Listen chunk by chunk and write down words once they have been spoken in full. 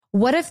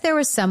What if there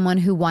was someone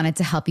who wanted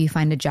to help you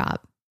find a job?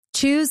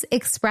 Choose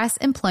Express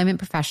Employment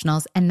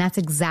Professionals, and that's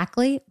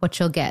exactly what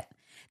you'll get.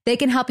 They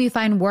can help you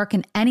find work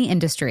in any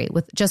industry.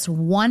 With just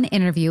one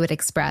interview at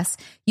Express,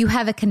 you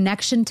have a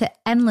connection to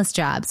endless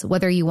jobs,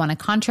 whether you want a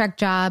contract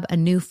job, a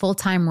new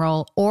full-time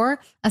role,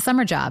 or a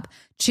summer job.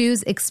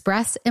 Choose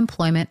Express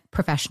Employment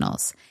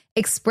Professionals.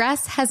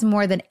 Express has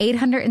more than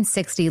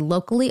 860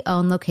 locally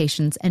owned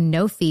locations and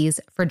no fees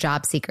for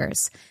job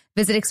seekers.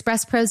 Visit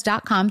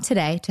expresspros.com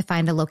today to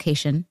find a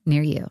location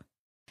near you.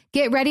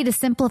 Get ready to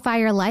simplify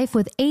your life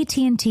with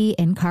AT&T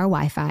in-car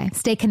Wi-Fi.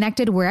 Stay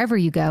connected wherever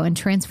you go and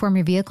transform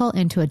your vehicle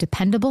into a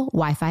dependable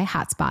Wi-Fi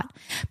hotspot.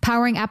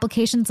 Powering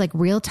applications like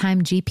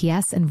real-time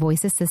GPS and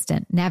voice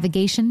assistant,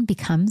 navigation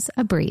becomes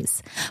a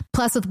breeze.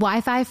 Plus, with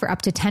Wi-Fi for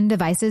up to 10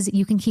 devices,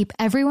 you can keep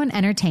everyone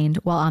entertained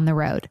while on the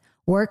road.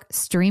 Work,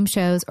 stream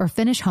shows, or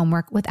finish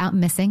homework without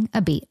missing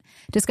a beat.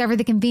 Discover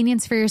the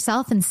convenience for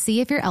yourself and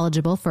see if you're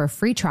eligible for a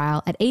free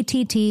trial at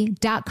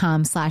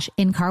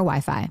att.com/in-car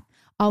Wi-Fi.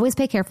 Always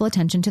pay careful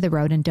attention to the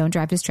road and don't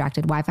drive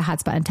distracted. Wi-Fi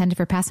hotspot intended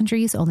for passenger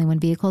use only when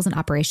vehicles in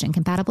operation.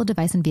 Compatible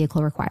device and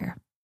vehicle require.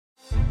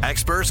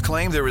 Experts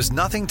claim there is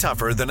nothing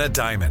tougher than a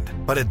diamond.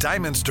 But at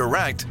Diamonds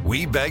Direct,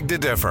 we beg to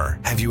differ.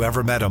 Have you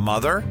ever met a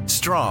mother?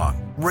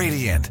 Strong,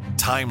 radiant,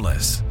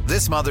 timeless.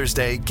 This Mother's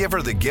Day, give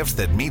her the gift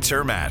that meets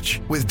her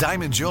match. With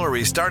diamond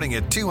jewelry starting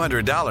at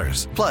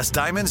 $200. Plus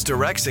Diamonds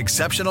Direct's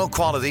exceptional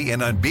quality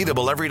and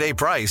unbeatable everyday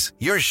price,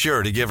 you're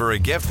sure to give her a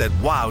gift that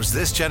wows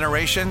this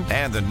generation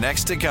and the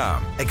next to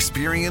come.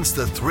 Experience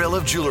the thrill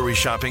of jewelry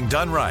shopping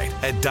done right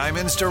at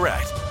Diamonds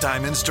Direct.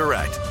 Diamonds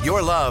Direct.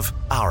 Your love,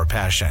 our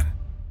passion.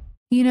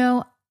 You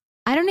know,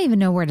 I don't even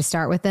know where to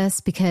start with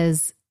this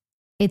because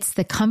it's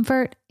the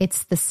comfort,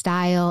 it's the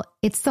style,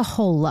 it's the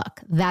whole look.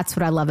 That's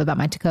what I love about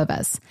my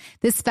Tecovas.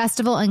 This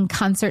festival and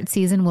concert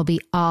season will be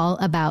all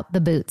about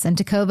the boots, and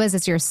Tecovas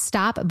is your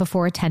stop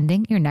before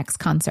attending your next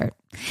concert.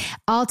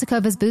 All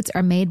Tecovas boots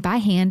are made by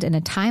hand in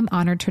a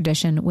time-honored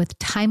tradition with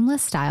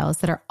timeless styles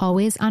that are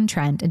always on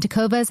trend. And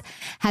Tecovas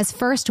has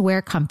first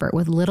wear comfort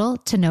with little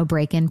to no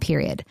break-in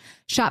period.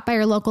 Shop by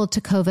your local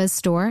Tecovas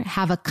store,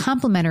 have a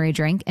complimentary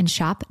drink, and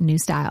shop new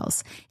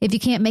styles. If you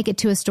can't make it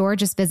to a store,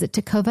 just visit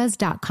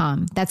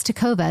tecovas.com. That's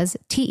Tecovas,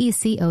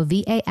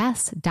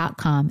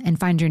 TECOVAS.com, and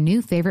find your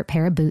new favorite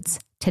pair of boots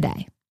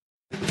today.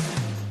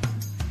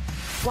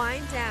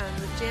 Wind Down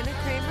with Jana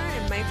Kramer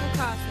and Michael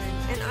Kaufman,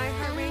 an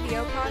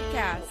iHeartRadio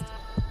podcast.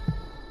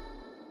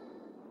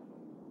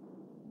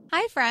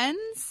 Hi,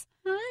 friends.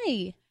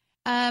 Hi.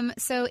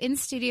 So in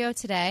studio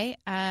today,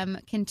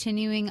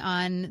 continuing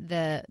on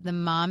the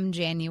Mom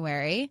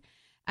January,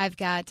 I've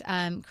got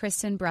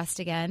Kristen Brust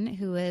again,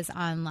 who was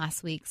on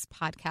last week's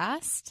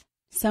podcast.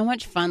 So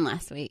much fun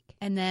last week.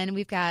 And then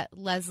we've got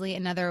Leslie,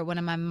 another one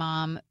of my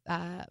mom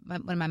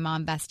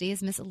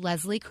besties, Miss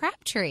Leslie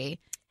Crabtree.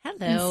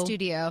 Hello. In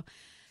studio.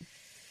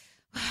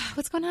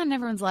 What's going on in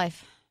everyone's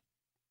life?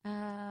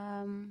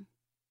 Mom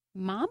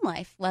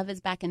life. Lev is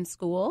back in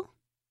school,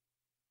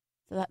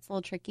 so that's a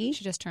little tricky.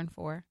 She just turned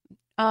 4.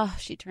 Oh,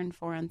 she turned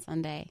 4 on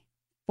Sunday.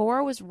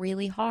 4 was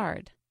really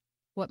hard.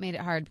 What made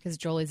it hard? Because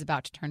Jolie's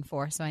about to turn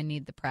 4, so I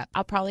need the prep.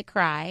 I'll probably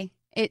cry.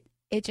 It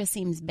just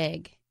seems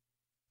big.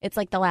 It's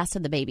like the last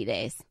of the baby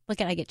days. Look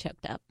at I get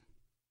choked up.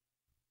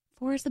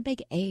 4 is a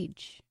big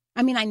age.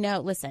 I mean, I know.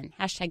 Listen,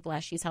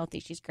 #blessed. She's healthy.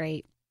 She's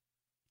great.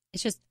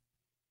 It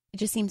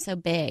just seems so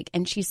big,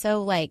 and she's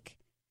so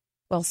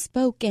well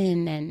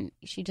spoken, and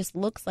she just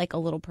looks like a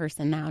little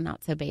person now,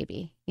 not so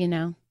baby, you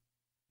know.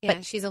 Yeah,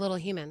 but she's a little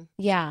human.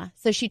 Yeah.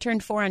 So she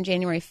turned 4 on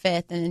January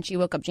 5th, and then she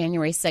woke up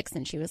January 6th,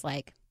 and she was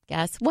like,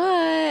 "Guess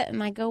what?"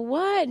 And I go,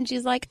 "What?" And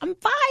she's like, "I'm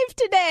 5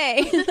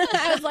 today."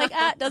 I was like,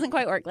 it doesn't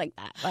quite work like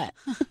that, but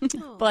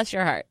bless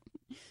your heart.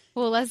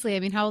 Well, Leslie, I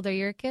mean, how old are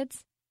your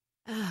kids?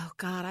 Oh,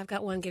 God, I've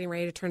got one getting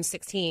ready to turn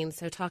 16,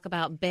 so talk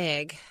about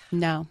big.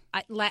 No.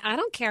 I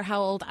don't care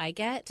how old I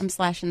get. I'm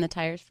slashing the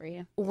tires for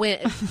you.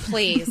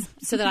 Please,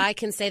 so that I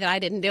can say that I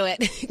didn't do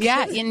it.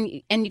 Yeah,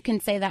 and you can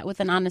say that with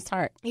an honest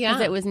heart. Yeah.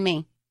 Because it was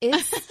me.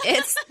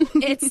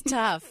 It's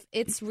tough.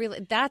 It's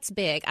really, that's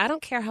big. I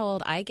don't care how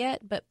old I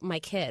get, but my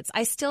kids,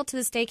 I still to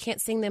this day can't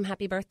sing them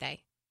happy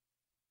birthday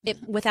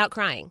without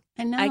crying.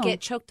 I know. I get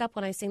choked up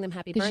when I sing them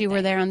happy birthday. Because you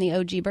were there on the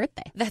OG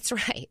birthday. That's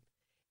right.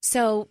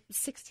 So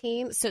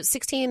 16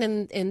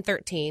 and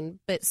 13,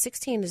 but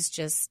 16 is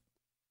just,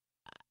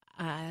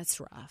 it's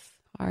rough.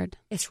 Hard.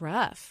 It's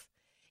rough.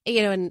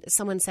 You know, and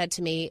someone said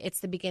to me, it's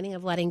the beginning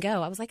of letting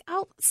go. I was like,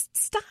 oh,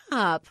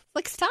 stop.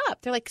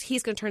 Stop. They're like,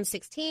 he's going to turn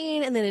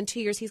 16, and then in 2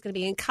 years he's going to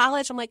be in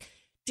college. I'm like,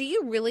 do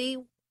you really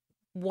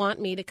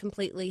want me to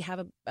completely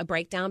have a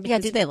breakdown?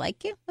 Because, do they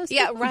like you?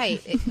 Yeah,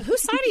 right.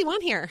 Whose side are you on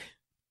here?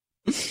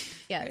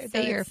 Yeah, Are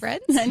they your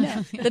friends? I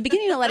know. The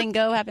beginning of letting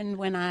go happened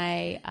when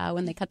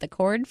when they cut the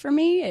cord for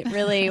me. It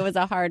really was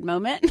a hard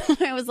moment.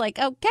 I was like,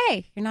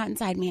 okay, you're not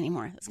inside me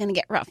anymore. It's going to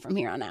get rough from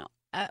here on out.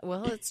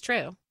 Well, it's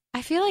true.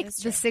 I feel like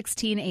the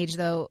 16 age,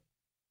 though,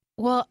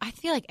 well, I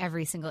feel like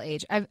every single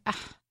age.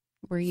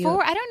 Were you?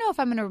 4, I don't know if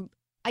I'm going to,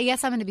 I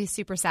guess I'm going to be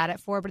super sad at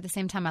 4, but at the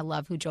same time, I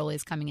love who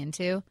Jolie's coming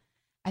into.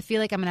 I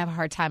feel like I'm going to have a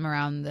hard time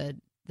around the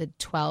the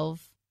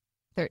 12,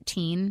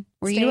 13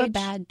 Were stage. you a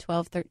bad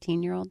 12,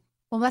 13-year-old?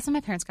 Well, that's when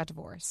my parents got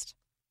divorced.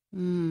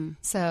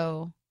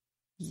 So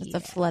it's a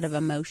flood of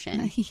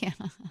emotion. Yeah.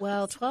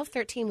 Well, 12,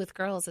 13 with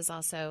girls is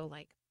also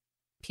like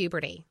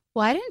puberty.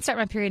 Well, I didn't start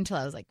my period until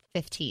I was like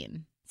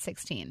 15,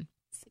 16.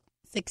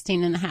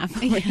 16 and a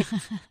half.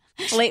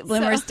 Late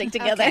bloomers stick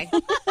together. Okay.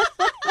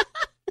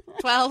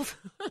 12.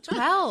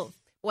 12.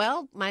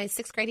 Well, my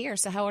 6th grade year.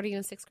 So how old are you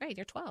in 6th grade?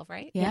 You're 12,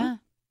 right? Yeah.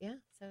 Yeah.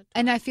 So 12.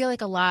 And I feel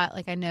like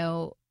I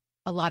know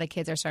a lot of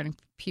kids are starting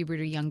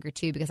puberty younger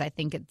too, because I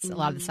think it's a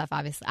lot of the stuff,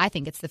 obviously. I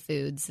think it's the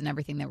foods and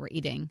everything that we're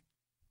eating,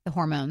 the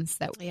hormones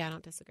that. Yeah, I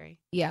don't disagree.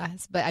 Yeah.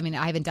 But I mean,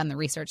 I haven't done the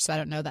research, so I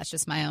don't know. That's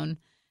just my own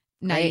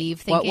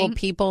naive thinking. What will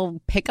people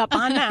pick up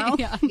on now?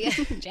 Yeah.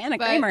 Janet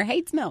Kramer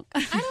hates milk.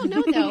 I don't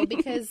know, though,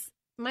 because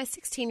my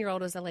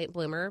 16-year-old was a late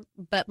bloomer,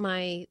 but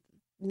my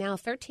now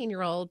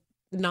 13-year-old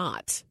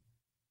not.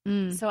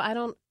 So I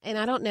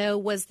don't know,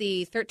 was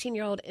the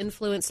 13-year-old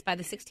influenced by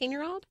the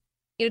 16-year-old?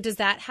 You know, does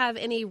that have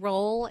any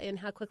role in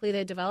how quickly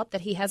they develop, that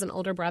he has an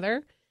older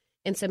brother?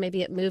 And so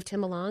maybe it moved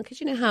him along?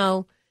 Because you know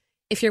how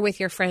if you're with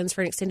your friends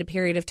for an extended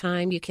period of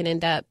time, you can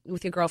end up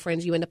with your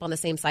girlfriends, you end up on the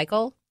same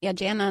cycle. Yeah,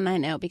 Jana and I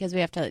know, because we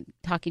have to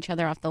talk each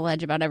other off the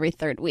ledge about every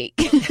third week.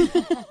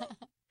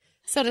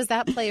 So does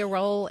that play a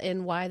role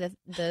in why the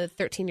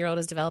 13-year-old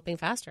is developing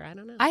faster? I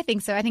don't know. I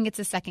think so. I think it's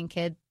a second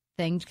kid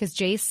thing, because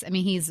Jace, I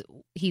mean,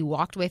 he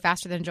walked way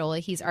faster than Jolie.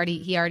 He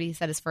already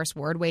said his first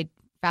word way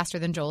faster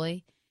than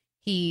Jolie.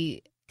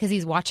 Because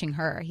he's watching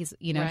her. He's,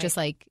 Right. just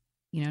like,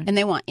 And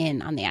they want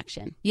in on the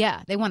action.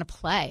 yeah, they want to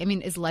play. I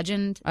mean, is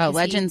Legend? Oh, is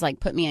Legend's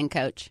like, put me in,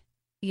 coach.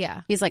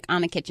 Yeah, He's like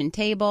on a kitchen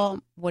table.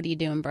 What are you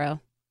doing,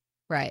 bro?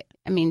 right.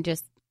 I mean,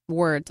 just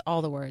words,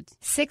 all the words.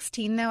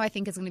 16 though, I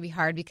think is going to be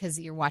hard because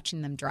you're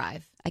watching them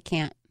drive. I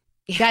can't.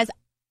 Guys,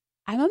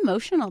 I'm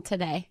emotional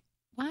today.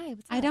 Why?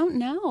 I don't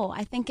know.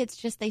 I think it's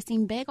just they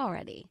seem big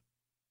already.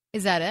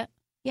 Is that it?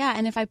 Yeah,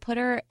 and if I put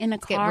her in a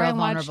Get car real and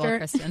watched vulnerable, her,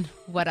 Kristen.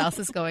 What else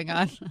is going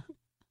on?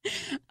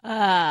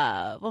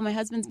 well, my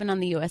husband's been on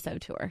the USO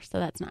tour, so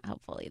that's not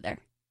helpful either.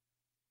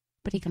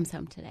 But he comes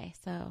home today,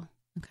 so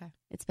Okay.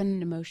 it's been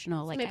an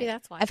emotional. Like maybe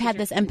that's why. I've had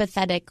this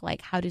empathetic,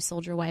 like, how do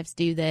soldier wives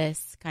do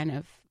this kind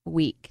of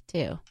week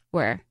too,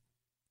 where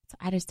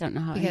I just don't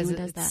know how Because anyone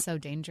does it's that. so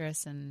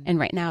dangerous and And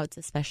right now, it's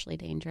especially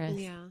dangerous.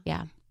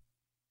 Yeah.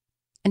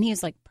 And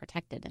he's like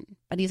protected,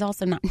 but he's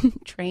also not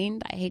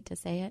trained. I hate to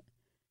say it,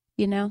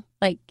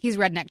 like he's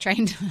redneck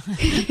trained.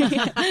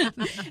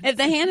 if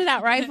they handed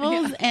out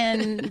rifles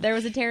and there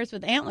was a terrorist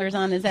with antlers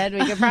on his head,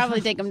 we could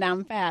probably take him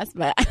down fast.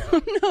 But I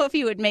don't know if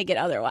he would make it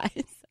otherwise.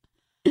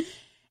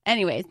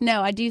 Anyways,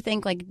 no, I do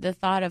think like the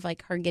thought of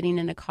like her getting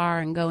in a car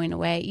and going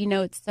away.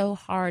 It's so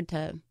hard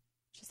to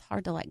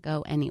let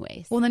go.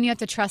 Anyways, Well, then you have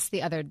to trust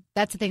the other.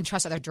 That's the thing.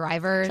 Trust other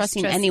drivers.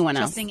 Trusting anyone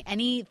else. Trusting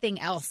anything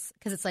else,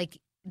 because it's like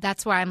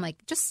that's why I'm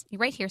like just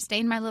right here. Stay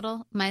in my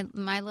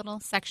little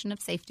section of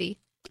safety.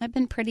 I've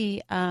been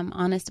pretty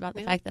honest about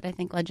the fact that I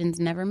think Legend's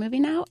never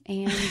moving out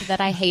and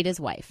that I hate his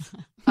wife.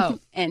 Oh,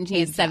 and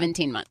he's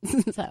 17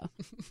 months. So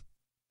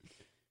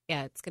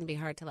Yeah, it's going to be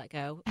hard to let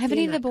go. have Get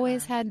any in of the that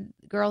boys car. had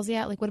girls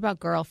yet? Like, what about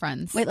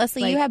girlfriends? wait,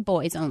 Leslie, Like- you have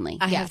boys only.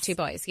 I Yes. have 2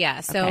 boys.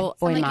 Yeah. So Okay. I'm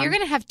Boy, like, mom. you're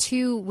gonna have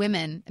 2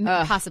 women, I mean,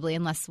 Ugh. possibly,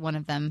 unless one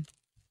of them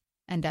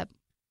end up,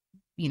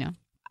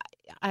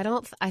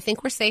 I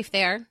think we're safe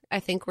there. I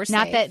think we're safe.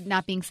 Not that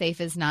not being safe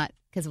is not,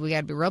 because we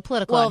got to be real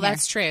political. Well, on here.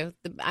 that's true.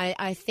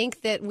 I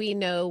think that we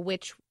know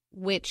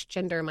which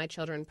gender my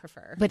children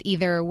prefer. But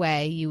either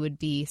way, you would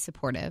be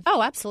supportive.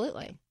 Oh,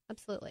 absolutely.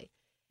 Absolutely.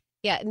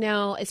 Yeah.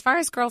 Now, as far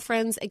as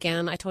girlfriends,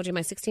 again, I told you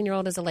my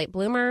 16-year-old is a late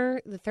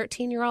bloomer, the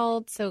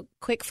 13-year-old. So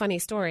quick, funny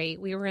story.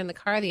 We were in the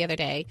car the other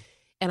day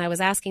and I was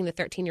asking the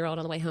 13-year-old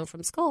on the way home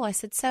from school, I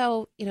said,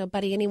 so,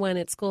 buddy, anyone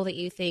at school that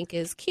you think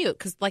is cute?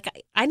 Because like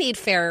I need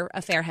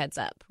a fair heads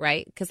up,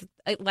 right? Because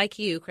like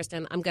you,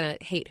 Kristen, I'm going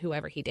to hate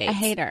whoever he dates. I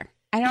hate her.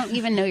 I don't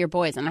even know your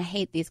boys, and I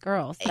hate these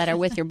girls that are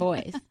with your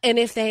boys. And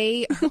if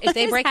they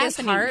is break his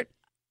happening? heart,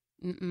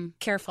 Mm-mm.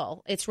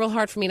 careful. It's real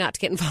hard for me not to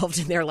get involved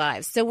in their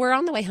lives. So we're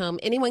on the way home.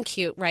 Anyone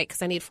cute, right?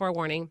 Because I need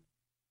forewarning.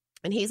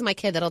 And he's my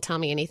kid that'll tell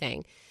me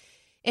anything.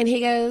 And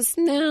he goes,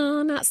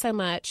 no, not so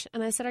much.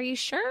 And I said, are you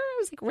sure? I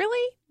was like,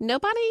 really?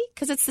 Nobody?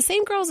 Because it's the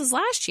same girls as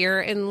last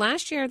year. And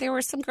last year there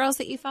were some girls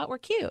that you thought were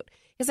cute.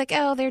 He's like,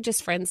 oh, they're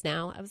just friends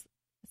now. I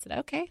said,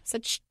 okay. I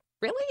said,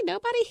 really?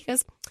 Nobody? He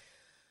goes,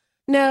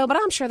 no, but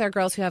I'm sure there are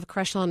girls who have a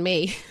crush on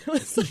me. I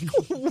was like,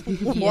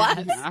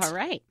 what? All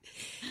right.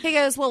 He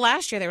goes, well,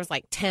 last year there was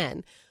like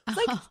 10. I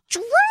was like,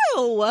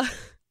 Drew.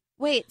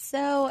 Wait,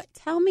 so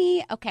tell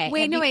me, okay.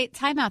 Wait,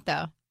 time out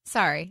though.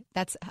 Sorry,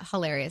 that's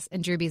hilarious.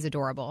 And Drewby's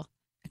adorable.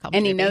 I call him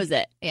And he Drewby. knows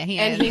it. Yeah,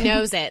 And he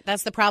knows it.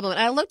 That's the problem.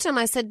 And I looked at him.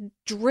 I said,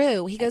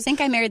 Drew. He I goes,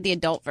 think I married the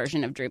adult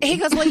version of Droopy. He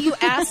goes, well, you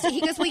asked. He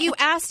goes, well, you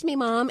asked me,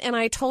 Mom, and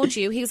I told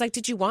you. He was like,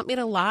 did you want me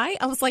to lie?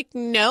 I was like,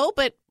 no,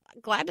 but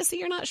glad to see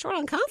you're not short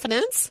on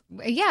confidence.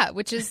 Yeah,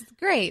 which is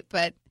great.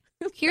 But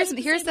here's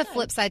the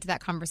flip side to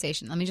that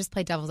conversation. Let me just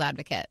play devil's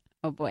advocate.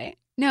 Oh, boy.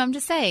 No, I'm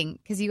just saying,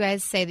 because you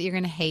guys say that you're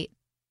going to hate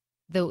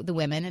the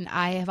women, and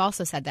I have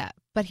also said that.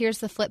 But here's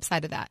the flip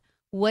side of that.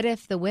 what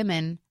if the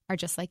women are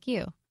just like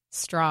you?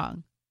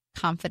 Strong,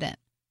 confident,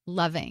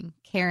 loving,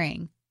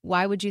 caring.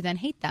 Why would you then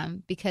hate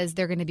them? Because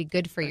they're going to be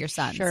good for your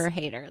sons. Sure,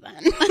 hate her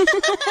then.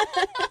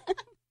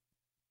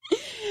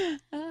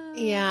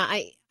 Yeah,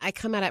 I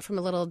come at it from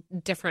a little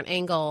different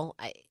angle.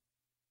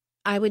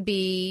 I would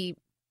be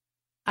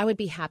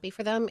happy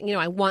for them. You know,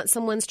 I want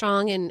someone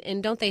strong,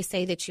 and don't they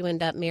say that you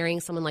end up marrying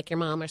someone like your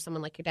mom or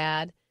someone like your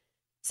dad?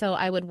 So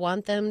I would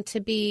want them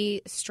to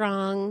be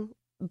strong,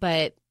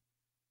 but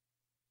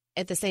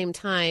at the same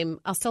time,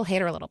 I'll still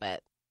hate her a little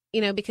bit. You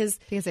know, because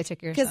they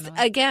took your son away.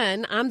 Because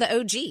again, I'm the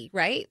OG,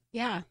 right?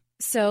 Yeah.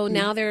 So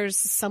now there's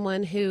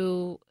someone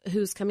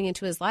who's coming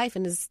into his life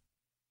and is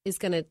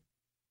going to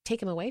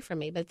take him away from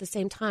me. But at the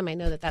same time, I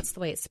know that that's the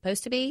way it's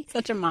supposed to be.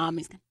 Such a mom.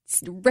 He's going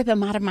to rip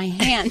him out of my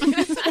hand.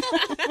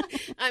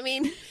 I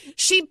mean,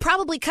 she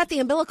probably cut the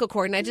umbilical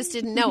cord and I just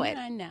didn't know it.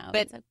 I know.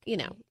 But, okay. you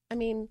know, I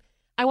mean,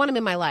 I want him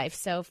in my life,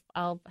 so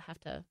I'll have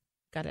to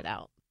gut it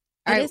out.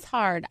 It is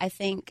hard. I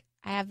think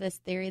I have this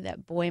theory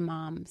that boy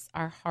moms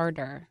are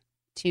harder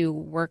to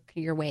work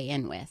your way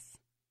in with.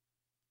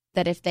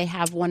 That if they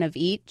have one of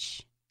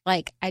each,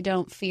 like I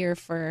don't fear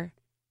for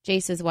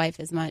Jace's wife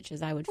as much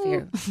as I would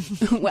fear.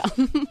 Well,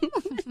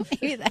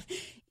 maybe that.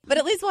 But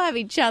at least we'll have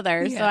each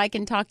other, so I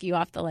can talk you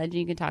off the ledge and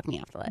you can talk me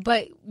off the ledge.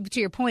 But to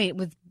your point,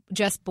 with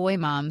just boy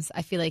moms,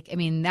 I feel like, I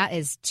mean, that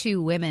is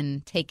two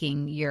women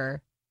taking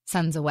your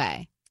sons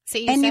away.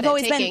 See, and said you've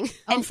always taking. been.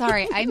 Oh,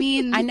 sorry. I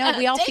mean, I know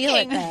we all feel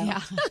it, though.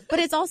 Yeah. But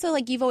it's also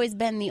like you've always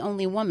been the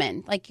only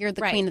woman. Like you're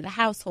the queen of the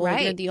household.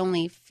 Right. You're the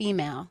only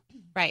female.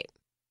 Right.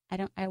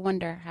 I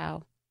wonder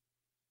how.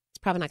 It's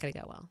probably not going to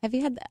go well. Have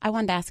you had? I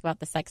wanted to ask about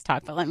the sex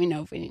talk, but let me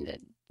know if we need to.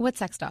 What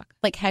sex talk?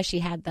 Like, has she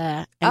had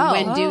the? And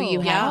when do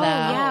you have the?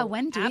 Yeah,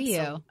 when do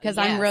you? Because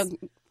I'm real.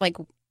 Like,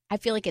 I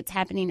feel like it's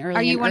happening early.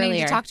 Are you and wanting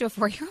earlier. to talk to a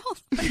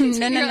 4-year-old?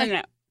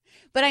 No.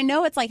 But I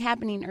know it's like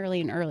happening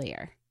early and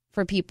earlier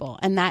for people,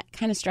 and that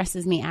kind of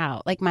stresses me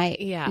out. Like my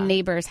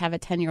neighbors have a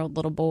 10-year-old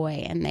little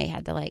boy, and they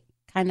had to like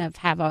kind of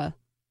have a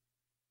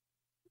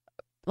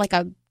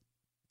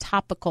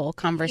topical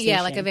conversation.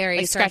 Yeah, like a very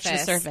like scratch the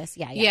surface.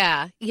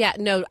 Yeah.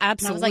 No,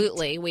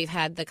 absolutely. We've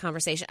had the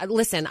conversation.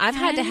 Listen, I've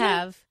had to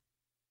have.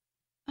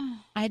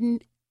 I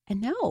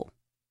know.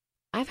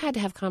 I've had to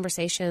have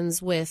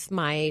conversations with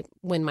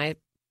when my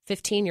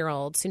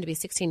 15-year-old, soon to be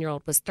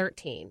 16-year-old, was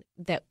 13,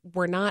 that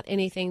were not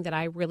anything that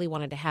I really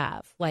wanted to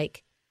have,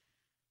 like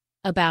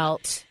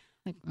about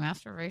like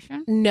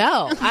masturbation.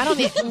 No, I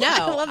don't. No,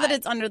 I love that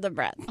it's under the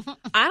breath.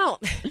 I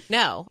don't.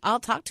 No, I'll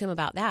talk to him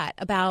about that.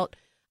 About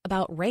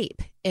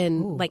rape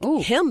and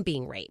him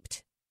being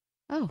raped.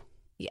 Oh,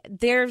 yeah.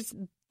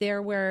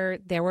 There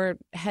were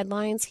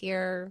headlines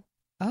here.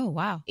 Oh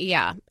wow.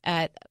 Yeah,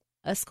 at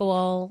a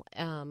school.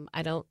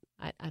 I don't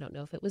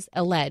know if it was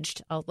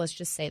alleged. Let's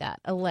just say that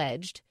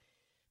alleged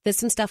that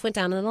some stuff went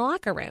down in the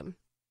locker room,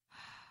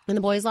 in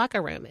the boys'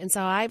 locker room, and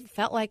so I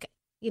felt like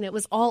it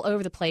was all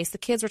over the place. The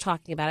kids were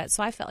talking about it,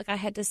 so I felt like I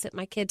had to sit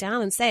my kid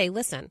down and say,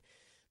 "Listen,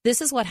 this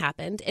is what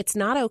happened. It's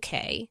not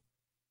okay."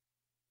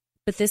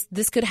 But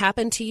this could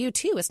happen to you,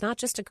 too. It's not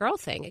just a girl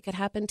thing. It could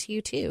happen to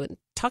you, too. And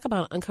talk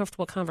about an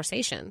uncomfortable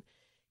conversation.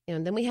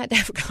 And then we had to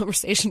have a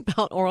conversation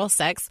about oral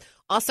sex.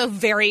 Also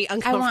very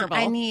uncomfortable.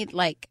 I need, is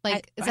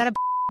that a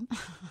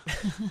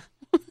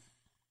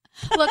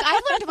Look,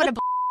 I learned what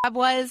a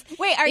was.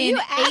 Wait, are you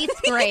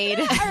 8th grade?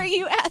 Are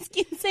you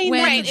asking, saying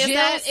Wait, is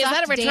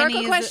that a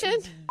rhetorical question?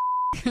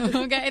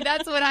 Okay,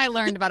 that's what I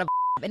learned about a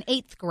in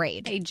 8th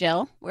grade. Hey,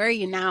 Jill, where are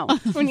you now?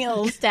 We need a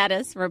little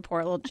status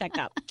report, a little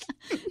checkup.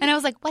 And I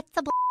was like, what's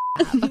the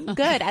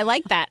Good. I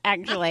like that,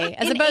 actually.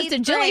 As opposed to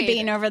Jilly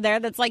Bean over there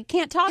that's like,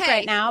 can't talk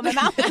right now. My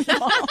mouth is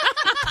full.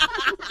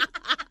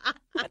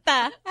 What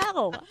the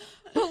hell?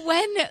 But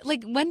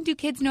when do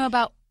kids know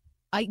about,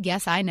 I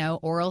guess I know,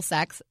 oral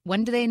sex.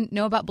 When do they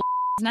know about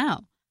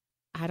now?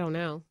 I don't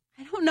know.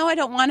 I don't know. I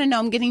don't want to know.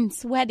 I'm getting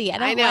sweaty. I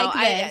don't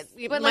like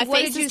this. But my face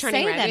face is is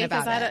turning turning red red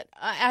about it.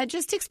 I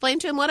just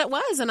explained to him what it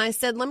was, and I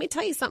said, let me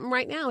tell you something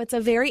right now. It's a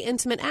very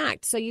intimate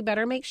act, so you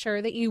better make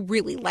sure that you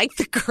really like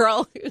the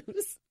girl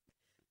who's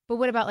But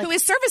what about who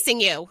is servicing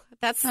you?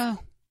 That's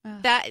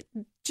that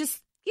just,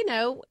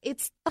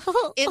 it's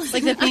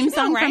like the theme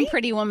song from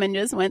Pretty Woman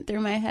just went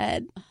through my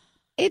head.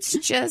 It's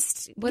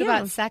just What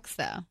about sex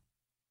though?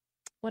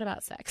 What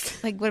about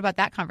sex? Like what about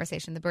that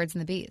conversation, the birds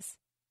and the bees?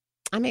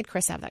 I made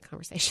Chris have that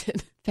conversation.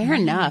 Fair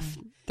enough.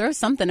 Throw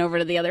something over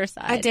to the other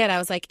side. I did. I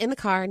was like, in the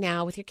car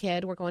now with your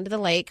kid. We're going to the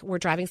lake. We're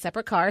driving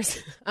separate cars.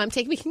 I'm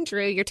taking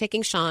Drew. You're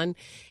taking Sean.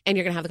 And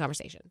you're going to have the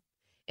conversation.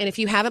 And if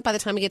you haven't by the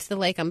time we get to the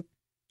lake, I'm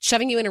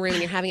shoving you in a room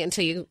and you're having it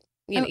until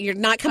you're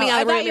not coming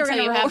out of the room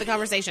until you have the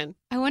conversation.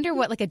 I wonder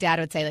what a dad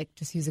would say, like,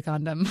 just use a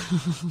condom.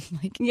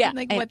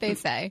 What they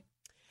say.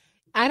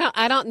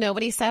 I don't know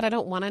what he said. I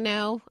don't want to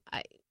know.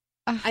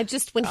 I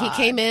just, when he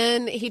came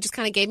in, he just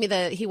kind of gave me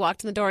he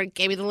walked in the door and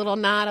gave me the little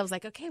nod. I was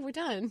like, okay, we're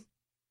done.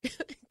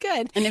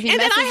 Good. And if he then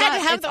I messes had up, to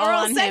have it's the all oral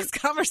on sex him.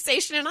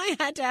 conversation, and I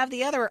had to have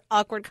the other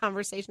awkward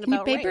conversation Can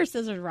about you paper, rape.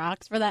 scissors,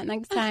 rocks for that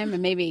next time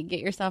and maybe get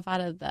yourself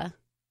out of the...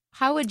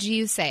 How would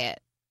you say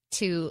it?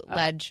 to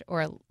ledge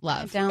or I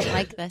love? don't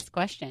like this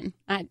question.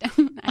 I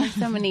have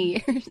so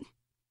many years.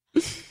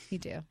 You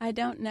do. I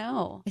don't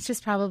know. It's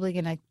just probably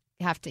going to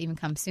have to even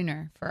come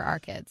sooner for our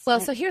kids. Well,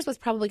 so here's what's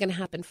probably going to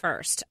happen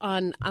first.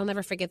 I'll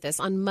never forget this.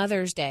 On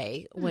Mother's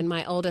Day, when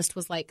my oldest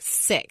was like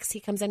 6, he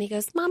comes in, he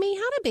goes, "Mommy,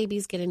 how do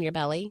babies get in your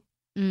belly?"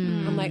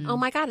 I'm like, "Oh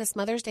my God, it's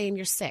Mother's Day and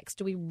you're 6.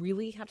 Do we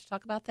really have to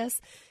talk about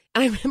this?"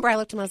 And I remember I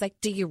looked at him, I was like,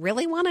 "Do you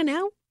really want to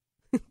know?"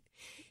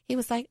 He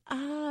was like,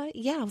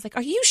 yeah. I was like,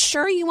 "Are you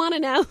sure you want to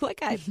know?"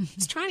 Like, I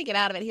was trying to get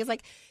out of it. He was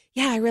like,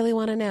 "Yeah, I really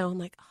want to know." I'm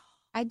like, "Oh."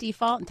 I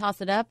default and toss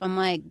it up. I'm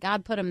like,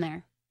 God put him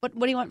there. What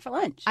do you want for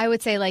lunch? I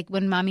would say like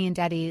when a mommy and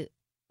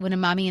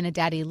a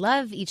daddy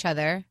love each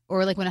other,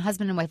 or like when a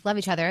husband and wife love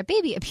each other, a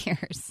baby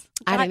appears.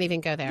 I didn't even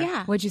go there.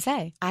 Yeah. What'd you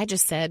say? I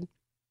just said,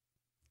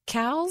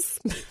 cows,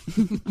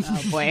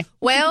 Oh, boy.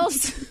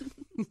 whales,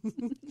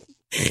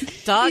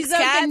 dogs, He's so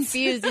cats.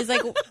 confused. He's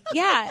like,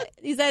 yeah.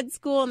 He's at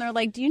school, and they're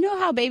like, "Do you know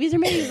how babies are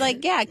made?" He's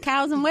like, "Yeah,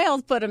 cows and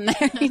whales put them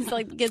there." He's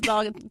like, gets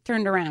all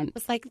turned around.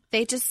 It's like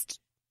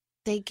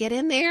they get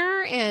in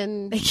there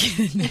and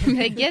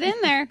They get in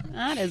there.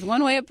 That is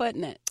one way of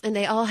putting it. and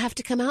they all have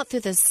to come out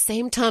through the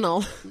same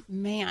tunnel.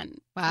 Man.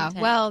 Wow.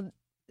 Intense. Well,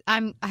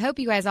 I hope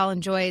you guys all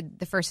enjoyed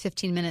the first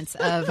 15 minutes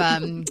of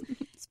Sperm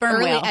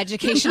early whale.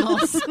 educational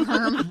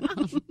sperm.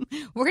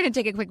 We're going to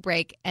take a quick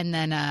break and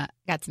then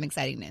got some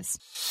exciting news.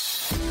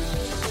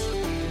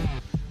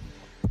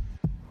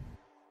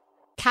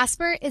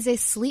 Casper is a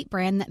sleep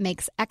brand that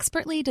makes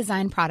expertly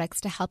designed products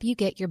to help you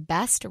get your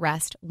best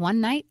rest one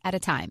night at a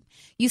time.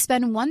 You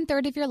spend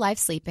 1/3 of your life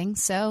sleeping,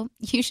 so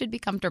you should be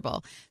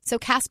comfortable. So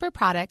Casper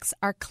products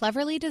are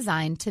cleverly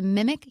designed to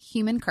mimic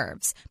human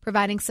curves,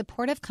 providing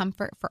supportive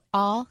comfort for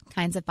all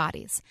kinds of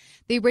bodies.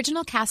 The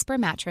original Casper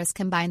mattress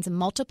combines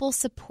multiple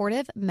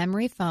supportive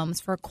memory foams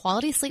for a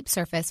quality sleep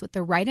surface with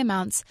the right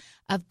amounts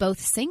of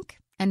both sink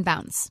and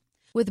bounce.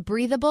 With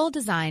breathable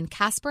design,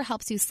 Casper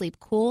helps you sleep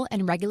cool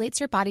and regulates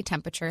your body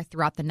temperature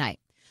throughout the night.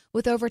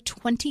 With over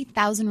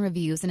 20,000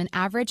 reviews and an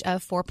average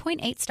of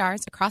 4.8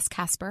 stars across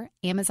Casper,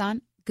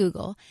 Amazon,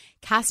 Google,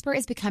 Casper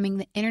is becoming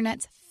the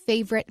internet's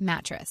favorite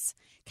mattress.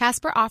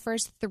 Casper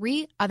offers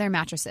 3 other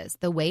mattresses,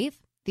 the Wave,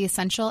 the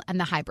Essential, and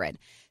the Hybrid.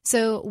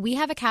 So we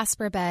have a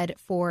Casper bed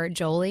for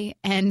Jolie,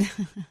 and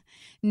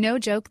no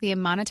joke, the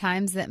amount of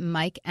times that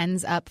Mike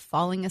ends up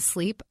falling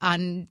asleep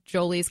on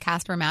Jolie's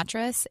Casper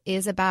mattress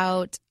is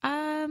about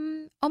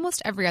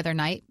almost every other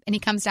night. And he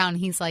comes down and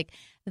he's like,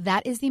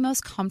 "That is the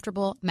most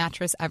comfortable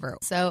mattress ever."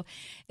 So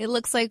it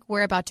looks like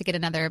we're about to get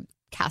another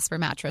Casper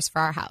mattress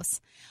for our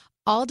house.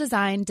 All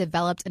designed,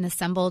 developed, and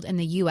assembled in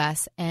the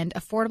U.S. and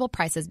affordable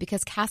prices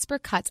because Casper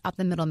cuts out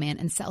the middleman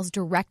and sells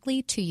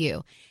directly to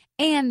you.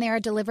 And they are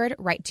delivered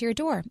right to your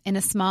door in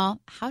a small,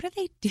 how do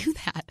they do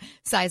that,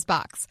 size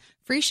box.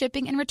 Free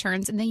shipping and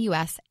returns in the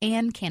U.S.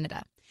 and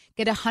Canada.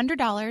 Get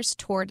 $100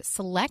 toward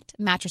select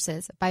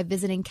mattresses by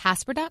visiting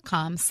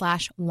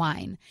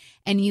casper.com/wine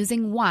and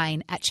using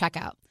wine at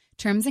checkout.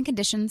 Terms and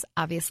conditions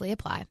obviously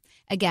apply.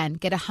 Again,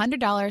 get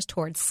 $100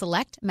 towards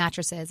select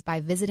mattresses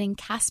by visiting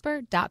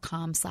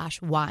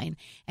casper.com/wine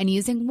and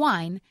using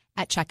wine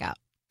at checkout.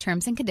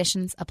 Terms and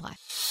conditions apply.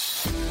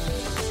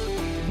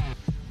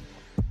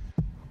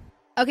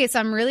 Okay, so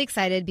I'm really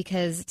excited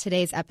because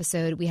today's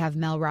episode, we have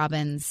Mel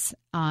Robbins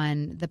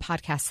on the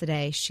podcast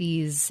today.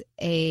 She's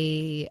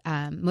a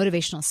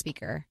motivational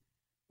speaker,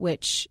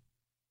 which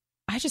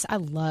I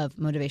love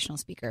motivational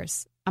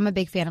speakers. I'm a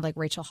big fan of like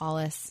Rachel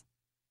Hollis.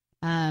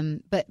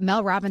 But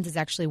Mel Robbins is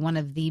actually one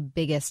of the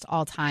biggest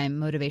all-time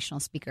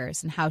motivational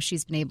speakers, and how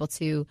she's been able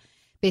to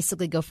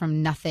basically go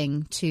from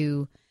nothing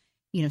to,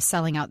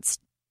 selling out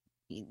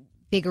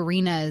big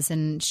arenas.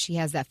 And she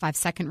has that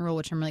 5-second rule,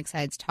 which I'm really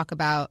excited to talk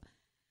about.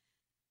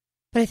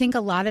 But I think a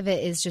lot of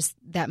it is just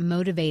that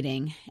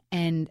motivating.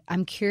 And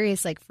I'm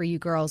curious, like for you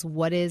girls,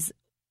 what is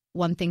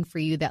one thing for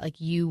you that like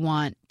you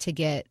want to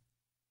get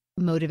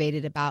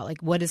motivated about?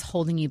 Like what is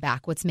holding you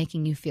back? What's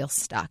making you feel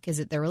stuck? Is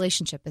it the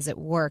relationship? Is it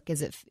work?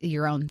 Is it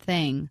your own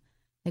thing?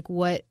 Like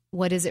what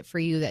is it for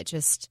you that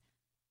just,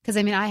 because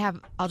I mean,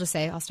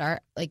 I'll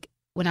start. Like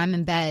when I'm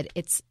in bed,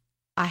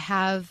 I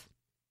have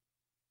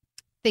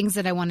things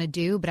that I want to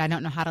do, but I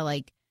don't know how to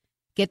like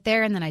get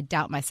there. And then I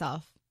doubt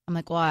myself. I'm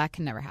like, well, that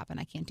can never happen.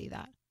 I can't do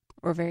that.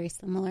 We're very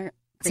similar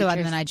creatures. So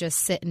and then I just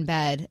sit in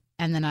bed,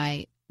 and then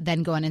I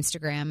go on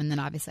Instagram, and then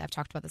obviously I've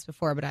talked about this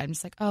before, but I'm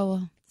just like, oh,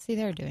 well, see,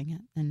 they're doing it,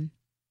 and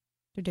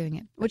they're doing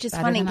it. Which is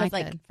better funny than I because,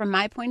 like, could. from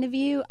my point of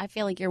view, I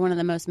feel like you're one of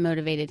the most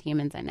motivated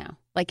humans I know.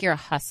 Like, you're a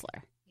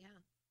hustler.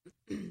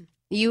 Yeah.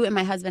 You and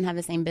my husband have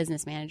the same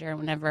business manager.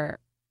 Whenever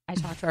I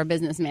talk to our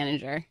business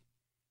manager,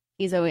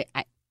 he's always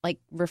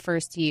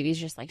refers to you. He's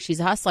just like, she's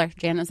a hustler.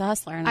 Janet's a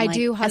hustler. And I I'm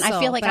do like, hustle, and I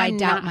feel like but I I'm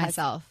doubt not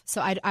myself.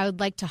 So I would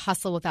like to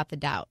hustle without the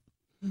doubt.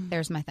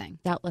 There's my thing.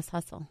 Doubtless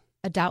hustle.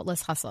 A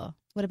doubtless hustle.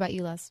 What about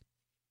you, Les?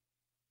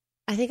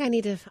 I think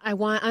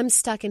I'm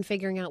stuck in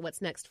figuring out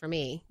what's next for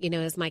me.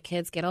 As my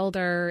kids get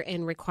older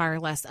and require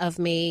less of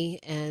me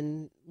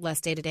and less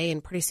day to day,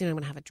 and pretty soon I'm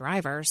going to have a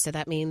driver. So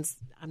that means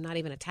I'm not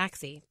even a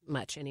taxi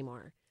much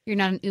anymore. You're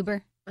not an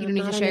Uber? You don't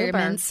need to share your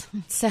mints.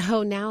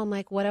 So now I'm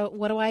like,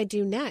 what do I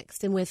do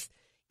next? And with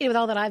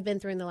all that I've been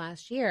through in the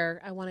last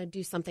year, I want to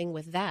do something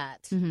with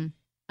that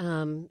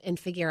and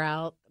figure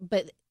out.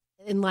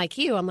 And like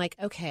you, I'm like,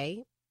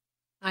 okay,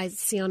 I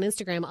see on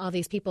Instagram all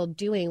these people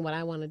doing what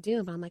I want to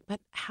do, but I'm like, but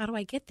how do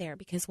I get there?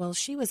 Because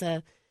she was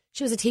a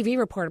TV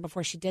reporter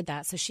before she did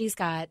that, so she's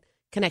got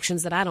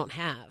connections that I don't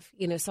have,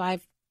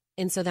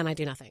 so then I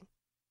do nothing.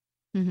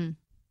 Mm-hmm.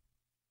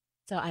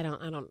 So I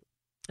don't know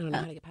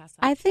how to get past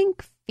that. I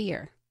think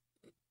fear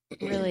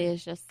really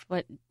is just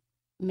what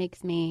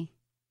makes me,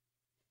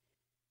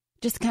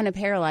 just kind of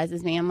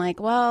paralyzes me. I'm like,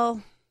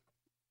 well,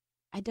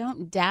 I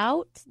don't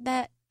doubt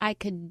that I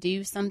could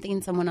do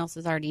something someone else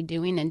is already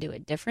doing and do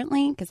it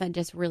differently, because I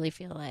just really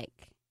feel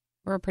like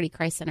we're a pretty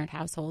Christ-centered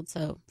household.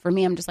 So for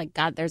me, I'm just like,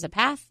 God, there's a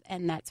path,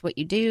 and that's what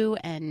you do,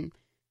 and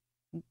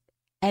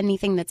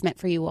anything that's meant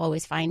for you will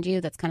always find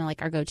you. That's kind of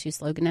like our go-to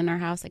slogan in our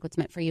house, like what's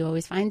meant for you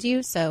always finds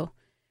you. So,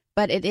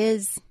 but it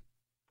is,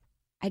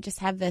 I just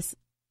have this,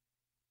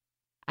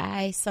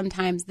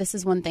 this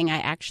is one thing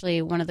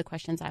one of the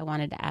questions I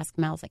wanted to ask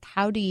Mel is like,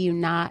 how do you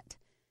not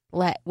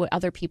let what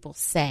other people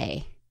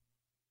say?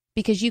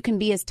 Because you can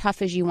be as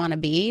tough as you want to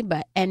be,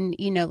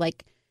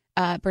 like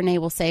Brene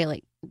will say,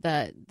 like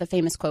the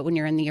famous quote, when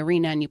you're in the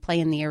arena and you play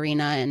in the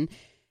arena,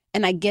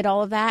 and I get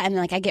all of that, and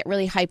like I get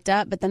really hyped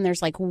up, but then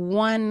there's like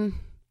one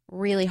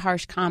really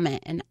harsh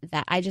comment, and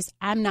that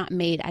I'm not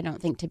made, I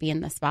don't think, to be in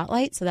the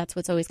spotlight. So that's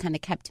what's always kind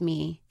of kept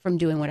me from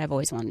doing what I've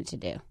always wanted to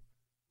do,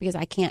 because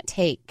I can't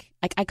take,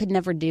 like, I could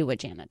never do what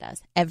Jana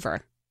does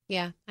ever.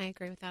 Yeah, I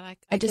agree with that.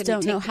 I just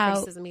don't know how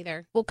criticism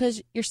either. Well,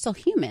 because you're still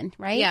human,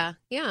 right?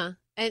 Yeah.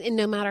 And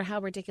no matter how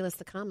ridiculous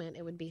the comment,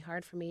 it would be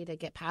hard for me to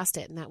get past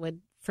it.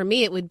 And for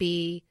me, it would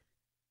be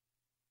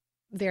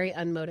very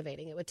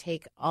unmotivating. It would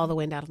take all the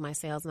wind out of my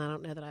sails, and I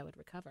don't know that I would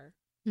recover.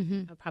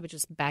 Mm-hmm. I would probably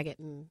just bag it.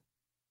 And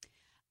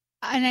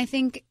I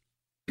think,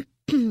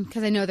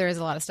 because I know there is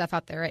a lot of stuff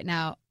out there right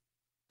now,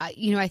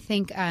 I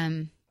think, how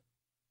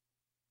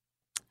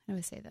do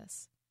I say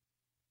this?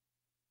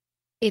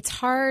 It's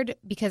hard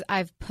because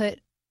I've put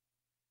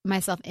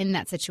myself in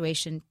that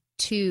situation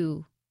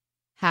to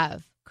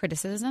have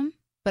criticism,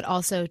 but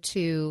also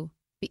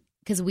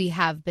because we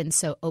have been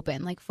so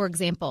open. Like, for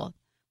example,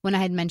 when I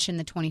had mentioned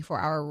the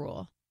 24-hour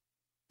rule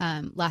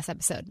last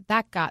episode,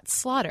 that got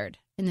slaughtered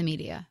in the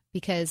media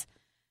because,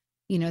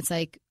 it's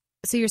like,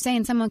 so you're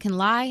saying someone can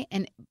lie?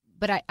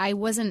 But I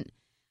wasn't,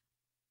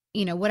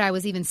 what I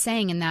was even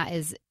saying in that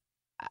is,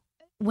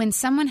 when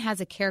someone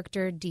has a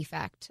character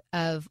defect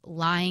of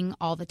lying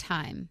all the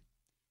time,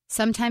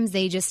 sometimes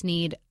they just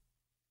need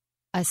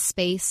a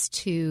space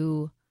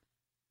to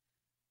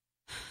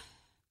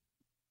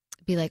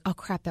be like, oh,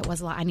 crap, that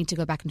was a lie. I need to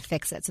go back and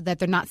fix it, so that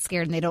they're not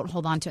scared and they don't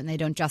hold on to it and they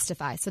don't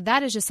justify. So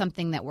that is just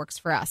something that works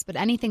for us. But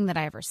anything that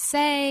I ever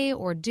say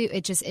or do,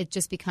 it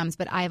just becomes,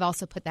 but I've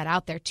also put that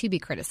out there to be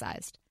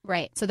criticized.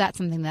 Right. So that's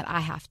something that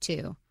I have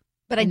to.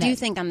 But I do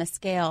think on the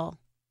scale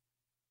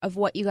of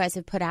what you guys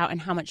have put out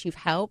and how much you've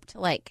helped,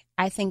 like,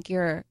 I think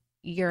you're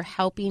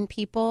helping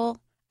people.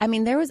 I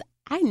mean,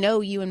 I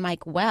know you and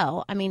Mike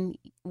well. I mean,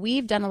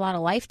 we've done a lot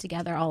of life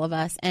together, all of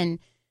us, and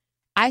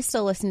I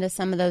still listen to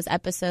some of those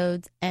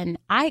episodes and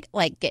I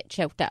like get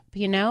choked up,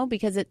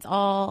 because it's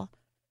all,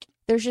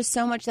 there's just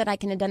so much that I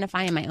can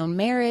identify in my own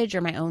marriage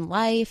or my own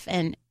life.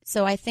 And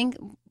so I think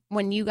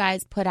when you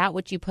guys put out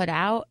what you put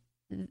out,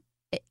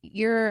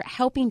 you're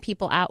helping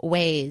people out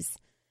ways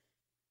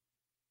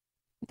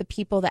the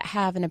people that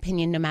have an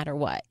opinion no matter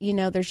what.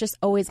 There's just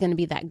always going to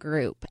be that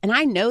group. And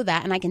I know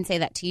that, and I can say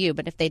that to you,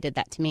 but if they did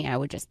that to me, I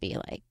would just be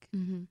like,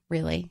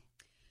 really?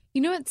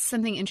 It's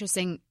something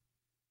interesting.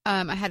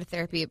 I had a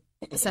therapy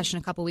session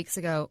a couple weeks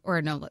ago,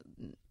 or no,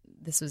 it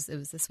was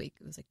this week.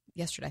 It was like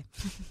yesterday.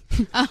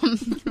 See,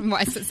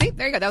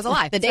 there you go. That was a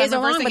lie. The days are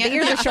long, but the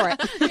years are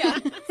short. Yeah.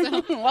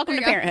 So, welcome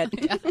to parenthood.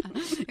 Yeah.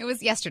 It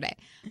was yesterday.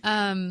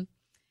 And,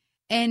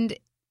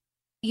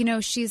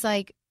 she's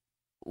like,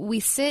 we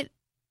sit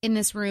in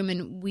this room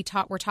and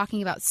we're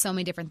talking about so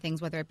many different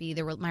things, whether it be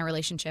my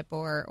relationship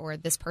or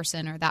this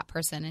person or that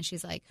person. And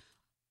she's like,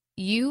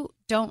 you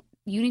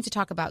need to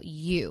talk about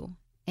you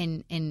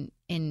and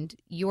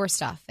your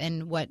stuff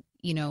and what,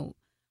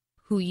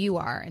 who you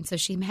are. And so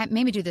she made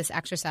me do this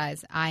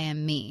exercise, I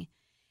am me.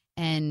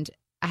 And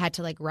I had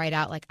to like write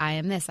out like, I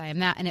am this, I am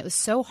that. And it was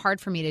so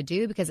hard for me to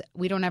do because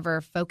we don't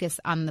ever focus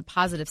on the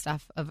positive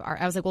stuff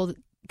I was like, well,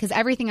 because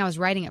everything I was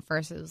writing at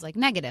first, it was like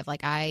negative.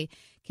 Like I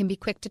can be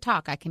quick to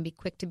talk. I can be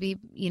quick to be,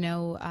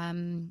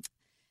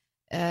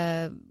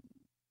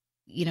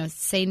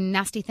 say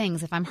nasty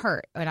things if I'm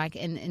hurt.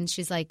 And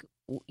she's like,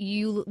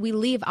 we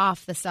leave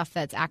off the stuff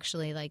that's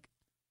actually like,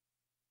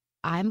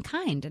 I'm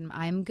kind and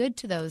I'm good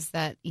to those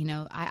that,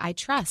 I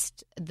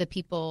trust the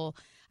people.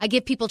 I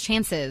give people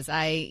chances.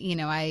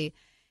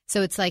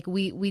 So it's like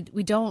we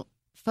don't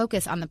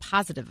focus on the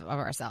positive of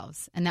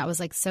ourselves. And that was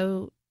like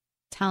so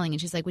telling.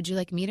 And she's like, would you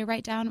like me to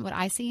write down what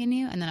I see in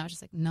you? And then I was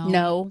just like,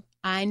 no,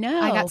 I know.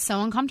 I got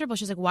so uncomfortable.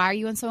 She's like, why are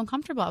you so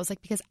uncomfortable? I was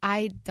like, because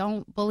I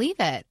don't believe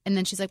it. And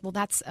then she's like, well,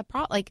 that's a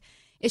problem. Like,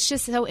 It's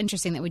just so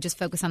interesting that we just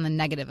focus on the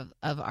negative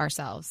of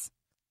ourselves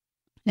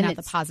and not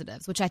the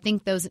positives, which I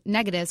think those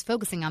negatives,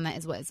 focusing on that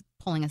is what is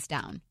pulling us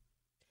down.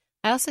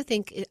 I also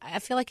think, I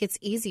feel like it's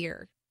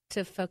easier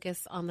to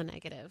focus on the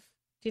negative.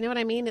 Do you know what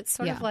I mean? It's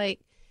sort of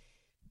like,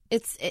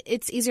 it's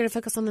easier to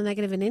focus on the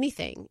negative in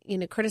anything,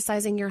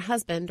 criticizing your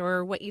husband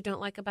or what you don't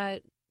like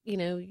about,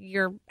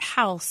 your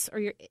house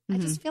or I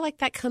just feel like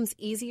that comes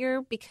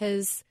easier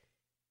because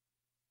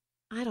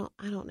I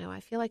don't know. I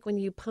feel like when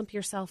you pump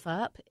yourself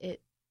up,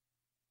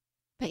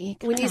 but you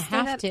kind of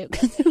have to.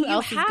 Who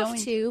else is going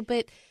to?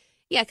 But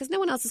yeah, because no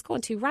one else is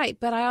going to, right?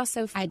 But I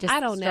also, I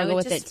don't know.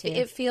 It too.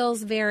 It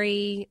feels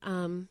very, I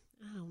don't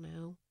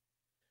know.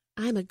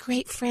 I'm a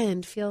great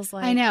friend. Feels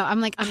like I know. I'm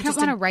like, I don't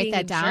want to write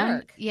that down.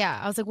 Jerk. Yeah,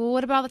 I was like, well,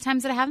 what about all the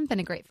times that I haven't been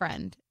a great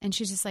friend? And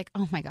she's just like,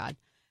 oh my God.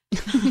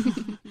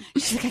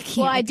 She's like, I can't.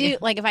 Well, I do.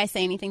 Like, if I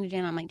say anything to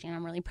Jan, I'm like, Jan,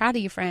 I'm really proud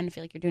of you, friend. I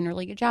feel like you're doing a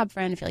really good job,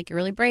 friend. I feel like you're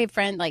really brave,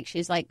 friend. Like,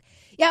 she's like,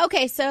 yeah,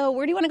 okay, so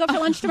where do you want to go for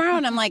lunch tomorrow?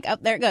 And I'm like, oh,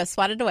 there it goes.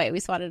 Swatted away.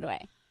 We swatted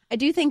away. I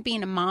do think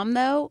being a mom,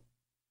 though,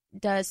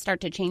 does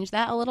start to change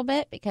that a little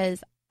bit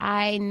because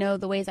I know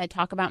the ways I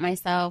talk about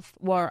myself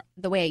or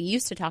the way I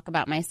used to talk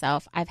about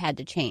myself, I've had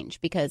to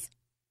change because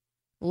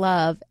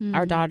Love,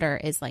 our daughter,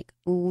 is like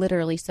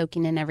literally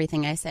soaking in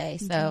everything I say.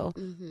 So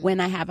when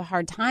I have a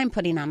hard time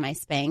putting on my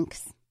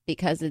Spanx,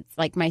 because it's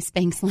like my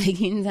Spanx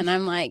leggings and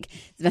I'm like,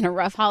 it's been a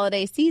rough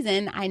holiday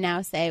season, I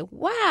now say,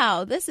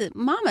 wow, this is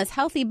Mama's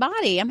healthy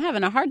body. I'm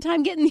having a hard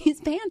time getting these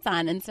pants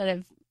on instead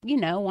of,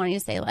 wanting to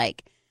say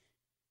like,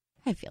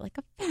 I feel like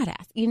a fat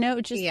ass,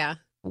 just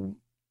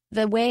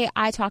the way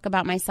I talk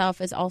about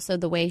myself is also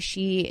the way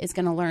she is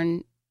going to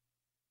learn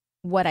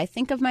what I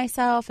think of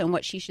myself and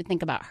what she should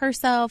think about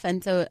herself.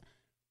 And so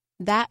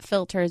that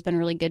filter has been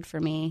really good for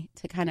me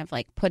to kind of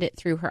like put it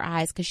through her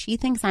eyes because she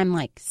thinks I'm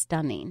like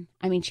stunning.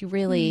 I mean, she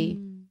really,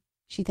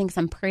 she thinks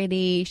I'm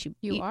pretty.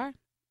 You are.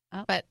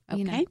 Oh, but,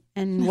 okay.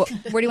 And where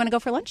do you want to go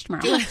for lunch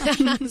tomorrow?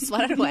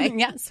 Swat it away.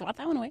 Yeah, swat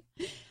that one away.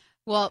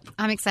 Well,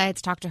 I'm excited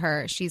to talk to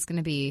her. She's going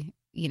to be,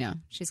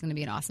 she's going to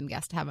be an awesome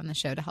guest to have on the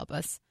show to help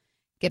us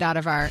get out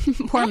of our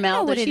poor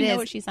Mel. Does she know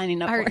what she's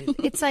signing up for?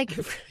 It's like,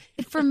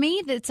 for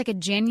me, it's like a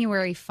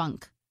January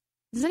funk.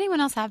 Does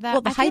anyone else have that?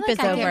 Well, the hype is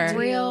over. I get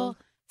real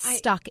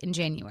stuck in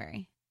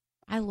January.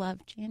 I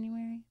love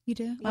January. You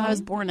do? Well, I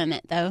was born in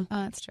it, though.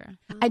 Oh, that's true.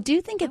 I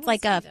do think it's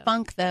like a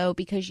funk, though,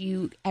 because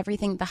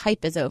everything, the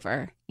hype is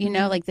over.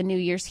 Like the New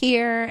Year's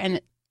here,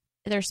 and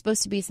there's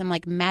supposed to be some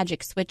like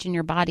magic switch in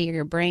your body or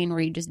your brain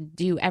where you just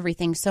do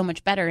everything so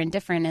much better and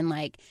different and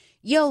like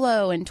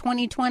YOLO in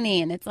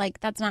 2020. And it's like,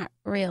 that's not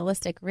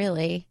realistic,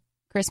 really.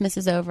 Christmas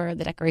is over.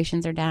 The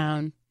decorations are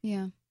down.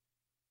 Yeah.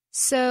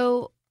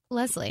 So,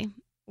 Leslie.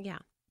 Yeah.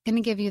 Going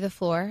to give you the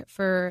floor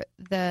for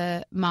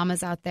the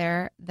mamas out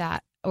there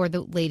or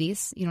the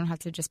ladies. You don't have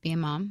to just be a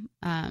mom.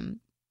 And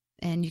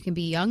you can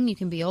be young, you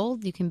can be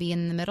old, you can be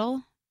in the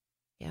middle.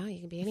 Yeah, you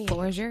can be any. The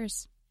floor is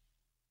yours.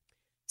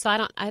 So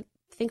I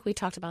think we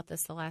talked about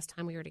this the last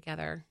time we were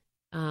together,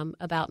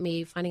 about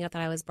me finding out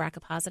that I was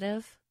BRCA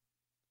positive.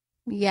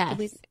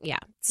 Yes. Yeah.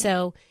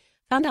 So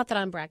found out that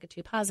I'm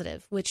BRCA2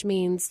 positive, which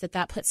means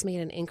that puts me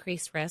at an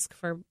increased risk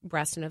for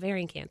breast and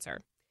ovarian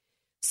cancer.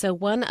 So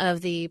one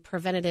of the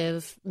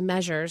preventative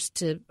measures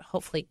to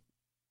hopefully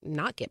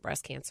not get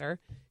breast cancer,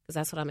 because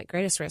that's what I'm at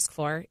greatest risk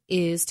for,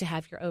 is to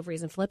have your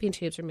ovaries and fallopian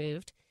tubes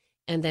removed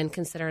and then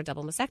consider a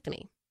double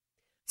mastectomy.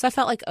 So I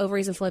felt like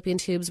ovaries and fallopian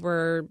tubes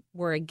were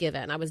a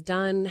given. I was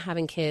done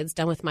having kids,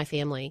 done with my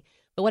family.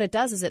 But what it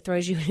does is it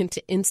throws you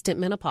into instant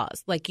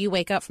menopause. Like you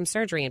wake up from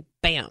surgery and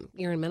bam,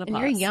 you're in menopause.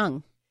 And you're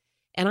young.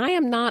 And I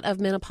am not of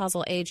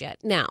menopausal age yet.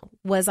 Now,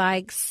 was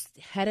I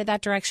headed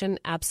that direction?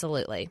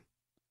 Absolutely.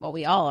 Well,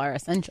 we all are,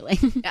 essentially.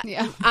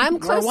 Yeah. I'm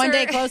closer. We're one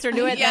day closer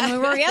to it than we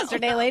were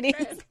yesterday, ladies.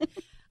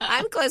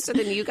 I'm closer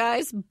than you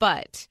guys,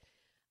 but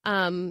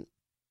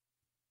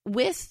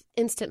with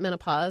instant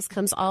menopause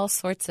comes all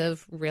sorts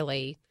of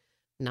really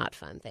not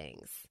fun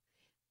things.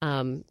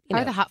 How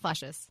are the hot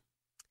flashes?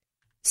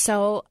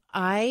 So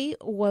I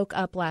woke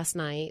up last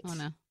night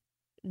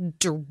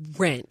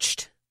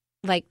drenched,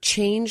 like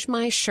changed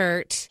my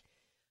shirt,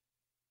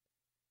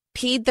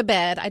 peed the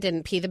bed. I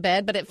didn't pee the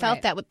bed, but it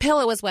felt that the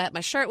pillow was wet.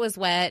 My shirt was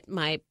wet.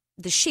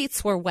 The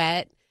sheets were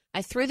wet.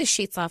 I threw the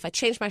sheets off. I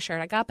changed my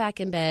shirt. I got back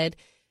in bed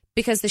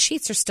because the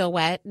sheets are still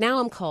wet. Now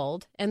I'm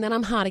cold, and then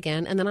I'm hot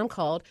again, and then I'm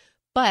cold.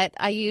 But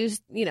I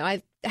used,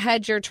 I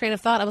had your train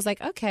of thought. I was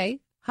like, okay,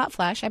 hot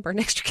flash. I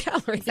burned extra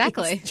calories.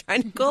 Exactly.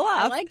 Trying to cool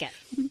off. I like it.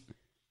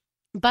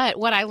 But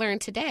what I learned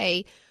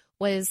today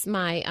was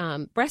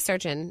my breast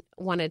surgeon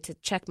wanted to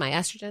check my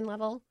estrogen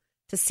level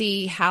to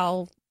see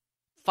how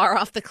far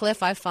off the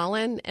cliff I've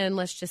fallen. And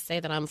let's just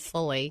say that I'm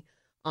fully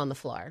on the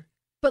floor.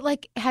 But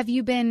like, have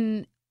you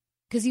been,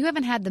 because you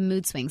haven't had the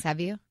mood swings, have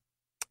you?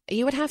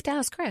 You would have to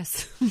ask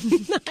Chris.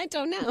 I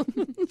don't know.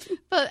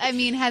 But I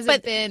mean,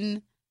 it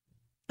been...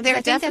 There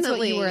I think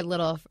definitely that's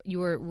what you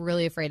were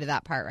really afraid of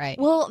that part, right?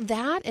 Well,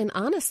 that, and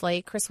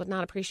honestly, Chris would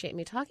not appreciate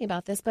me talking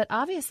about this, but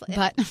obviously,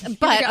 but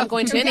I'm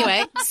going to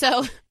anyway.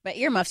 So, but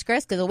earmuffs,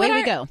 Chris, because away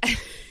we go.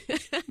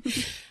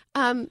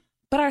 But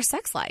our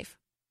sex life,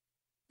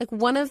 Like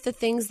one of the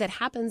things that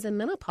happens in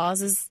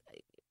menopause is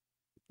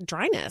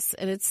dryness,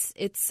 and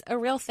it's a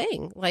real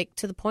thing. Like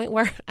to the point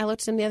where I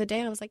looked at him the other day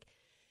and I was like,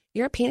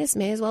 your penis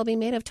may as well be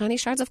made of tiny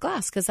shards of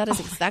glass, because that is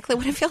exactly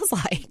what it feels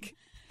like.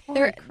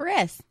 Poor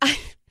Chris.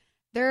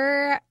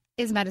 There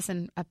is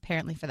medicine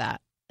apparently for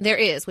that. There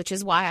is, which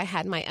is why I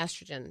had my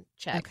estrogen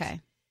checked. Okay.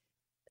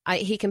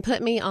 He can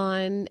put me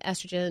on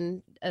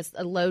estrogen,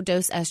 a low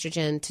dose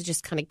estrogen, to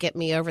just kind of get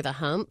me over the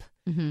hump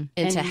and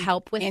to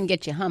help with and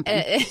get you humping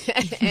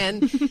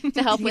and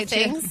to help with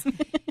things.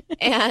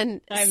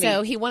 And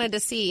so he wanted to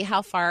see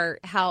how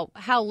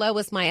low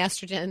was my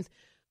estrogen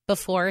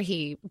before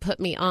he put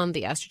me on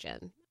the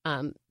estrogen.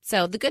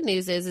 So the good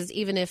news is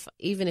even if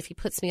he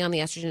puts me on the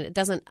estrogen, it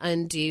doesn't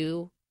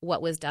undo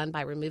what was done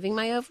by removing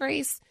my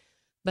ovaries,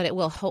 but it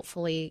will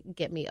hopefully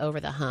get me over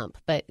the hump.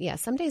 But yeah,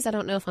 some days I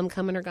don't know if I'm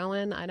coming or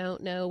going. I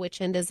don't know which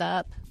end is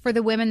up. For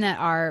the women that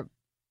are,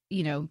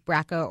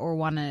 BRCA or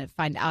want to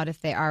find out if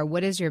they are,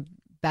 what is your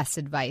best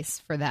advice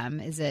for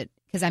them? Is it,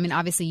 because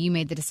obviously you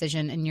made the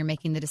decision and you're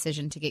making the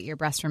decision to get your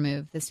breast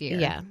removed this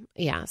year.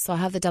 Yeah. So I'll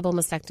have the double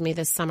mastectomy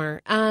this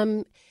summer.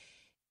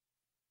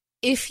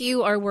 If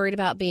you are worried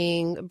about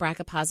being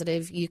BRCA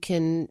positive, you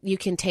can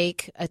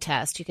take a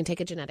test. You can take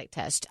a genetic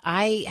test.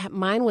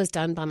 Mine was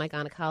done by my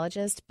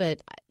gynecologist, but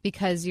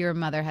because your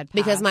mother had passed.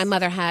 Because my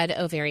mother had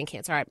ovarian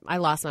cancer. I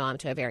lost my mom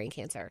to ovarian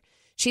cancer.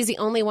 She's the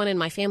only one in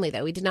my family,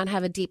 though. We did not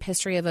have a deep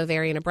history of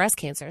ovarian or breast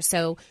cancer.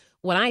 So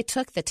when I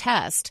took the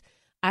test,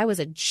 I was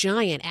a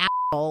giant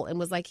asshole and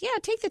was like, yeah,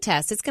 take the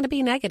test. It's going to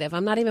be negative.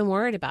 I'm not even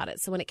worried about it.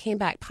 So when it came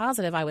back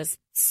positive, I was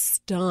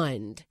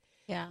stunned.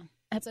 Yeah,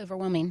 that's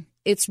overwhelming.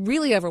 It's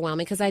really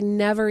overwhelming because I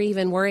never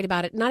even worried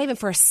about it, not even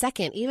for a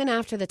second. Even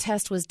after the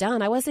test was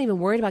done, I wasn't even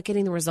worried about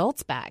getting the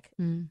results back.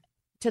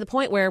 To the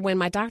point where when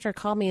my doctor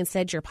called me and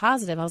said, you're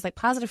positive, I was like,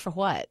 positive for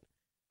what?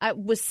 I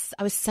was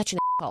such an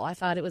asshole. I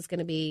thought it was going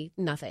to be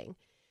nothing.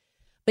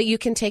 But you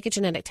can take a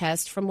genetic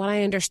test. From what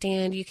I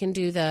understand, you can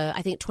do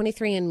I think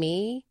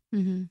 23andMe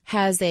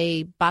has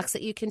a box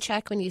that you can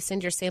check when you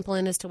send your sample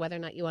in as to whether or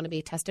not you want to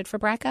be tested for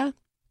BRCA.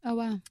 Oh,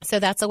 wow. So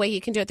that's a way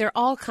you can do it. There are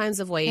all kinds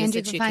of ways and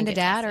that you can find a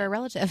dad tested. or a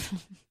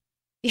relative.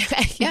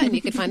 Yeah, and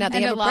you can find out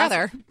they have a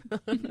brother.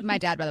 My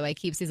dad, by the way,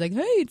 he's like,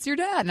 hey, it's your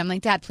dad. And I'm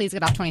like, Dad, please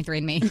get off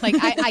 23andMe. Like,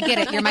 I get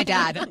it. You're my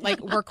dad.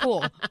 Like, we're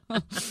cool.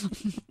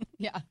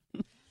 Yeah.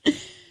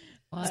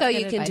 Well, so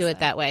you can do it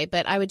that way.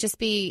 But I would just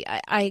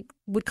I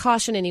would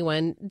caution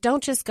anyone,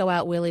 don't just go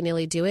out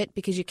willy-nilly do it,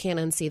 because you can't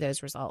unsee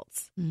those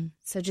results.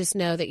 So just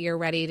know that you're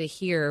ready to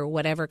hear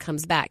whatever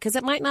comes back, because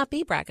it might not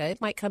be BRCA.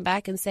 It might come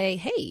back and say,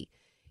 hey,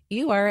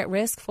 you are at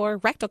risk for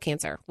rectal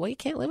cancer. Well, you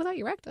can't live without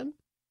your rectum.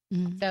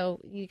 So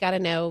you got to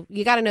know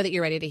that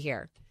you're ready to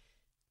hear.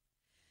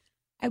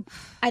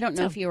 I don't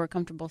know if you were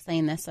comfortable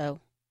saying this,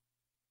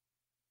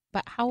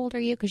 but how old are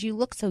you? Because you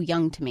look so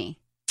young to me.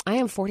 I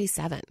am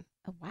 47.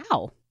 Oh,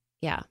 wow.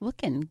 Yeah.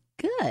 Looking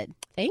good.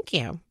 Thank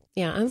you.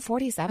 Yeah, I'm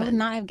 47. I would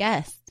not have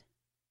guessed.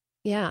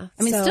 Yeah.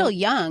 I mean, still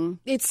young.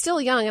 It's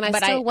still young, and I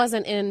still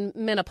wasn't in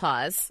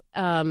menopause.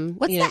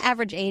 What's the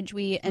average age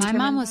we enter? My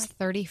mom menopause? was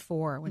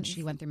 34 when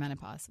she went through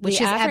menopause, which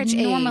The is average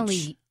abnormally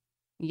age-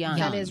 young.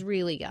 That is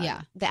really young.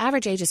 Yeah. The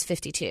average age is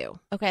 52.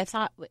 Okay, I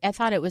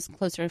thought it was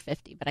closer to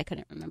 50, but I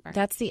couldn't remember.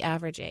 That's the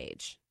average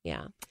age.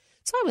 Yeah.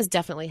 So I was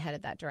definitely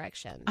headed that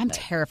direction. I'm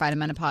terrified of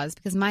menopause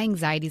because my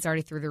anxiety's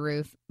already through the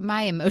roof.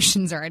 My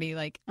emotions are already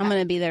like... I'm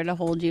going to be there to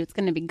hold you. It's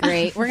going to be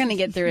great. We're going to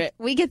get through it.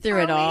 We get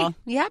through it all.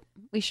 Yep,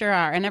 we sure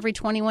are. And every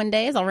 21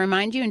 days, I'll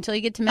remind you until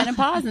you get to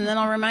menopause, and then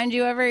I'll remind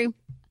you every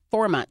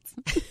 4 months.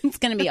 It's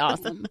going to be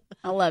awesome.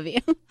 I love you.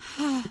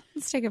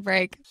 Let's take a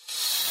break.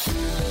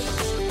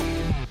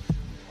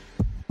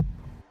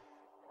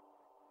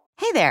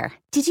 Hey there.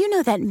 Did you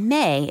know that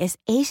May is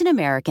Asian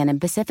American and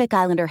Pacific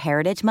Islander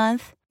Heritage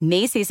Month?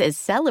 Macy's is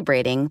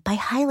celebrating by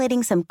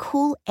highlighting some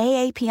cool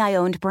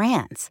AAPI-owned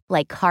brands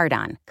like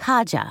Cardon,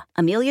 Kaja,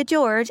 Amelia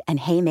George, and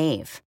Hey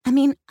Mave. I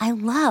mean, I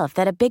love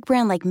that a big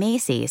brand like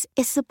Macy's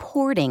is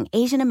supporting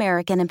Asian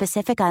American and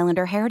Pacific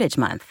Islander Heritage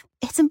Month.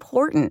 It's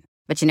important.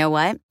 But you know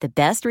what? The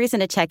best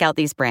reason to check out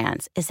these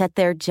brands is that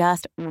they're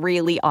just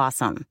really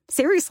awesome.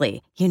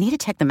 Seriously, you need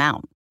to check them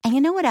out. And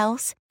you know what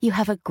else? You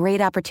have a great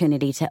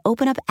opportunity to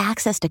open up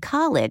access to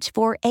college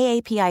for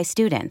AAPI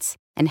students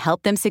and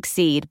help them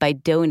succeed by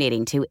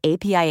donating to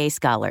APIA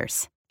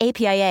Scholars.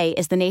 APIA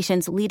is the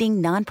nation's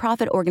leading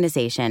nonprofit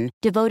organization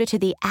devoted to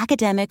the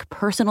academic,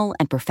 personal,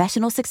 and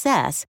professional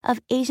success of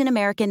Asian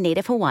American,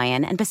 Native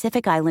Hawaiian, and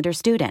Pacific Islander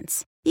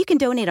students. You can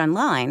donate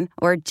online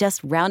or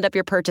just round up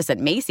your purchase at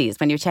Macy's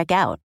when you check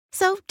out.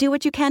 So do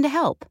what you can to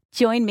help.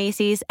 Join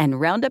Macy's and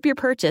round up your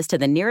purchase to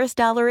the nearest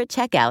dollar at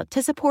checkout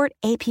to support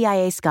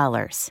APIA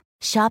Scholars.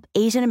 Shop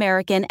Asian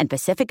American and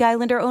Pacific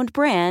Islander-owned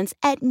brands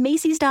at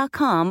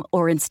Macy's.com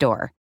or in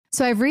store.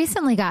 So I've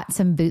recently got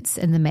some boots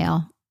in the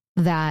mail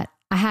that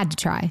I had to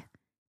try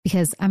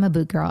because I'm a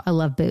boot girl. I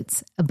love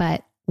boots.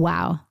 But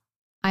wow,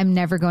 I'm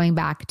never going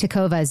back.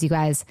 Tecovas, you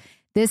guys.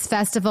 This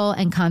festival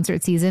and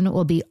concert season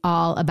will be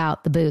all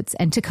about the boots.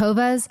 And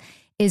Tecovas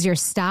is your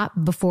stop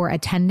before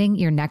attending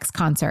your next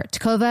concert.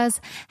 Tecovas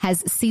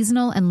has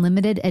seasonal and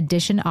limited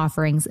edition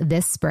offerings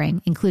this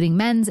spring, including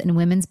men's and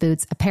women's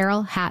boots,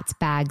 apparel, hats,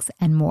 bags,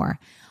 and more.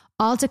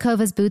 All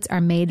Tecovas boots are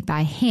made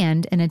by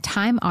hand in a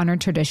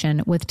time-honored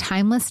tradition with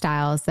timeless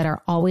styles that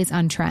are always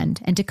on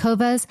trend. And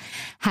Tecovas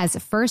has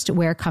first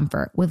wear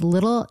comfort with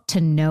little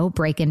to no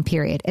break-in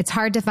period. It's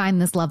hard to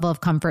find this level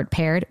of comfort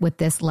paired with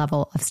this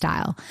level of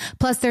style.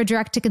 Plus, their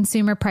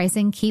direct-to-consumer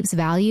pricing keeps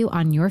value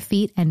on your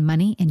feet and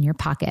money in your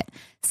pocket.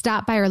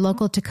 Stop by your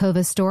local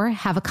Tecovas store,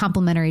 have a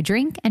complimentary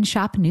drink, and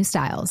shop new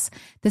styles.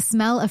 The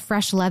smell of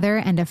fresh leather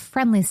and a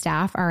friendly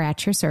staff are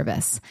at your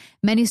service.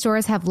 Many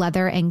stores have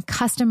leather and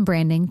custom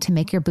branding to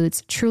make your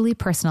boots truly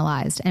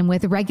personalized. And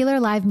with regular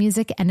live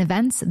music and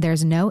events,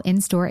 there's no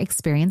in-store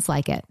experience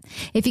like it.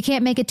 If you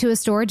can't make it to a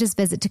store, just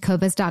visit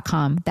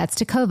tecovas.com. That's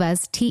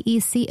Tecovas,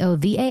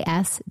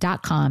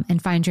 Tecovas.com,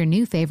 and find your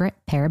new favorite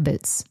pair of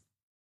boots.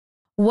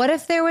 What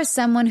if there was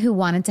someone who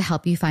wanted to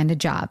help you find a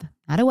job?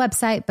 Not a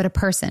website, but a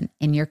person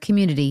in your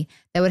community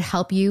that would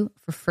help you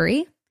for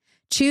free?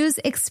 Choose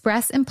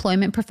Express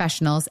Employment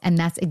Professionals, and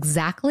that's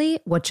exactly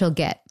what you'll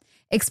get.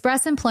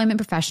 Express Employment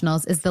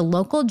Professionals is the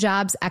local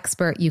jobs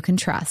expert you can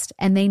trust,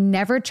 and they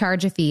never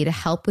charge a fee to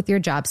help with your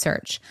job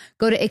search.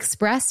 Go to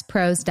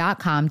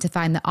expresspros.com to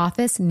find the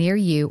office near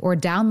you or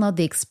download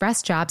the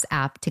Express Jobs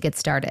app to get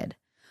started.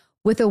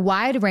 With a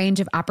wide range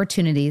of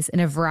opportunities in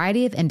a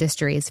variety of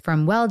industries,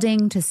 from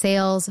welding to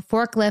sales,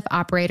 forklift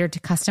operator to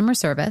customer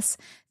service,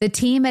 the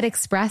team at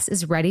Express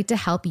is ready to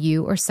help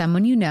you or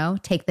someone you know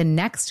take the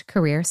next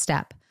career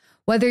step.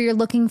 Whether you're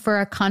looking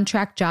for a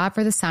contract job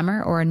for the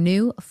summer or a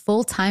new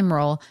full-time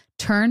role,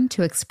 turn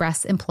to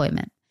Express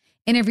Employment.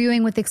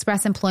 Interviewing with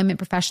Express Employment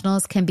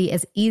Professionals can be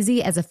as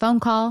easy as a phone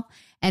call,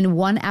 and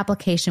one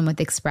application with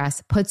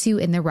Express puts you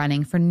in the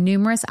running for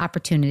numerous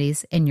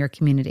opportunities in your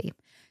community.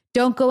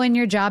 Don't go in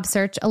your job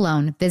search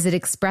alone. Visit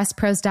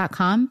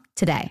expresspros.com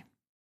today.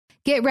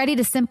 Get ready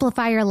to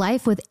simplify your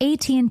life with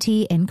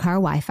AT&T in-car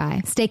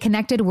Wi-Fi. Stay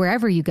connected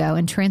wherever you go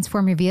and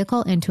transform your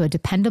vehicle into a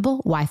dependable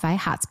Wi-Fi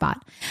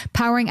hotspot.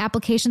 Powering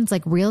applications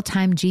like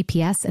real-time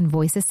GPS and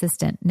voice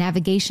assistant,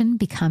 navigation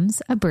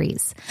becomes a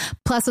breeze.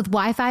 Plus, with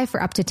Wi-Fi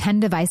for up to 10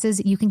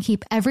 devices, you can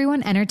keep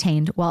everyone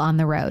entertained while on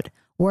the road.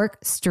 Work,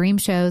 stream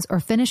shows, or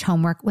finish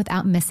homework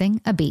without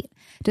missing a beat.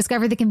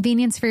 Discover the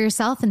convenience for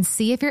yourself and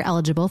see if you're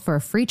eligible for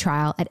a free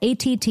trial at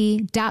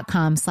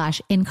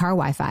att.com/in-car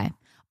Wi-Fi.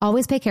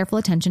 Always pay careful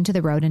attention to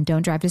the road and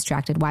don't drive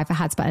distracted. Wi-Fi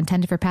hotspot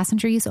intended for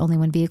passenger use only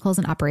when vehicles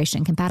in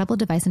operation. Compatible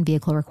device and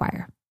vehicle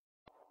require.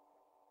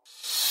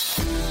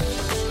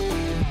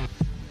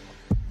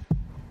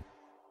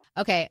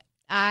 Okay,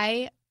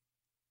 how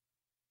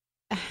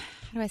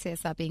do I say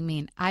this without being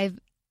mean? I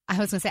was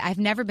going to say, I've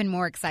never been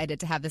more excited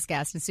to have this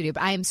guest in the studio,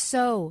 but I am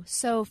so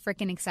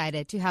freaking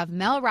excited to have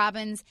Mel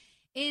Robbins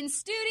in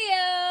studio.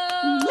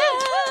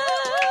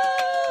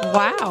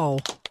 Wow.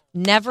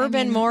 Never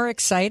been more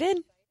excited?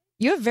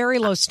 You have very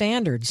low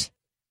standards.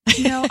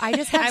 No, I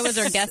just have... I was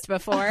her guest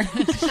before.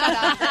 Shut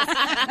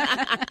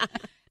up.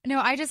 No,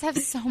 I just have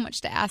so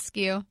much to ask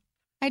you.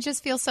 I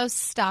just feel so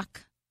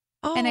stuck,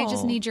 and I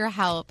just need your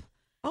help.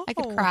 I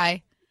could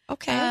cry.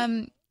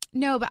 Okay.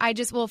 No, but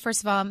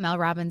first of all, Mel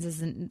Robbins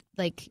isn't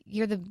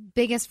you're the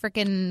biggest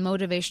freaking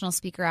motivational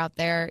speaker out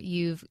there.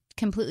 You've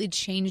completely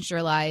changed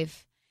your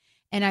life.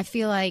 And I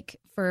feel like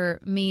for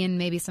me and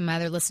maybe some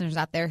other listeners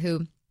out there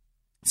who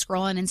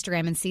scroll on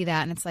Instagram and see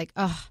that, and it's like,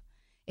 oh,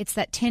 it's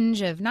that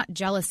tinge of not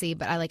jealousy,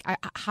 but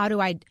how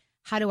do I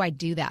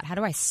do that? How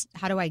do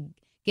I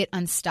get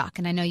unstuck?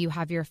 And I know you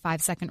have your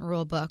 5-second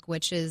rule book,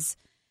 which is,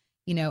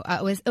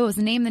 it was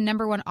named the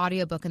 #1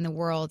 audiobook in the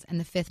world and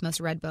the 5th most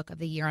read book of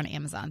the year on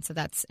Amazon. So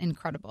that's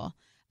incredible.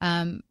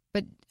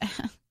 But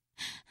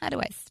how do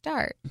I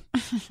start?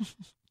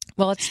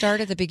 Well, let's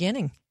start at the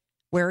beginning.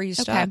 Where are you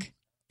stuck?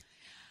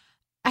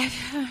 Okay.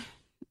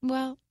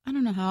 Well, I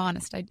don't know how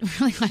honest I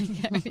really want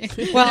to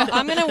get. Well,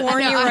 I'm going to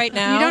warn you right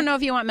now. You don't know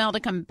if you want Mel to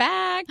come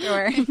back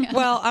or.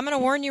 Well, I'm going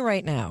to warn you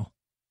right now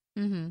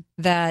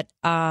that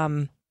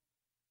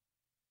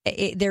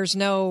there's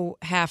no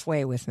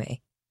halfway with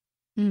me.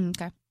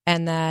 Okay.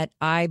 And that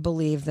I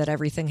believe that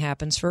everything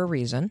happens for a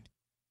reason.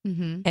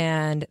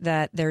 And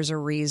that there's a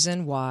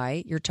reason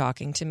why you're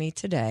talking to me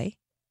today.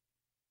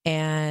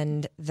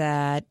 And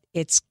that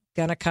it's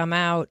going to come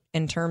out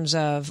in terms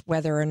of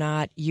whether or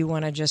not you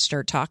want to just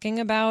start talking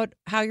about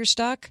how you're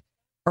stuck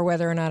or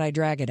whether or not I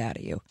drag it out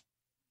of you.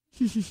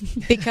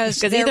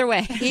 Because either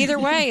way,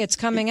 it's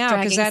coming out.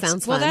 Dragging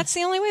sounds fun. That's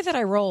the only way that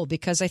I roll,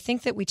 because I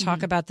think that we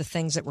talk about the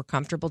things that we're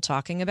comfortable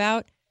talking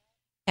about.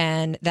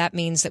 And that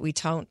means that we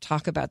don't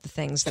talk about the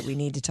things that we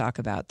need to talk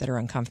about that are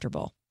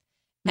uncomfortable.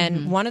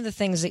 And one of the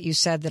things that you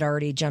said that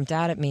already jumped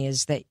out at me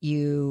is that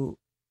you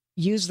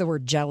use the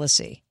word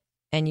jealousy.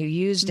 And you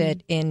used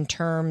it in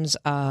terms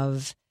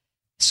of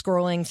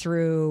scrolling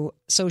through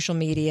social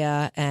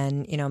media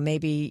and,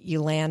 maybe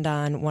you land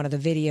on one of the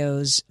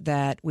videos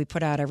that we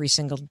put out every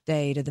single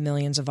day to the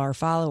millions of our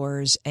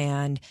followers.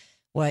 And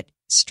what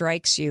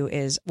strikes you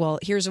is, well,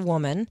 here's a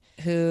woman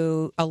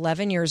who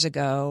 11 years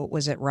ago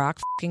was at rock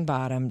fucking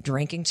bottom,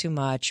 drinking too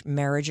much,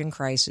 marriage in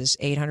crisis,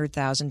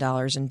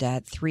 $800,000 in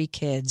debt, 3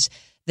 kids,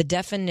 the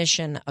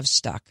definition of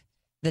stuck,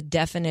 the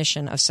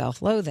definition of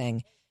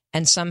self-loathing.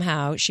 And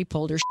somehow she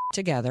pulled her shit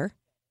together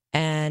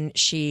and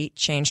she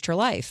changed her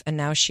life. And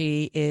now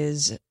she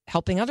is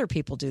helping other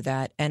people do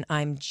that. And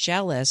I'm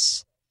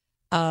jealous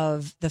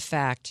of the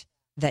fact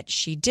that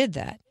she did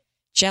that.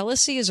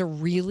 Jealousy is a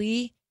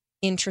really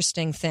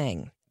interesting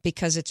thing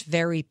because it's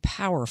very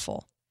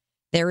powerful.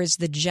 There is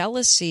the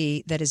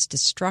jealousy that is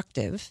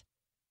destructive,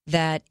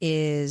 that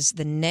is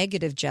the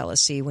negative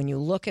jealousy when you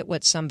look at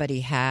what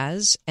somebody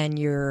has and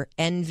you're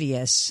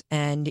envious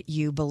and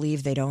you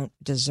believe they don't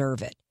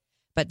deserve it.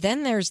 But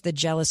then there's the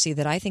jealousy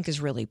that I think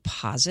is really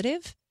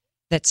positive,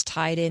 that's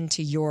tied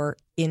into your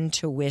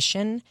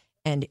intuition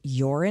and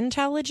your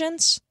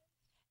intelligence.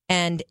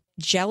 And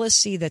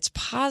jealousy that's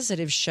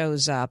positive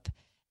shows up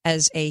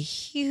as a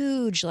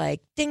huge,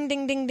 like, ding,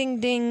 ding, ding, ding,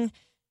 ding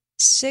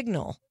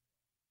signal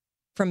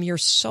from your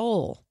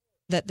soul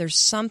that there's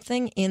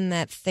something in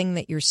that thing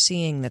that you're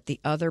seeing that the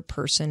other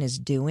person is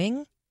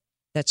doing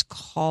that's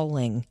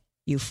calling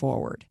you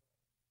forward.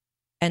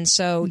 And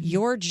so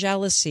your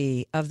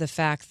jealousy of the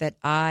fact that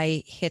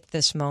I hit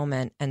this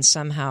moment and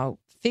somehow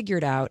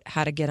figured out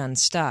how to get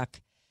unstuck,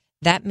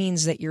 that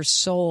means that your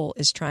soul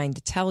is trying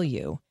to tell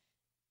you,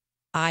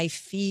 I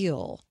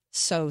feel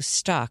so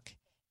stuck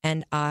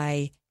and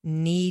I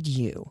need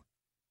you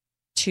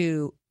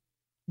to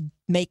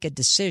make a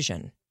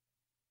decision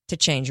to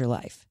change your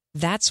life.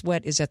 That's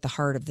what is at the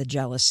heart of the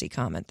jealousy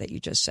comment that you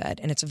just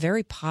said. And it's a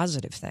very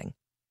positive thing.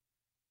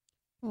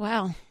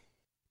 Wow.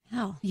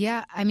 Hell.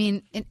 Yeah, I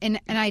mean, and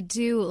I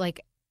do,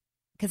 like,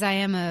 because I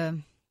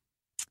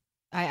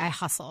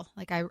hustle.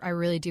 Like, I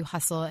really do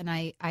hustle. And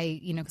I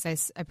you know,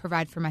 because I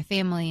provide for my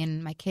family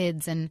and my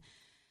kids. And,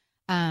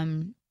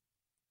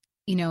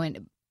 you know,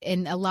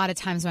 and a lot of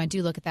times when I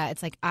do look at that,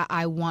 it's like,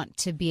 I want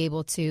to be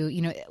able to,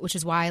 you know, which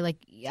is why, like,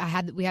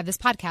 we have this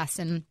podcast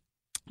and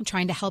I'm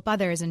trying to help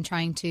others and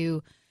trying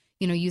to,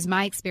 you know, use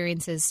my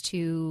experiences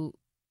to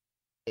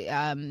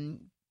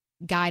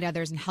guide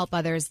others and help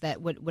others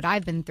that what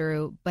I've been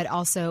through. But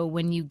also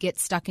when you get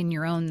stuck in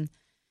your own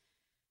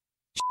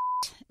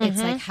it's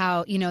like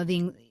how, you know,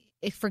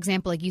 if, for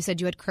example, like you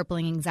said, you had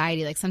crippling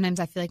anxiety. Like sometimes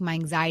I feel like my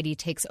anxiety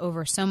takes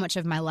over so much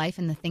of my life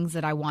and the things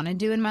that I want to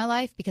do in my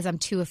life because I'm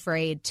too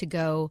afraid to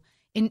go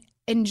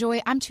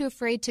enjoy. I'm too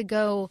afraid to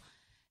go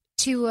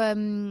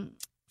to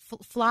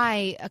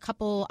fly a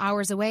couple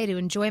hours away to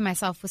enjoy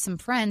myself with some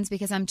friends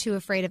because I'm too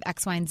afraid of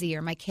X, Y, and Z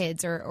or my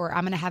kids or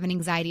I'm going to have an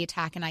anxiety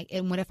attack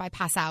and what if I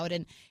pass out?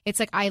 And it's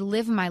like I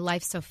live my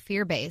life so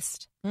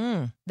fear-based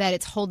that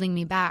it's holding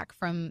me back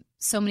from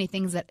so many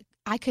things that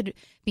I could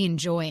be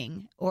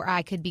enjoying or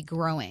I could be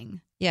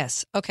growing.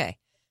 Yes. Okay.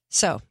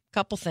 So a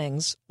couple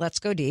things. Let's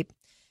go deep.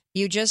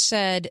 You just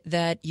said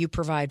that you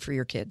provide for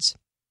your kids.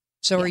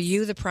 So Yes. Are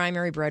you the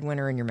primary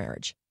breadwinner in your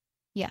marriage?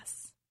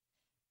 Yes.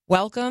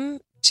 Welcome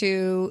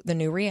to the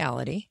new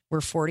reality where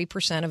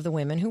 40% of the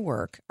women who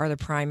work are the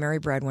primary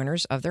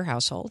breadwinners of their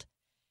household.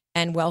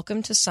 And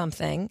welcome to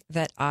something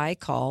that I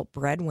call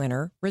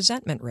breadwinner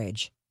resentment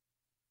rage.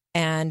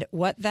 And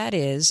what that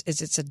is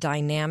it's a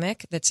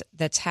dynamic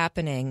that's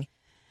happening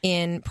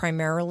in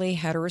primarily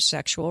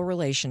heterosexual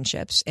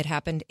relationships. It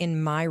happened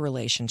in my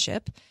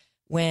relationship.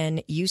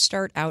 When you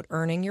start out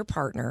earning your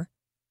partner,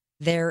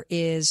 there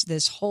is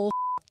this whole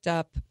fucked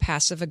up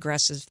passive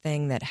aggressive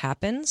thing that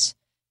happens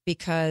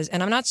because,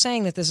 and I'm not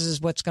saying that this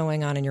is what's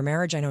going on in your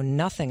marriage. I know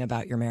nothing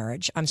about your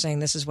marriage. I'm saying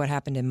this is what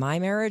happened in my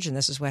marriage, and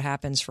this is what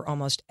happens for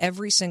almost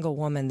every single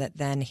woman that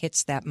then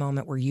hits that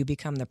moment where you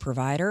become the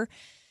provider.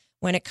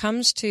 When it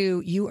comes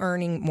to you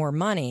earning more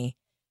money,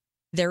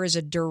 there is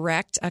a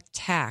direct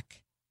attack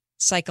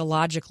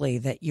psychologically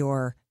that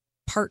your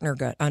partner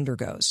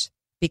undergoes.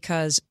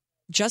 Because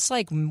just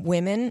like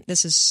women,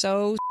 this is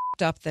so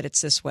up that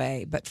it's this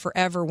way, but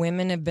forever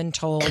women have been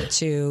told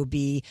to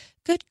be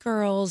good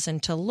girls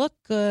and to look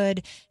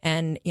good.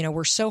 And, you know,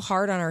 we're so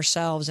hard on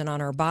ourselves and on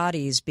our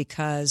bodies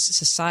because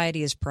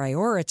society has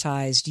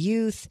prioritized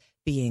youth,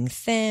 being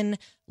thin,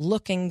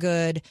 looking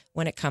good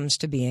when it comes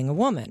to being a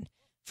woman.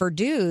 For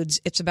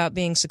dudes, it's about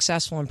being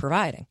successful and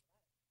providing.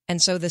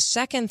 And so the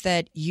second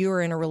that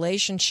you're in a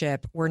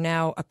relationship where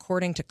now,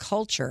 according to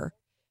culture,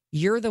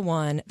 you're the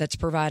one that's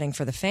providing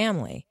for the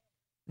family,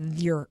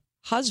 your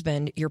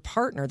husband, your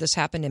partner, this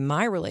happened in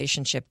my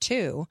relationship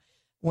too,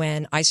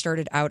 when I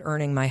started out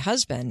earning my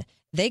husband,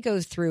 they go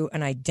through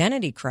an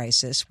identity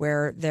crisis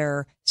where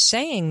they're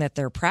saying that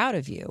they're proud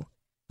of you,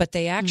 but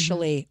they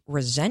actually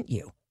resent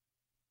you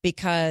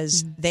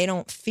because they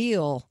don't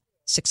feel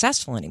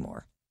successful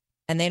anymore.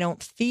 And they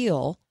don't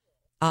feel,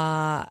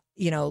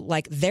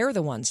 like they're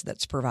the ones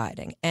that's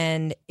providing.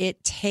 And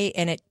it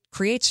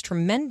creates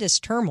tremendous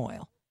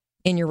turmoil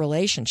in your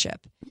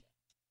relationship.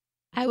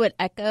 I would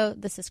echo.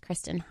 This is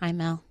Kristen. Hi,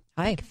 Mel.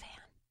 Hi. Big fan.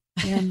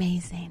 You're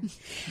amazing.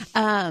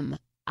 I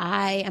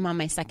am on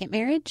my second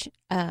marriage.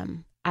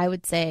 I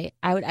would say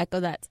I would echo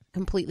that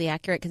completely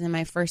accurate because in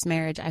my first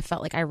marriage, I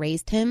felt like I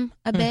raised him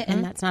a bit,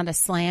 and that's not a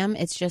slam.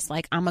 It's just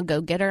like I'm a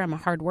go-getter, I'm a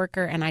hard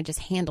worker, and I just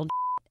handled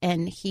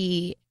and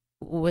he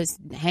was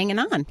hanging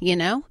on, you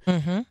know?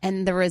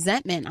 And the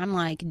resentment, I'm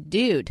like,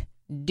 dude,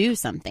 do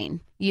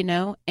something, you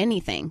know,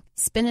 anything,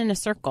 spin in a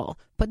circle,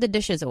 put the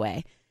dishes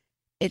away.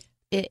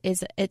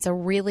 It's a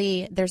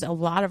really, there's a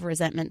lot of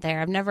resentment there.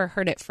 I've never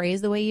heard it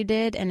phrased the way you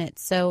did, and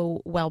it's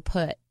so well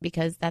put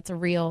because that's a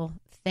real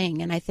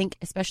thing. And I think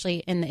especially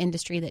in the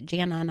industry that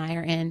Jana and I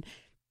are in,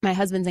 my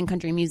husband's in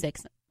country music,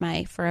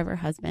 my forever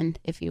husband,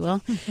 if you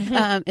will,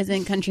 is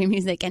in country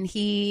music, and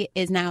he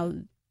is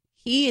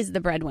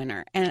the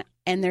breadwinner, and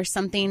there's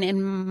something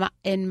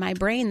in my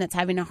brain that's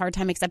having a hard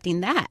time accepting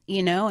that,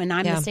 you know, and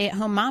I'm a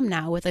stay-at-home mom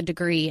now with a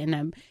degree and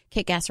a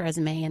kick-ass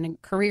resume and a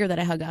career that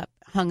I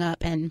hung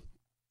up and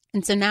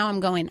so now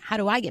I'm going, how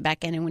do I get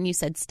back in? And when you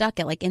said stuck,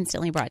 it like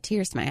instantly brought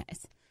tears to my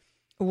eyes.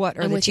 What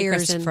are the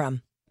tears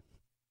from?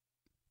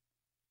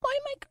 Why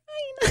am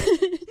I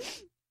crying?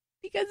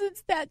 Because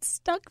it's that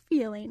stuck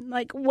feeling.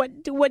 Like,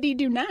 what do you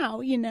do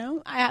now? You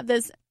know, I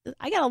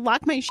gotta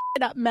lock my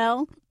shit up,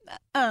 Mel.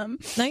 No,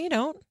 you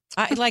don't.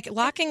 Like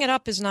locking it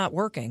up is not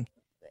working.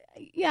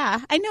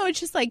 Yeah, I know. It's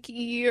just like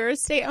you're a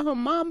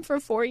stay-at-home mom for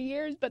 4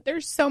 years, but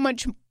there's so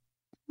much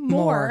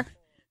more.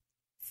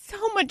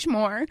 So much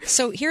more.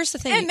 So here's the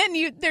thing. And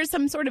then there's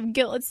some sort of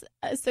guilt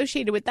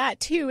associated with that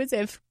too, as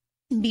if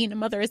being a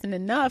mother isn't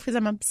enough because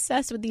I'm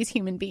obsessed with these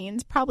human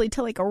beings, probably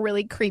to like a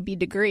really creepy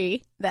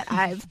degree that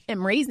I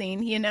am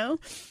raising, you know?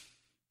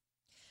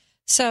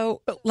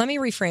 So let me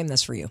reframe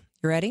this for you.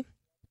 You ready?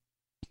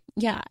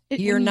 Yeah.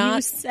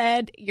 You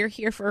said you're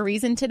here for a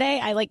reason today.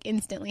 I like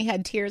instantly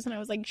had tears and I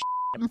was like,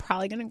 I'm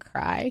probably going to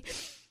cry.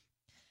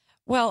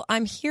 Well,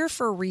 I'm here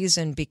for a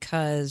reason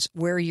because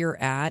where you're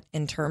at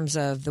in terms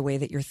of the way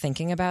that you're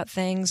thinking about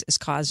things is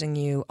causing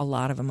you a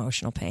lot of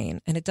emotional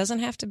pain. And it doesn't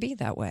have to be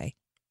that way.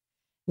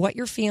 What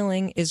you're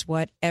feeling is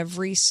what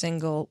every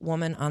single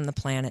woman on the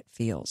planet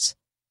feels,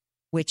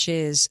 which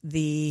is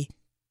the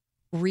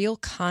real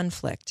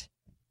conflict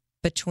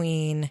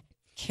between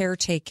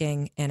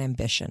caretaking and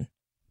ambition.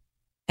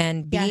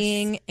 And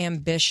being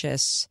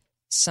ambitious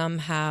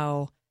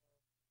somehow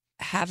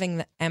having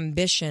the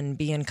ambition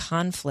be in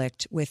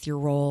conflict with your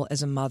role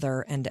as a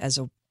mother and as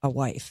a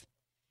wife.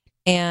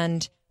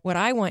 And what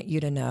I want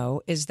you to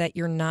know is that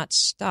you're not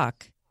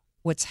stuck.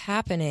 What's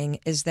happening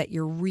is that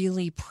you're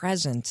really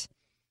present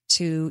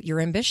to your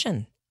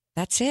ambition.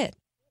 That's it.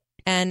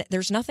 And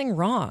there's nothing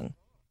wrong.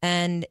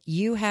 And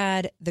you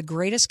had the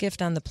greatest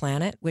gift on the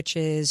planet, which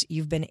is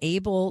you've been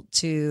able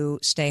to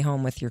stay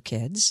home with your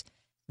kids.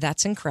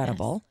 That's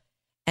incredible.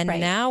 Yes. And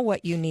now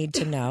what you need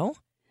to know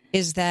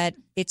is that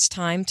it's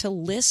time to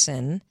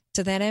listen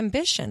to that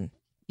ambition.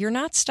 You're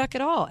not stuck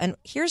at all. And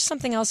here's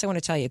something else I want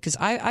to tell you, because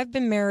I've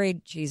been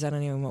married, geez, I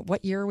don't even know,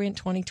 what year are we in,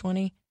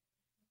 2020?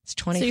 It's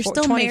 24. So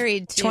you're still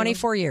married to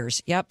 24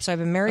 years. Yep. So I've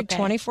been married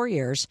 24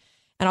 years.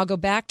 And I'll go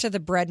back to the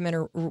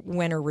breadwinner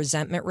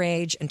resentment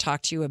rage and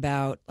talk to you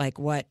about like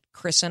what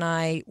Chris and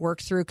I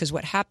worked through. Because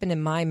what happened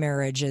in my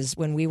marriage is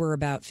when we were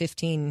about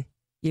 15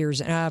 years,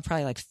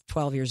 probably like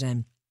 12 years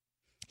in,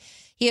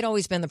 he had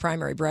always been the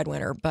primary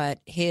breadwinner, but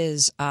he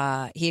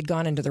had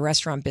gone into the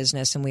restaurant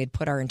business and we had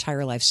put our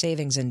entire life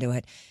savings into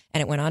it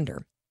and it went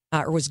under,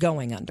 or was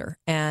going under.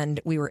 And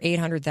we were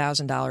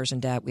 $800,000 in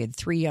debt. We had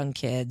 3 young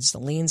kids. The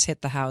liens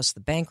hit the house. The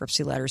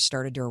bankruptcy letters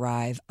started to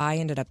arrive. I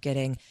ended up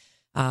getting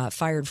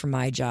fired from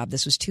my job.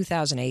 This was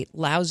 2008,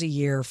 lousy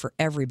year for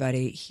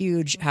everybody,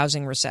 huge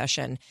housing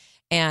recession.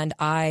 And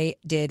I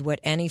did what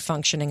any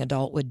functioning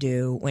adult would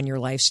do when your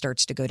life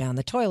starts to go down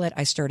the toilet.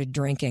 I started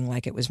drinking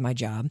like it was my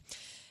job.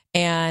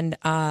 And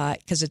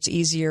because it's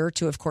easier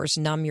to, of course,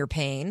 numb your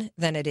pain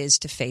than it is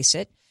to face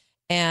it.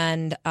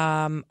 And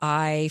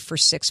I, for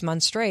 6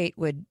 months straight,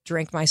 would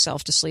drink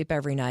myself to sleep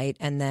every night.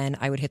 And then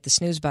I would hit the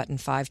snooze button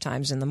 5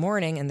 times in the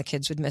morning and the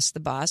kids would miss the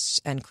bus.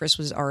 And Chris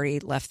was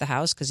already left the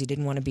house because he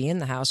didn't want to be in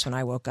the house when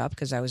I woke up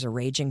because I was a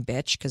raging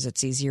bitch because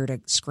it's easier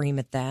to scream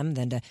at them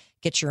than to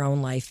get your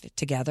own life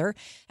together.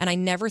 And I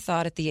never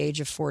thought at the age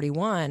of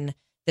 41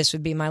 this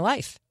would be my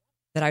life.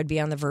 That I'd be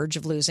on the verge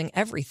of losing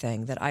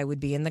everything, that I would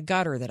be in the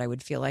gutter, that I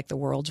would feel like the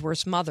world's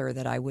worst mother,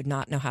 that I would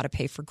not know how to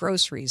pay for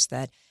groceries,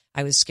 that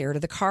I was scared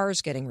of the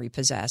cars getting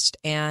repossessed.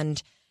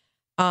 And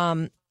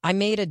I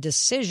made a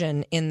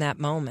decision in that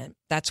moment.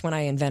 That's when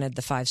I invented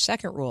the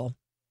 5-second rule.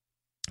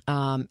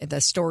 The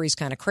story's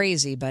kind of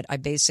crazy, but I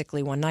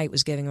basically one night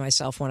was giving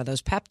myself one of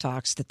those pep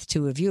talks that the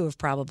two of you have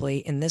probably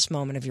in this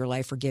moment of your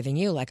life are giving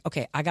you, like,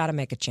 okay, I got to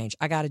make a change.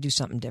 I got to do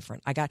something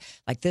different.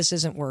 This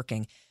isn't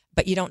working.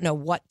 But you don't know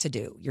what to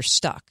do. You're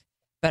stuck.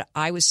 But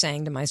I was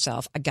saying to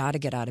myself, I got to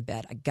get out of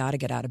bed. I got to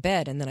get out of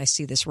bed. And then I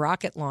see this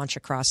rocket launch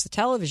across the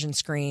television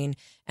screen.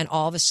 And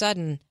all of a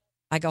sudden,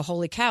 I go,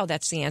 holy cow,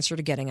 that's the answer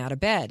to getting out of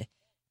bed.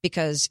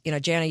 Because,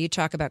 Jana, you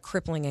talk about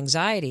crippling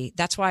anxiety.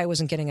 That's why I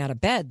wasn't getting out of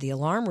bed. The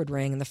alarm would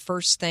ring. And the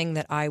first thing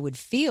that I would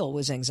feel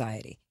was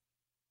anxiety.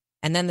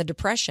 And then the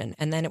depression.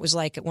 And then it was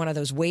like one of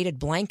those weighted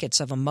blankets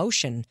of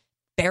emotion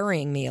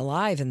burying me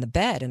alive in the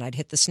bed. And I'd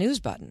hit the snooze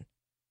button.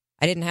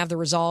 I didn't have the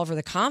resolve or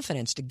the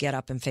confidence to get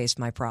up and face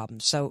my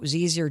problems. So it was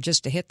easier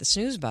just to hit the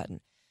snooze button.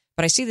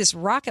 But I see this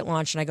rocket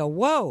launch and I go,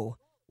 whoa,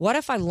 what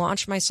if I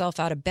launch myself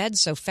out of bed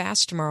so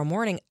fast tomorrow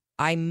morning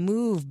I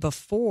move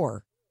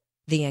before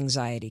the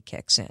anxiety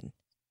kicks in?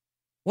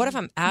 What if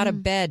I'm out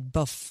of bed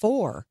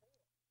before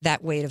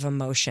that weight of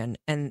emotion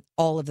and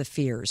all of the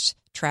fears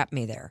trap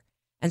me there?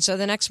 And so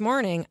the next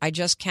morning, I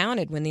just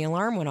counted when the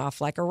alarm went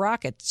off like a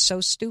rocket.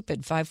 So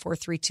stupid, 5, 4,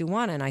 3, 2,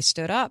 1, and I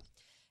stood up.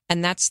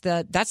 And that's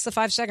the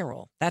 5-second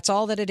rule. That's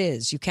all that it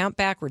is. You count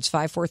backwards,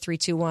 5, 4, 3,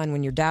 2, 1.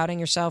 When you're doubting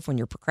yourself, when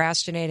you're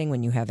procrastinating,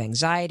 when you have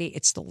anxiety,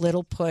 it's the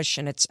little push,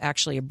 and it's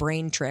actually a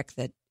brain trick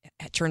that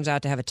turns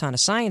out to have a ton of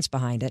science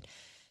behind it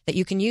that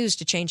you can use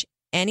to change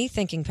any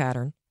thinking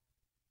pattern,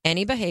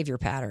 any behavior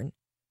pattern,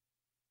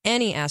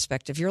 any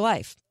aspect of your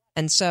life.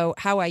 And so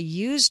how I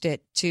used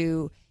it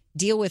to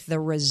deal with the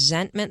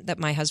resentment that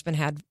my husband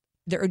had,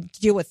 or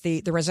deal with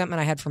the resentment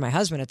I had for my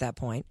husband at that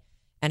point,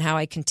 and how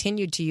I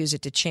continued to use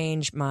it to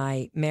change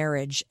my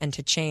marriage and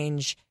to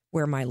change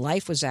where my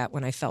life was at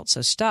when I felt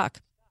so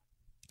stuck,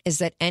 is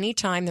that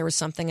anytime there was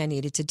something I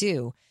needed to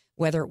do,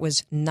 whether it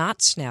was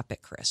not snap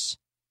at Chris,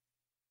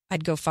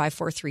 I'd go 5,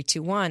 4, 3,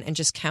 2, 1, and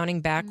just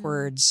counting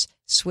backwards,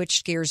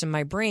 switched gears in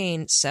my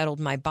brain, settled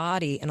my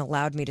body, and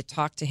allowed me to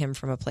talk to him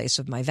from a place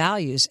of my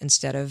values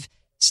instead of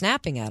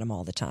snapping at him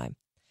all the time.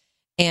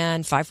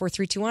 And 5, 4,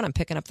 3, 2, 1, I'm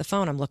picking up the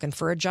phone. I'm looking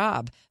for a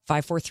job.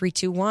 5, 4, 3,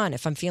 2, 1.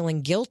 If I'm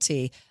feeling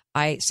guilty,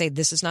 I say,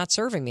 this is not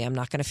serving me. I'm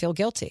not going to feel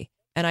guilty.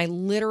 And I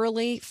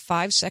literally,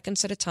 5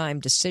 seconds at a time,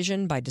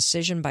 decision by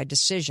decision by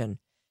decision,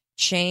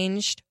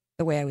 changed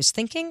the way I was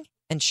thinking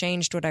and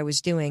changed what I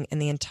was doing.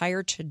 And the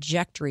entire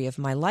trajectory of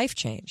my life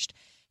changed.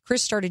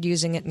 Chris started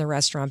using it in the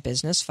restaurant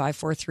business. 5,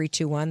 4, 3,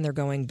 2, 1. They're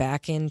going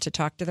back in to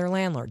talk to their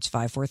landlords.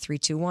 5, 4, 3,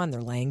 2, 1.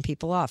 They're laying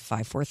people off.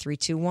 5, 4, 3,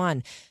 2,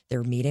 1.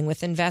 They're meeting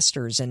with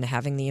investors and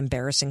having the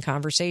embarrassing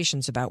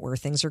conversations about where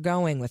things are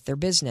going with their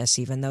business,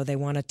 even though they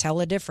want to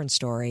tell a different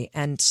story.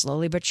 And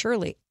slowly but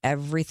surely,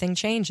 everything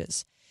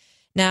changes.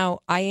 Now,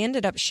 I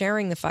ended up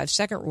sharing the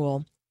 5-second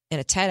rule in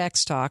a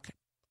TEDx talk.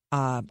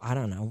 I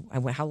don't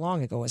know how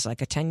long ago it was, like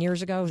 10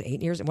 years ago,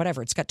 8 years,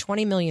 whatever. It's got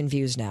 20 million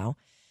views now.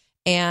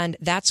 And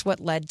that's what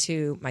led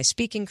to my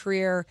speaking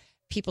career.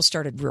 People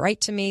started to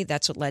write to me.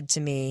 That's what led to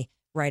me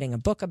writing a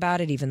book about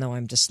it, even though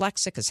I'm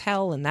dyslexic as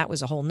hell. And that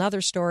was a whole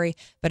nother story.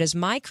 But as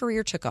my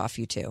career took off,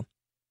 you two,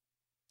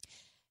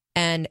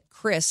 and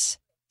Chris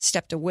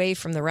stepped away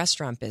from the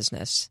restaurant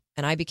business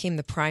and I became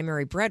the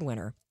primary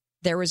breadwinner,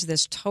 there was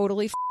this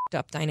totally f***ed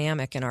up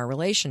dynamic in our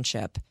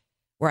relationship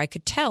where I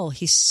could tell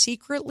he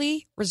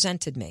secretly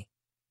resented me.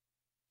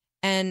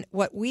 And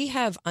what we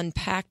have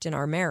unpacked in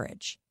our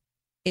marriage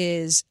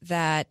is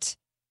that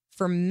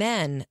for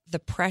men, the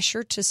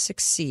pressure to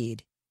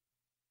succeed,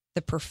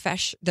 the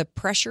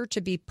pressure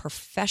to be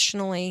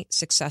professionally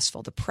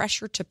successful, the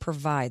pressure to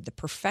provide,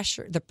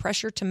 the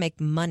pressure to make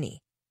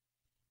money,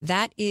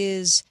 that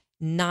is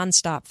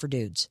nonstop for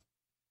dudes.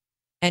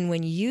 And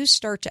when you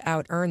start to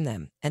out-earn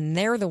them, and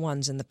they're the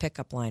ones in the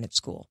pickup line at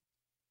school,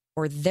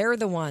 or they're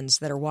the ones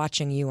that are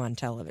watching you on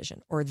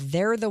television, or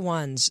they're the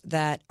ones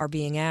that are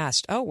being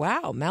asked, oh,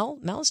 wow,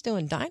 Mel's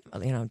doing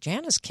dynamite,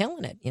 Jana's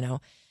killing it,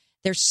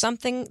 There's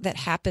something that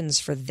happens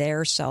for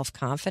their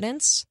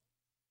self-confidence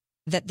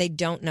that they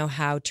don't know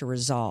how to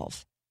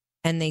resolve.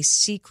 And they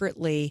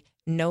secretly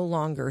no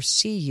longer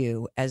see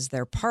you as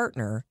their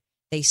partner.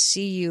 They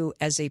see you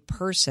as a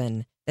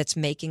person that's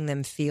making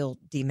them feel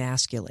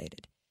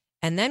demasculated.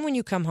 And then when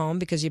you come home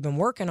because you've been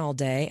working all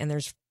day and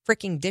there's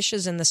freaking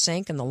dishes in the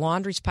sink and the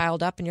laundry's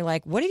piled up and you're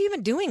like, what have you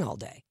been doing all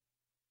day?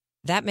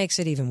 That makes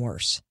it even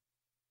worse.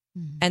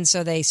 Mm-hmm. And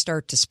so they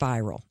start to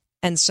spiral.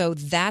 And so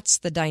that's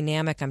the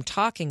dynamic I'm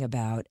talking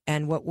about.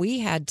 And what we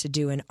had to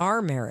do in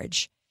our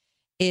marriage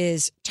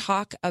is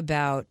talk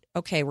about,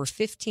 okay, we're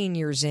 15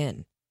 years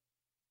in.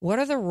 What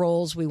are the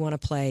roles we want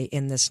to play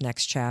in this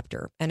next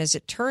chapter? And as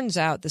it turns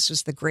out, this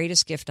was the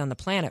greatest gift on the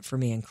planet for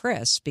me and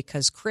Chris,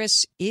 because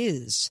Chris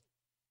is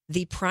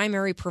the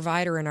primary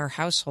provider in our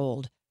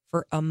household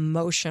for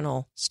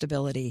emotional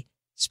stability,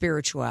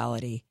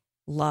 spirituality,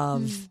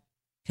 love,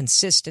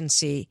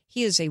 consistency.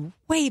 He is a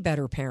way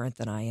better parent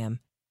than I am.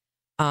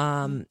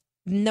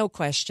 No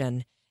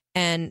question.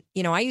 And,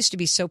 I used to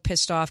be so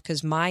pissed off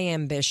because my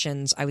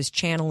ambitions, I was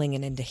channeling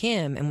it into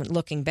him. And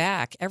looking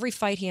back, every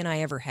fight he and I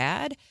ever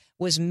had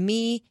was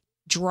me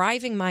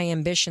driving my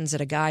ambitions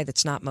at a guy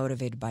that's not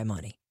motivated by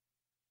money.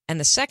 And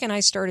the second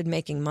I started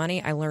making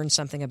money, I learned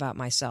something about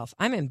myself.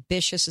 I'm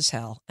ambitious as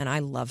hell, and I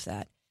love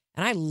that.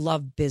 And I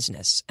love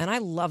business, and I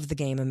love the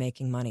game of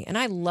making money, and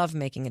I love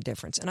making a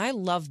difference, and I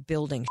love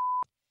building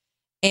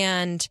shit.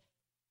 And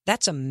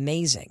that's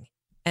amazing.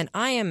 And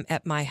I am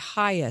at my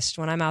highest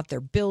when I'm out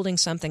there building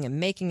something and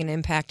making an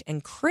impact.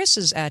 And Chris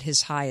is at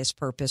his highest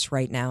purpose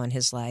right now in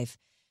his life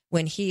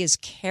when he is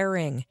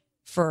caring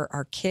for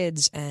our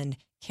kids and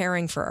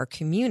caring for our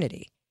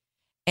community.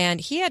 And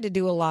he had to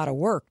do a lot of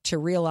work to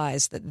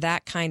realize that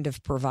that kind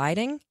of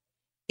providing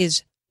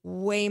is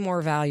way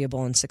more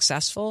valuable and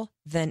successful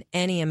than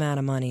any amount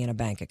of money in a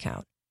bank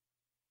account.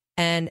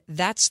 And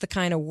that's the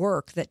kind of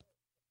work that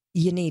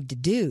you need to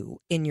do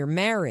in your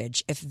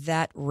marriage if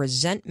that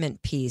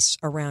resentment piece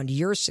around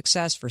your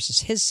success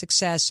versus his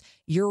success,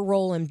 your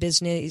role in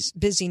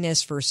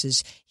busyness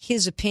versus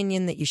his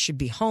opinion that you should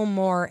be home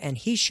more and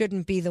he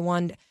shouldn't be the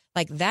one,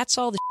 like that's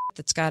all the shit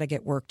that's got to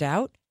get worked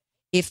out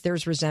if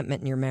there's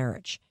resentment in your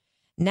marriage.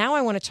 Now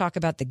I want to talk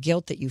about the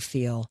guilt that you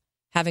feel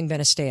having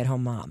been a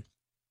stay-at-home mom.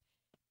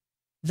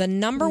 The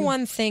number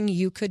one thing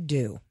you could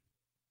do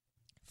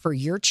for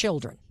your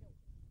children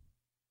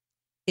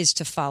is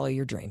to follow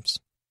your dreams.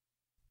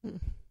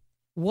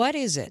 What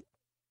is it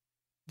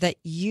that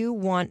you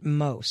want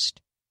most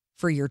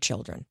for your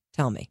children?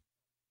 Tell me.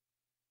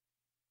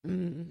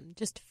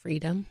 Just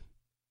freedom.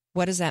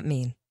 What does that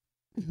mean?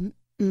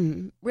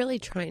 Really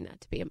trying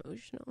not to be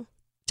emotional.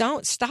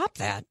 Don't stop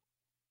that.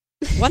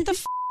 What the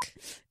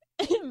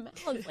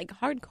It's like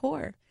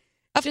hardcore.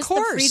 Of just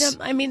course. The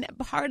freedom. I mean,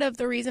 part of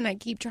the reason I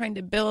keep trying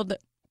to build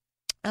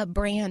a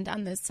brand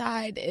on this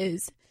side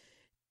is,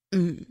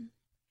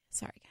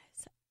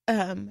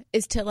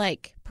 is to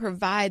like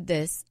provide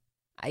this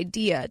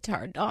idea to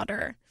our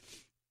daughter,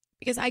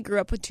 because I grew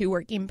up with two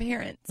working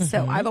parents,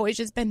 so I've always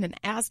just been an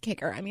ass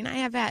kicker. I mean,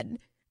 I've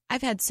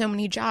had so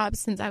many jobs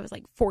since I was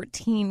like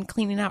 14,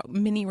 cleaning out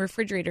mini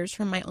refrigerators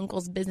from my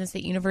uncle's business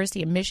at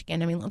University of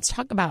Michigan. I mean, let's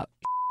talk about,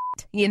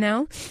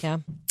 Yeah.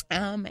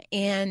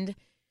 And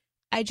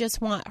I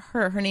just want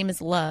her name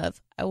is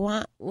Love. I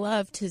want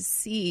Love to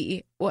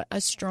see what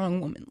a strong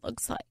woman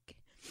looks like.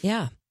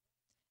 Yeah.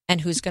 And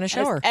who's going to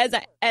show her? As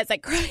I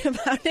cry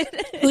about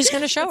it. Who's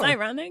going to show her? It's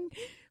ironic.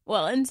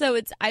 Well, and so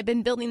I've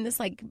been building this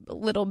like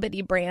little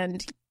bitty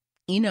brand,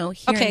 here and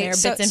there,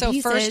 bits and pieces.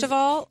 So first of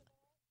all,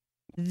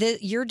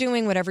 you're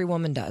doing what every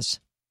woman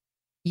does.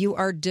 You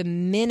are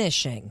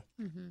diminishing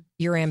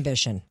your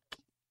ambition,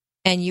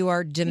 and you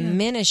are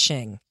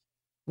diminishing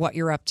what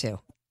you're up to.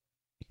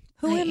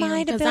 Who am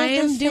I to build I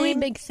am this doing thing?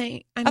 big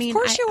things. I Of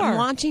course you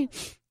are.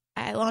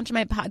 I launched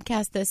my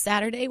podcast this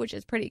Saturday, which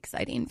is pretty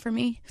exciting for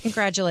me.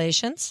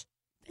 Congratulations.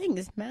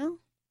 Thanks, Mel.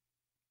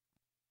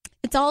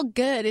 It's all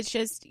good. It's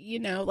just,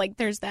 like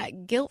there's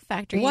that guilt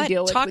factor you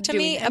deal with. Talk to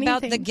me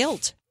about the anything.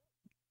 guilt.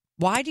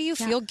 Why do you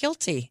feel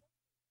guilty?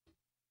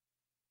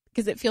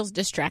 Because it feels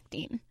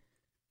distracting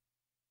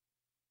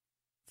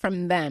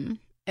from them.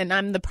 And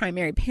I'm the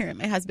primary parent.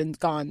 My husband's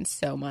gone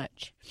so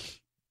much.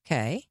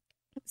 Okay.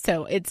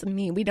 So it's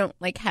me. We don't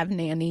like have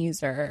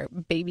nannies or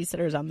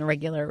babysitters on the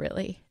regular,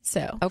 really.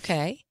 So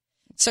okay.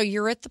 So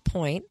you're at the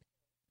point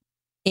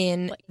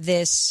in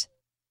this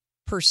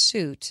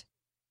pursuit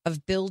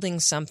of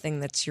building something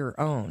that's your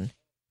own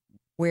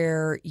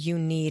where you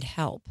need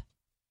help.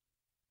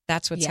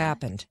 That's what's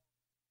happened.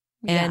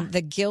 And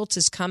the guilt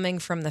is coming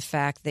from the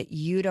fact that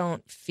you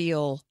don't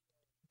feel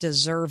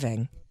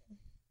deserving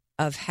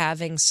of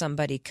having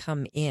somebody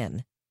come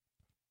in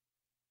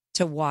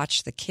to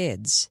watch the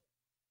kids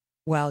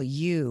while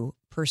you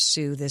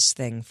pursue this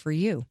thing for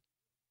you.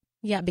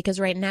 Yeah,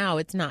 because right now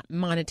it's not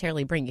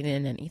monetarily bringing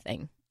in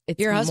anything. It's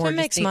your husband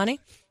makes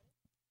money.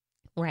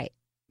 Right.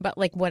 But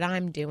like what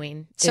I'm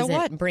doing so isn't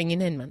what?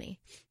 Bringing in money.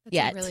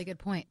 That's a really good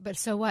point. But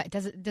so what?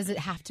 Does it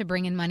have to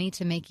bring in money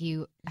to make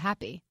you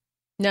happy?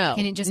 No.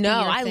 Can it just be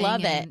no, your I thing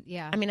love and- it.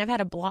 yeah. I mean, I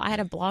had a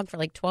blog for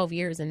like 12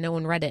 years and no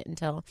one read it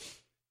until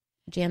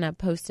Jana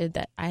posted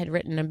that I had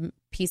written a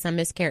piece on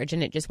miscarriage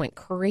and it just went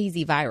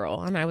crazy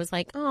viral. And I was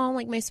like, oh,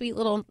 like my sweet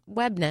little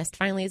web nest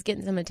finally is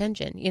getting some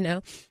attention.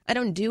 I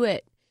don't do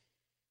it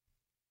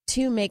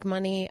to make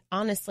money.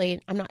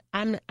 Honestly,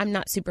 I'm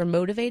not super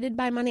motivated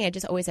by money. I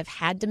just always have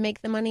had to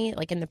make the money,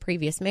 like in the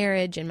previous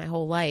marriage and my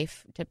whole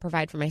life, to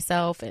provide for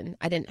myself. And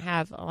I didn't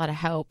have a lot of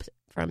help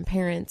from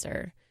parents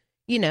or,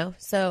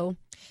 so.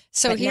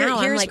 So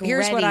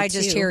here's what I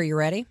just hear. You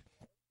ready?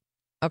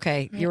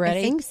 Okay, you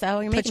ready? I think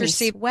so. You're making me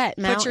sweat,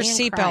 Mel, put your and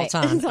seatbelt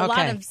cry. on. There's a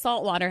lot of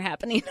salt water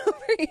happening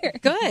over here.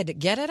 Good.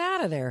 Get it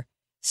out of there.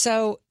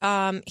 So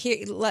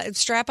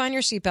strap on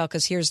your seatbelt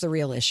because here's the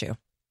real issue.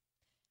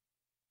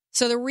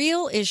 So the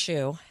real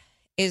issue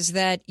is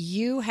that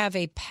you have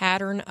a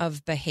pattern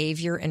of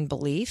behavior and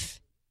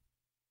belief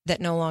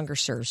that no longer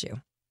serves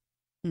you.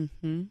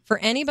 Mm-hmm. For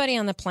anybody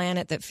on the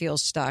planet that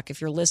feels stuck,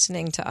 if you're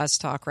listening to us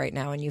talk right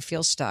now and you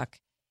feel stuck,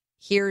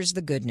 here's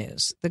the good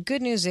news. The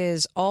good news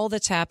is all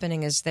that's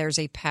happening is there's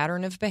a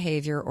pattern of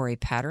behavior or a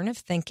pattern of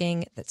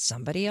thinking that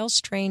somebody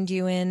else trained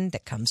you in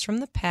that comes from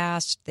the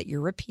past that you're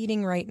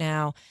repeating right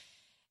now,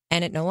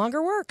 and it no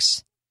longer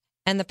works.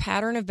 And the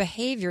pattern of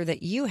behavior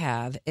that you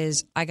have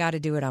is, I got to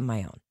do it on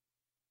my own.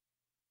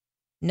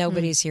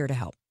 Nobody's here to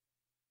help.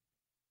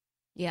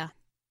 Yeah.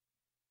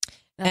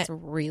 That's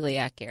really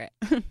accurate.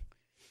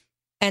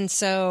 And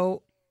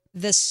so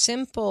the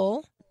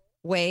simple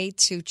way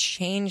to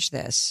change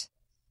this,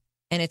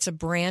 and it's a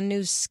brand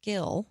new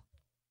skill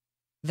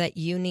that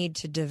you need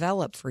to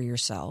develop for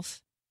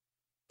yourself,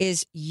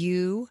 is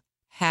you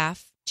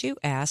have to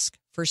ask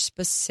for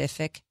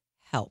specific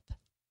help.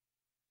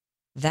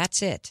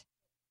 That's it.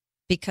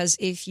 Because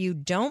if you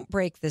don't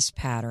break this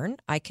pattern,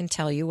 I can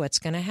tell you what's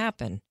going to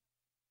happen.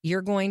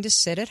 You're going to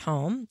sit at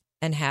home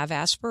and have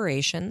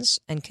aspirations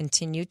and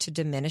continue to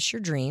diminish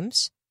your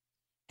dreams.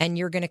 And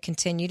you're going to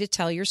continue to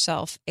tell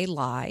yourself a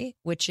lie,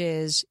 which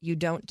is you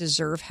don't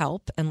deserve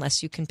help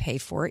unless you can pay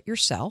for it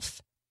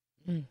yourself.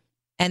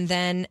 And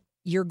then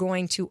you're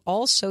going to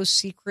also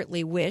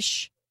secretly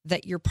wish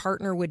that your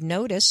partner would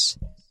notice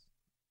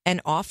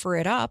and offer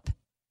it up.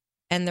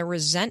 And the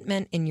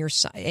resentment in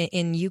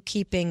you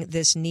keeping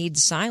this need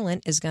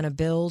silent is going to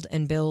build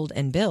and build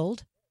and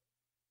build,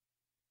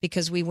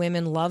 because we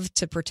women love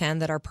to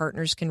pretend that our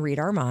partners can read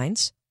our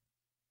minds.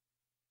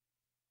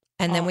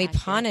 And then we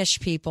punish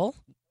people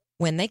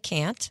when they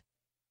can't.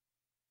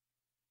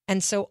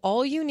 And so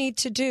all you need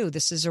to do,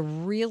 this is a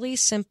really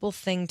simple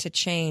thing to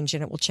change,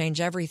 and it will change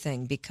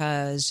everything,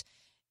 because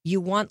you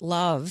want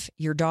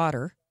your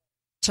daughter,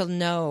 to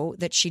know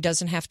that she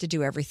doesn't have to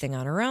do everything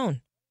on her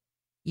own.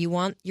 You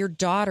want your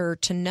daughter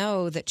to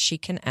know that she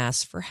can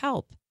ask for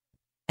help.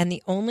 And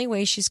the only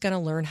way she's going to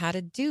learn how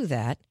to do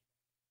that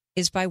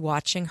is by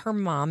watching her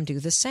mom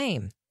do the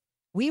same.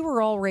 We were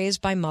all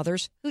raised by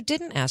mothers who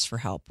didn't ask for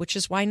help, which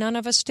is why none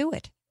of us do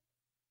it.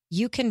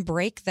 You can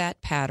break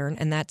that pattern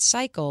and that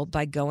cycle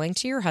by going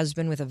to your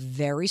husband with a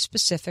very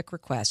specific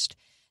request.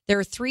 There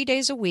are 3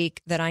 days a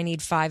week that I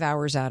need 5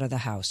 hours out of the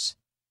house.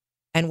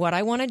 And what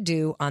I want to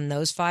do on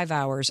those 5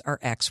 hours are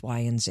X, Y,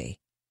 and Z.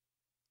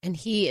 And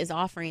he is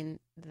offering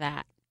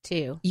that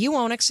too. You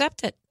won't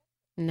accept it.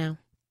 No.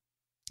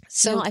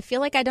 So I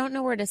feel like I don't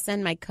know where to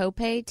send my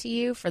copay to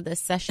you for this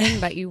session,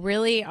 but you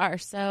really are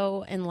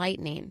so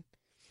enlightening.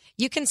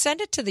 You can send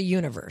it to the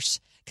universe.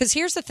 Because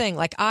here's the thing,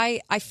 like I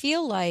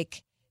feel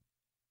like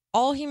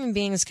all human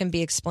beings can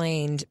be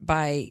explained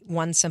by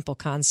one simple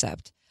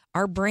concept.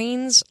 Our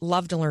brains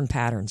love to learn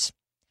patterns.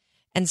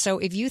 And so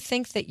if you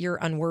think that you're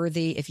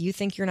unworthy, if you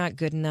think you're not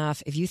good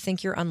enough, if you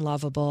think you're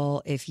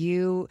unlovable, if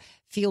you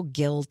feel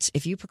guilt,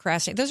 if you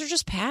procrastinate, those are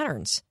just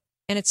patterns.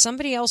 And it's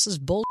somebody else's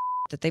bullshit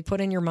that they put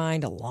in your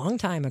mind a long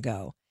time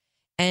ago.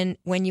 And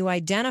when you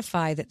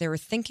identify that there are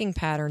thinking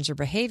patterns or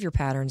behavior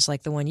patterns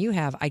like the one you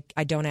have,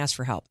 I don't ask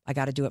for help. I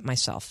got to do it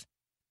myself.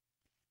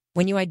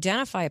 When you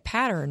identify a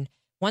pattern,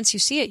 once you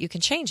see it, you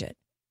can change it.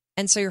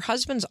 And so your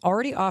husband's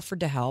already offered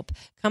to help.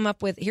 Come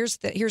up with, here's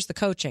the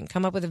coaching.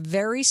 Come up with a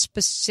very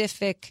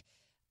specific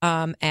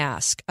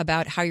ask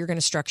about how you're going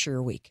to structure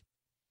your week.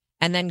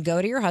 And then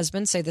go to your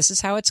husband, say, this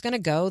is how it's going to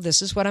go.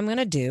 This is what I'm going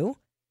to do.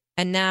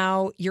 And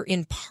now you're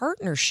in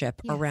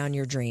partnership around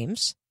your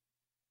dreams.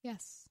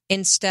 Yes.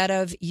 Instead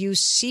of you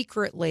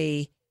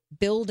secretly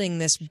building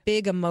this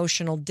big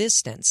emotional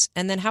distance.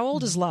 And then how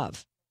old is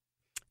Love?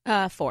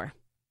 4.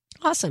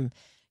 Awesome.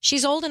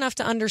 She's old enough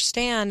to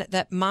understand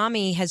that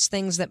mommy has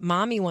things that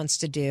mommy wants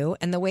to do.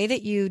 And the way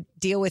that you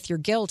deal with your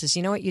guilt is,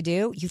 you know what you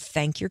do? You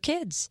thank your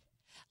kids.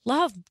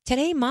 Love,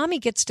 today mommy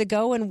gets to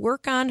go and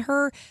work on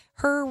her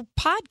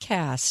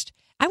podcast.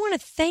 I want to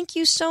thank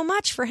you so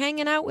much for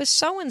hanging out with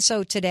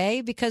so-and-so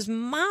today, because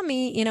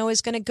mommy,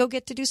 is going to go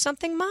get to do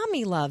something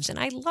mommy loves. And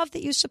I love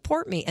that you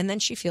support me. And then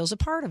she feels a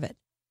part of it.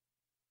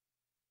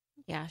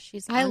 Yeah,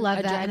 I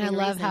love that. And I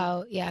love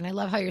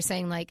how you're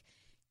saying, like,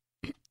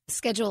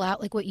 schedule out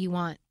like what you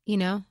want,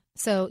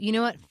 So you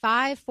know what?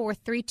 5, 4,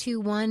 3, 2,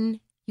 1.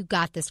 You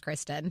got this,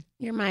 Kristen.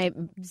 You're my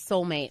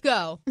soulmate.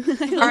 Go.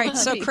 All right.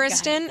 So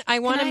Kristen, I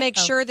want to make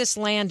sure this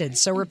landed.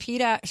 So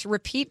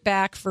repeat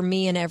back for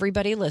me and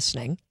everybody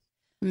listening.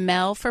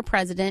 Mel for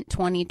president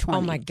 2020.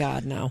 Oh my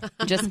God, no.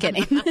 Just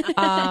kidding.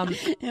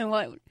 And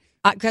what?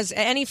 Because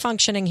any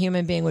functioning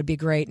human being would be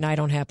great, and I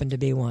don't happen to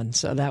be one,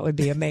 so that would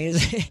be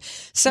amazing.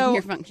 So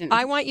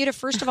I want you to,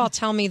 first of all,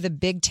 tell me the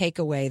big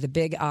takeaway, the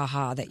big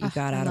aha that you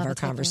got out of our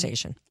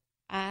conversation.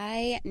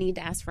 I need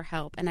to ask for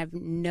help, and I've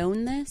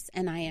known this,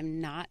 and I am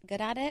not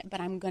good at it,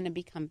 but I'm going to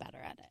become better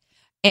at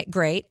it.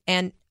 Great.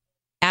 And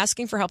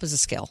asking for help is a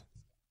skill.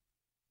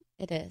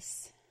 It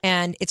is.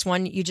 And it's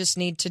one you just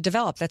need to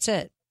develop. That's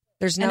it.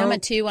 And I'm a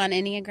 2 on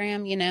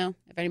Enneagram,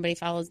 if anybody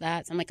follows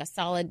that. So I'm like a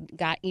solid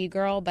got you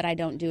girl, but I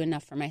don't do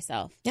enough for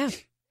myself. Yeah.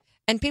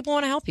 And people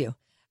want to help you.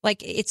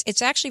 Like,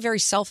 it's actually very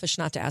selfish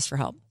not to ask for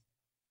help.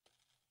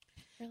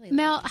 Really,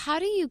 Mel, how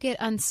do you get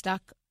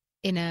unstuck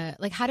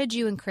how did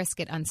you and Chris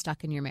get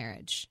unstuck in your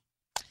marriage?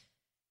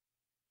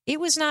 It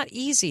was not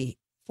easy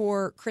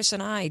for Chris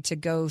and I to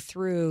go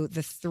through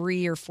the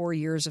 3 or 4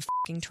 years of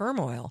fucking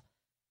turmoil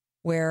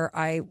where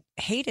I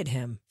hated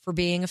him for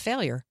being a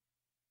failure.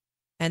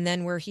 And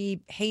then where he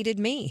hated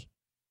me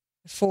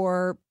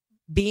for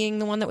being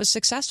the one that was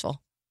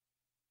successful.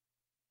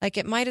 Like,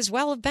 it might as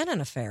well have been an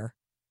affair,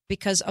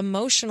 because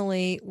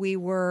emotionally we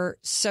were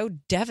so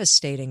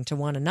devastating to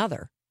one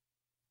another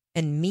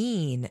and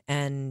mean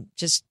and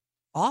just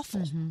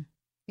awful. Mm-hmm.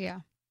 Yeah.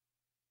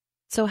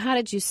 So how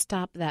did you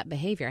stop that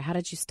behavior? How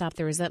did you stop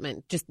the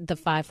resentment? Just the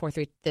 5, 4,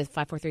 3,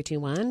 2,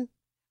 1?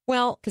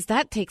 Well, because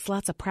that takes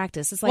lots of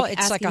practice. It's like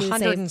it's like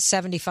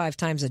 175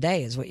 times a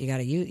day is what you got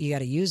to use. You got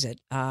to use it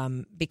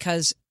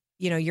because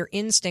your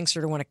instincts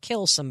are to want to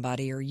kill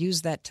somebody or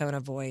use that tone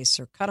of voice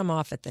or cut them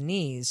off at the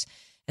knees.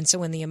 And so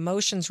when the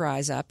emotions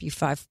rise up, you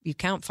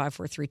count 5,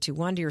 4, 3, 2,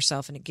 1 to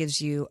yourself, and it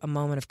gives you a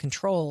moment of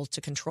control to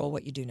control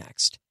what you do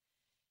next.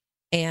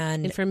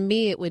 And for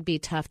me, it would be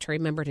tough to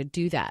remember to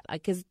do that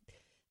because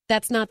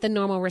that's not the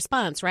normal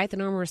response, right? The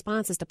normal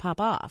response is to pop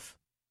off.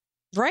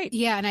 Right.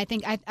 Yeah, and I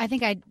think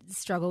I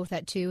struggle with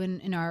that too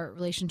in our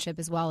relationship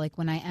as well. Like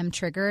when I am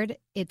triggered,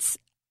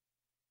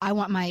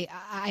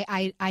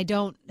 I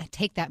don't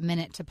take that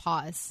minute to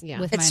pause. Yeah.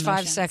 With It's my 5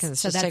 emotions. seconds.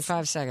 So Just take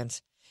 5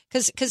 seconds.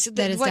 Because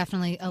that is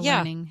definitely a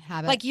learning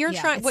habit. Like you're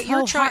trying. It's What so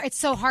you're trying. hard. It's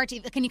so hard to.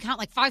 Can you count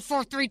like 5,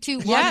 4, 3, 2,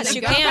 1? Yes,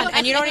 you can,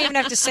 and you don't even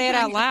have to say it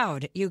out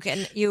loud. You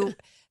can.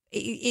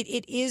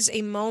 It is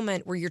a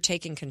moment where you're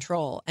taking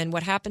control, and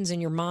what happens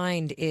in your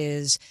mind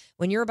is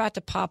when you're about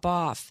to pop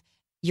off,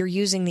 you're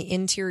using the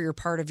interior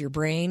part of your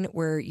brain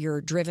where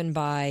you're driven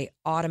by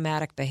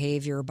automatic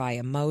behavior, by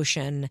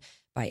emotion,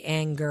 by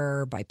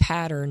anger, by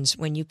patterns.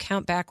 When you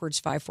count backwards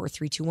 5, 4,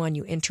 3, 2, 1,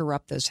 you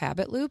interrupt those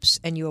habit loops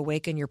and you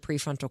awaken your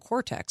prefrontal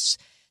cortex.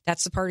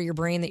 That's the part of your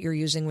brain that you're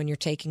using when you're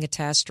taking a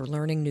test or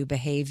learning new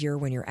behavior,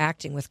 when you're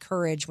acting with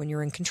courage, when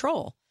you're in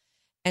control.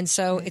 And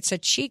so it's a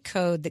cheat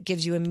code that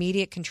gives you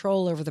immediate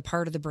control over the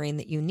part of the brain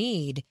that you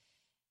need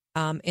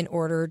in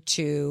order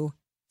to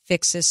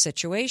fix this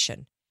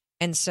situation.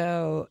 And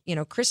so,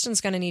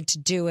 Kristen's going to need to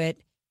do it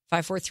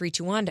 5, 4, 3,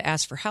 2, 1 to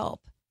ask for help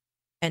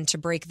and to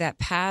break that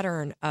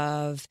pattern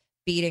of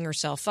beating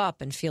herself up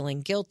and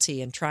feeling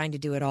guilty and trying to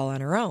do it all on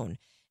her own.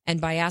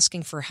 And by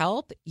asking for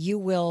help, you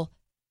will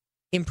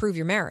improve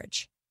your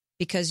marriage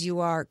because you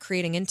are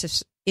creating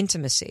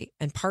intimacy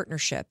and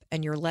partnership,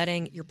 and you're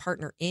letting your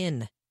partner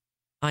in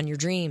on your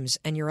dreams,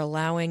 and you're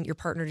allowing your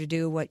partner to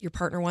do what your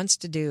partner wants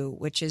to do,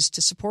 which is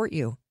to support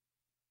you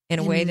in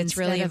a way that's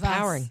really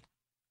empowering.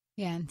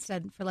 Yeah,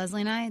 instead for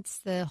Leslie and I, it's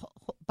the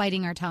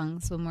biting our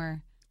tongues when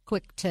we're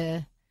quick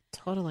to...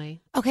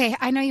 Totally. Okay,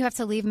 I know you have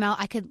to leave, Mel.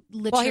 I could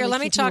literally Well, here, let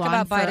me keep you talk on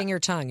about for biting your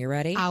tongue. You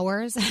ready?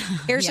 Hours.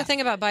 Here's Yeah. the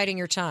thing about biting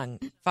your tongue.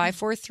 5,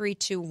 4, 3,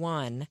 2,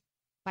 1.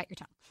 Bite your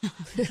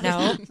tongue.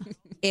 No,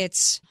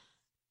 it's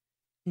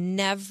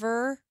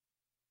never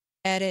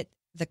edit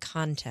the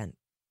content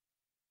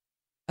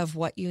of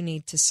what you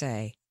need to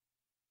say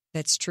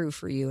that's true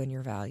for you and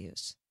your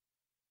values.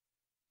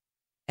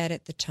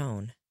 Edit the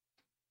tone.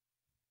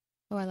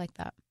 Oh, I like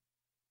that.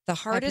 The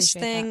hardest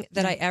appreciate thing that.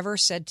 that I ever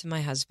said to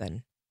my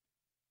husband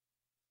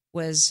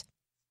was,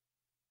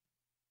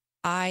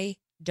 I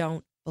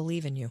don't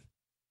believe in you.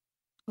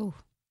 Ooh.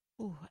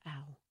 Ooh,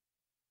 ow.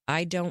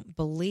 I don't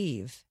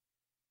believe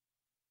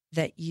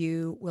that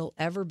you will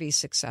ever be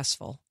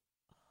successful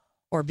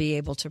or be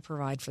able to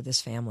provide for this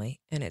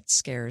family. And it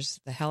scares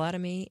the hell out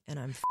of me, and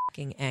I'm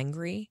fucking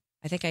angry.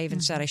 I think I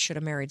even said I should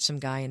have married some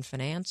guy in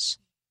finance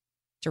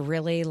to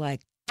really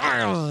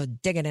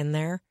dig it in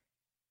there.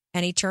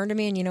 And he turned to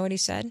me and you know what he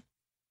said?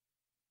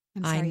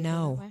 I'm sorry I you feel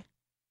know. that way.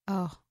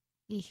 Oh.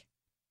 Eek.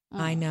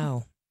 I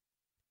know.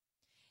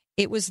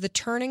 It was the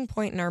turning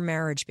point in our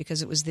marriage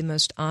because it was the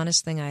most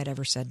honest thing I had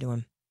ever said to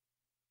him.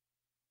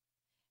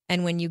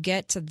 And when you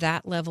get to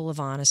that level of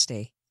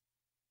honesty,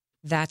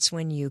 that's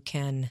when you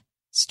can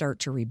start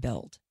to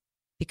rebuild.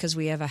 Because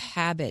we have a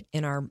habit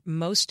in our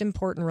most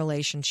important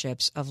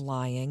relationships of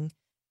lying,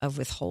 of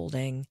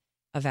withholding,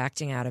 of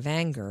acting out of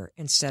anger,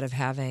 instead of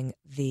having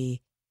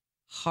the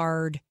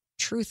hard,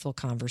 truthful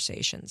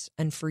conversations.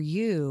 And for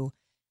you,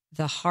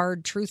 the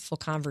hard, truthful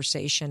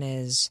conversation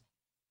is,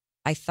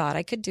 I thought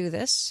I could do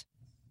this.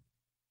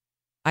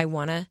 I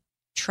want to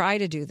try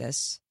to do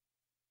this.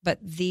 But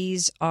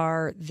these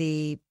are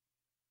the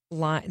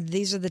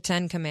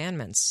 10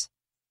 commandments.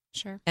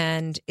 Sure.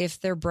 And if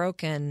they're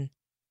broken,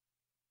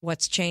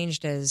 what's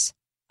changed is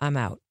I'm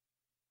out.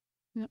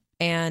 Yep.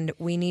 And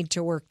we need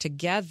to work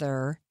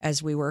together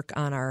as we work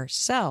on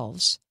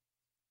ourselves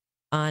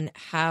on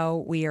how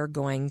we are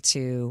going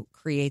to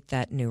create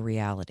that new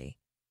reality.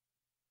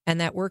 And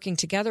that working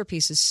together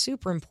piece is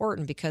super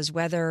important because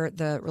whether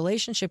the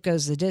relationship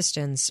goes the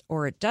distance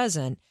or it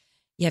doesn't,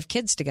 you have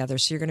kids together,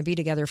 so you're going to be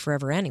together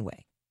forever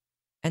anyway.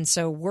 And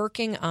so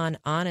working on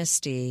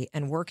honesty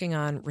and working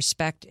on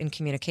respect and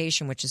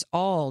communication, which is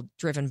all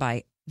driven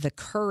by the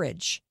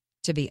courage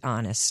to be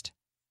honest,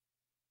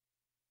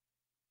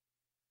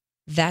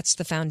 that's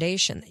the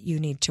foundation that you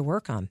need to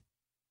work on.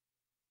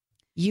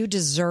 You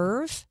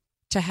deserve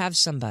to have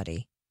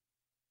somebody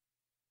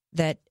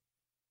that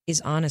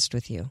is honest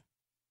with you.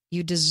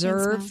 You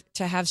deserve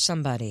to have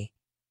somebody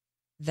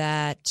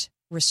that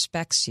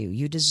respects you.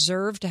 You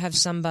deserve to have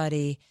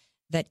somebody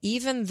that,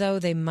 even though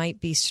they might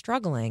be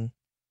struggling,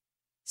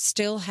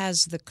 still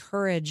has the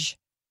courage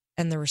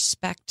and the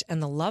respect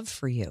and the love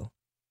for you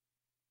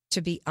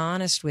to be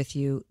honest with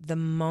you the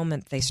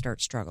moment they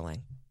start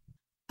struggling.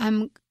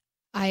 I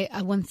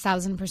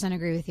 1000%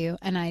 agree with you.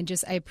 And I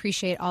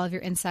appreciate all of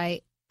your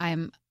insight.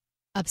 I'm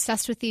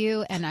obsessed with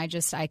you. And I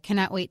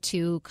cannot wait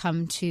to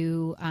come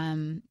to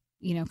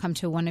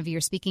one of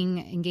your speaking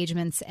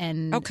engagements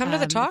and come to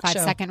the talk show.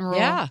 5-second rule.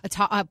 Yeah.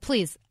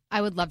 Please.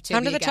 I would love to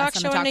Come be to a the talk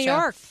guest show in New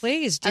York,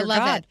 please. Dear I love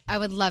God. it. I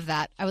would love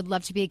that. I would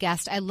love to be a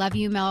guest. I love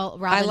you, Mel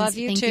Robbins. I love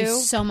you Thank too. Thank you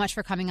so much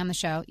for coming on the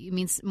show. It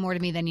means more to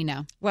me than you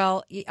know.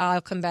 Well, I'll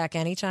come back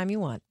anytime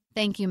you want.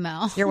 Thank you,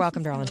 Mel. You're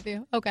welcome, darling. Love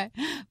you. Okay.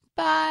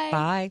 Bye.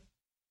 Bye.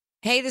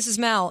 Hey, this is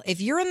Mel. If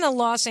you're in the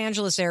Los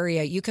Angeles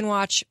area, you can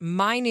watch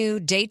my new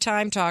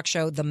daytime talk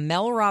show, The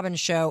Mel Robbins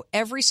Show,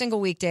 every single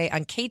weekday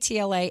on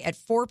KTLA at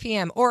 4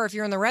 p.m. Or if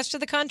you're in the rest of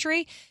the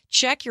country,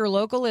 check your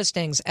local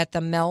listings at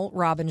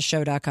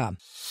themelrobinsshow.com.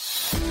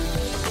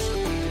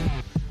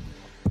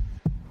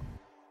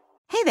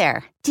 Hey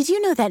there. Did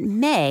you know that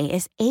May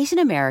is Asian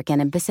American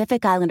and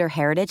Pacific Islander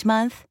Heritage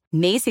Month?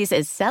 Macy's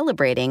is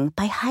celebrating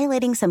by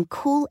highlighting some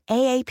cool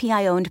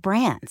AAPI-owned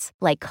brands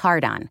like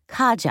Cardon,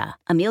 Kaja,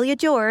 Amelia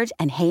George,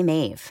 and Hey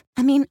Mave.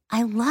 I mean,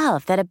 I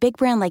love that a big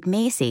brand like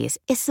Macy's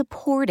is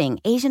supporting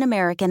Asian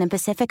American and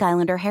Pacific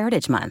Islander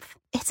Heritage Month.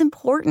 It's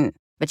important.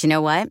 But you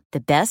know what? The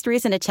best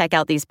reason to check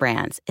out these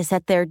brands is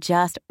that they're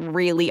just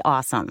really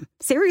awesome.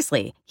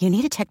 Seriously, you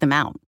need to check them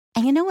out.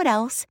 And you know what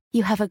else?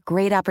 You have a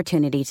great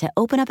opportunity to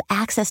open up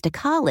access to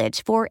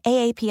college for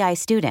AAPI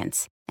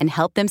students and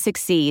help them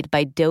succeed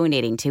by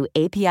donating to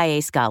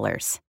APIA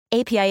Scholars.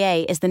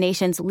 APIA is the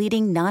nation's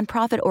leading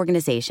nonprofit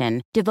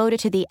organization devoted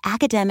to the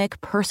academic,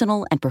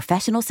 personal, and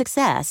professional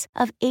success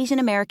of Asian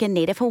American,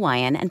 Native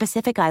Hawaiian, and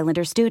Pacific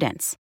Islander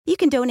students. You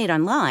can donate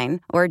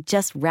online or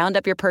just round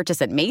up your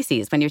purchase at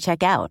Macy's when you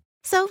check out.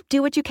 So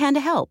do what you can to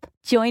help.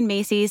 Join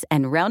Macy's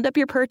and round up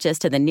your purchase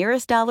to the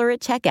nearest dollar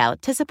at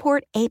checkout to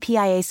support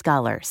APIA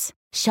Scholars.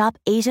 Shop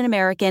Asian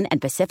American and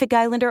Pacific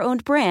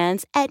Islander-owned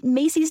brands at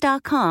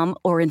Macy's.com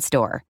or in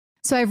store.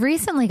 So I've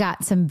recently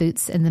got some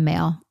boots in the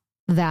mail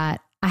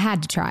that I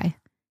had to try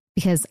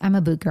because I'm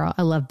a boot girl.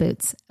 I love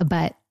boots.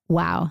 But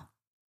wow,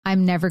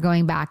 I'm never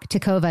going back.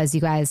 Tecovas,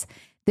 you guys.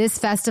 This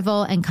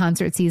festival and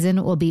concert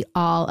season will be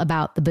all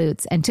about the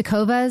boots. And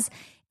Tecovas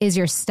is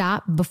your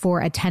stop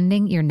before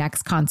attending your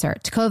next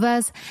concert.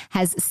 Tecovas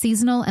has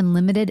seasonal and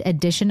limited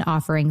edition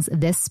offerings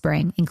this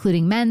spring,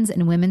 including men's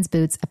and women's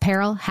boots,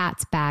 apparel,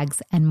 hats,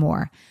 bags, and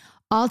more.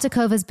 All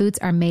Tecovas boots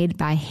are made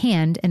by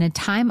hand in a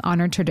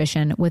time-honored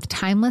tradition with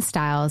timeless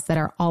styles that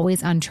are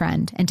always on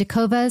trend. And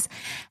Tecovas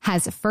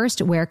has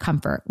first wear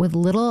comfort with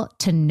little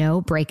to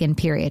no break-in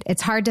period.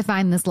 It's hard to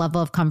find this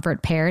level of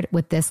comfort paired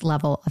with this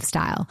level of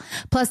style.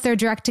 Plus, their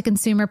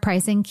direct-to-consumer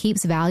pricing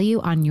keeps value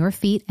on your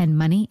feet and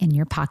money in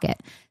your pocket.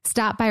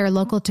 Stop by our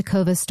local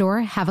Tecovas store,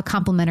 have a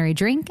complimentary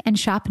drink, and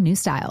shop new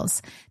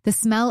styles. The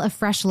smell of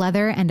fresh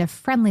leather and a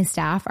friendly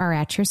staff are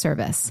at your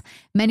service.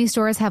 Many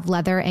stores have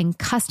leather and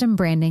custom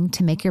branding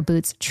to make your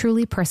boots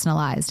truly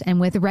personalized.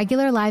 And with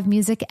regular live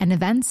music and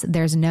events,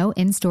 there's no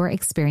in-store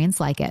experience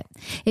like it.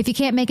 If you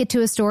can't make it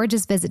to a store,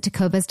 just visit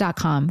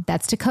tecovas.com.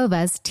 That's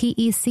Tecovas,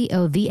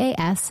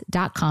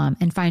 Tecovas.com,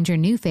 and find your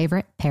new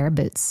favorite pair of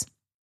boots.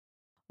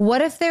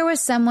 What if there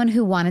was someone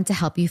who wanted to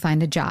help you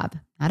find a job?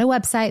 Not a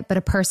website, but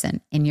a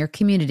person in your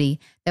community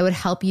that would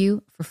help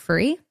you for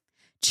free?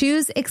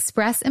 Choose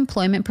Express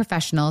Employment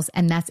Professionals,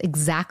 and that's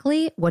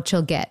exactly what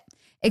you'll get.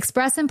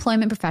 Express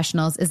Employment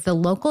Professionals is the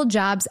local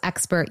jobs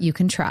expert you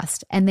can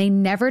trust, and they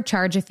never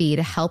charge a fee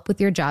to help with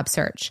your job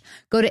search.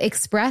 Go to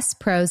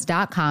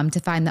expresspros.com to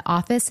find the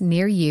office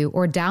near you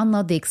or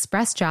download the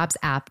Express Jobs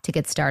app to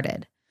get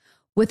started.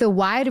 With a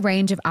wide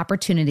range of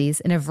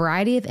opportunities in a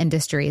variety of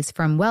industries,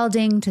 from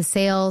welding to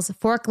sales,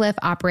 forklift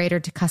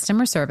operator to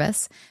customer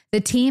service, the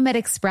team at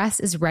Express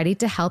is ready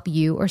to help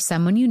you or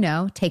someone you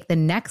know take the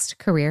next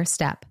career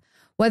step.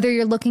 Whether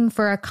you're looking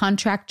for a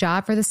contract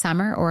job for the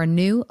summer or a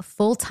new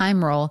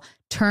full-time role,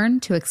 turn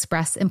to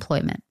Express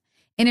Employment.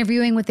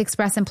 Interviewing with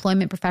Express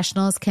Employment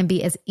Professionals can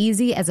be as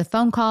easy as a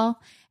phone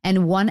call,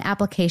 and one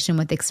application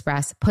with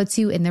Express puts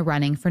you in the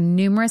running for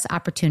numerous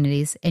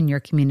opportunities in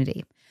your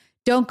community.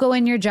 Don't go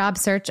in your job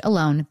search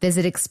alone.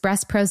 Visit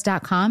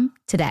expresspros.com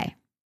today.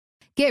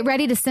 Get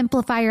ready to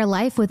simplify your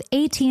life with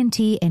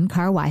AT&T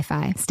in-car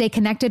Wi-Fi. Stay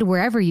connected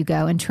wherever you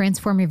go and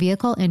transform your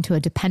vehicle into a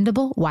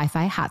dependable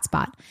Wi-Fi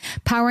hotspot.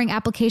 Powering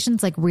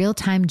applications like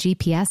real-time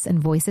GPS and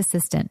voice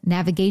assistant,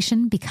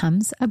 navigation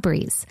becomes a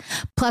breeze.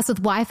 Plus,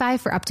 with Wi-Fi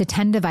for up to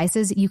 10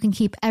 devices, you can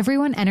keep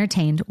everyone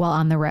entertained while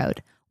on the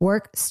road.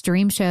 Work,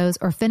 stream shows,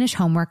 or finish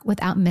homework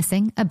without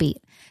missing a beat.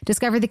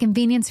 Discover the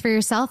convenience for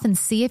yourself and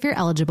see if you're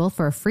eligible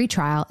for a free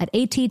trial at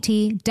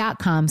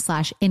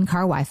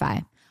att.com/in-car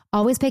Wi-Fi.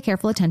 Always pay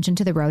careful attention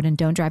to the road and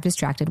don't drive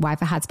distracted.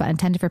 Wi-Fi hotspot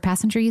intended for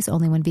passenger use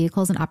only when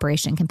vehicles in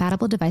operation.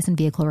 Compatible device and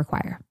vehicle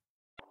require.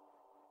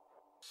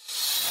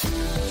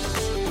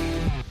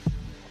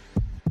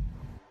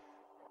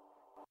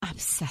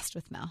 Obsessed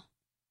with Mel.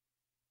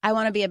 I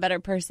want to be a better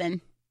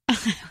person.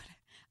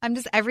 I'm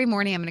just, every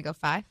morning I'm going to go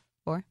 5,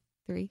 4,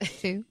 3,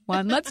 2,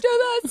 1. Let's do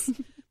this.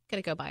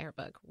 Gonna go buy her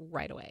book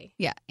right away.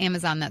 Yeah,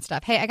 Amazon, that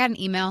stuff. Hey, I got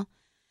an email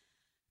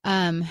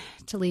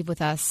to leave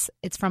with us.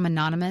 It's from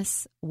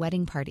Anonymous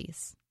Wedding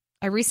Parties.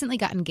 I recently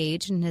got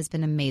engaged and it has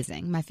been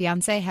amazing. My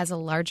fiance has a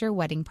larger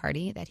wedding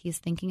party that he's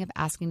thinking of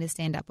asking to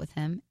stand up with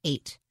him,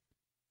 8.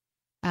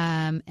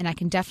 And I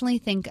can definitely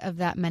think of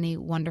that many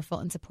wonderful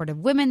and supportive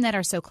women that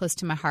are so close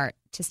to my heart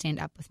to stand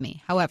up with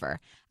me.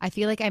 However, I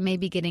feel like I may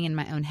be getting in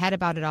my own head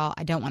about it all.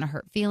 I don't want to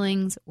hurt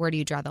feelings. Where do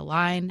you draw the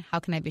line? How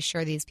can I be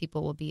sure these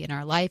people will be in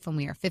our life when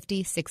we are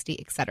 50,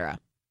 60, etc.?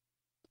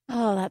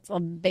 Oh, that's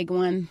a big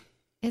one.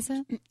 Is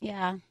it?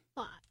 Yeah.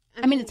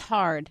 I mean, it's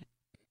hard.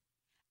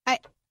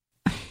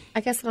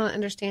 I guess I don't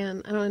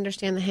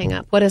understand the hang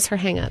up. What is her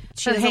hang up?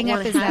 Her hang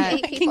up is that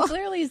I can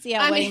clearly see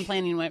how wedding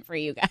planning went for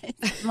you guys.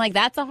 I'm like,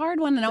 that's a hard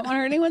one. I don't want to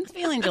hurt anyone's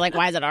feelings. You're like,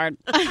 why is it hard?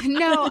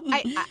 No,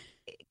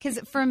 because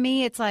for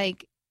me, it's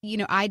like,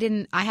 I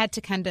had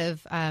to kind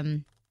of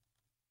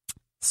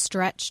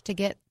stretch to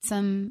get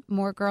some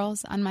more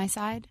girls on my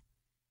side.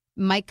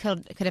 Mike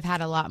could have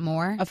had a lot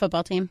more. A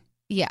football team?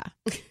 Yeah.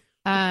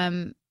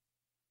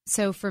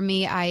 So for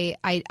me, I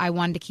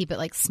wanted to keep it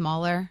like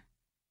smaller.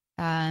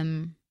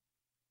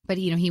 But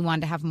he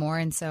wanted to have more.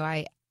 And so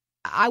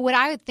what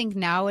I would think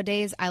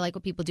nowadays, I like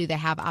what people do. They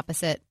have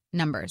opposite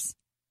numbers.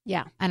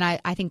 Yeah. And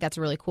I think that's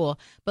really cool.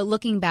 But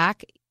looking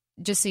back,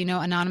 just so you know,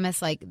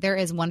 Anonymous, like there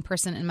is one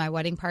person in my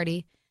wedding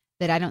party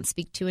that I don't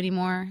speak to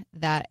anymore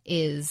that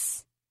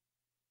has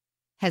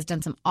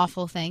done some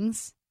awful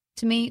things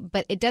to me,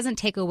 but it doesn't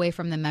take away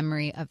from the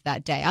memory of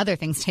that day. Other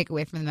things take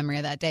away from the memory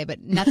of that day,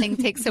 but nothing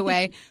takes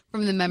away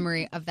from the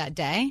memory of that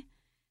day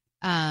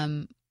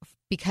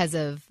because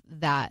of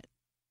that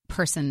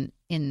person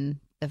in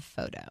the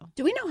photo.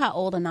 Do we know how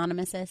old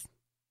Anonymous is?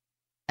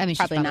 I mean,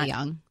 she's probably not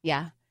young.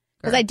 Yeah.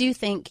 Because I do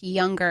think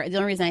younger, the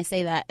only reason I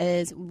say that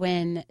is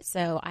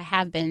so I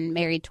have been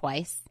married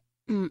twice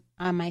on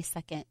my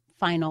second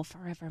final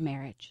forever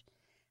marriage.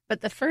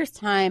 But the first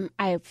time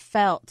I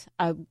felt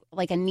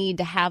like a need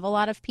to have a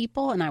lot of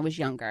people, and I was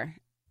younger.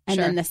 And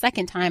then the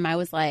second time I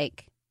was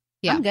like,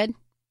 I'm good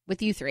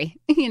with you three,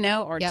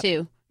 or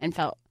two, and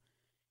felt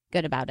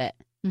good about it.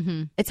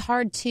 Mm-hmm. It's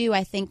hard, too,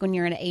 I think, when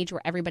you're at an age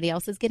where everybody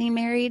else is getting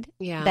married,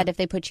 that if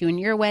they put you in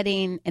your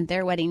wedding and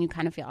their wedding, you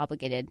kind of feel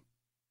obligated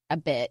a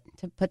bit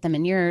to put them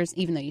in yours,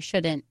 even though you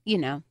shouldn't.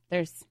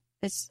 There's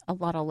a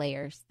lot of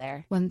layers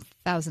there.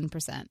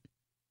 1,000%.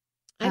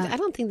 I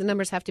don't think the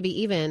numbers have to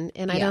be even,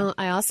 and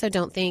I also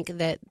don't think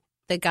that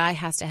the guy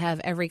has to have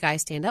every guy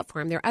stand up for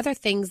him. There are other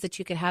things that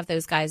you could have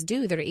those guys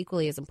do that are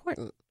equally as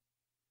important.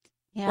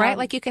 Yeah. Right?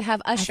 Like you could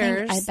have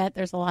ushers. I bet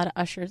there's a lot of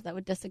ushers that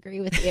would disagree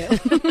with you.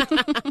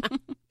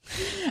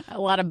 A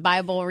lot of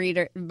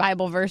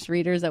Bible verse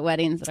readers at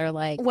weddings that are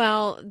like.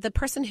 Well, the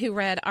person who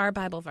read our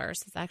Bible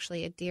verse is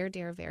actually a dear,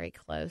 very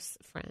close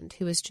friend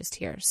who was just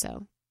here.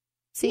 So,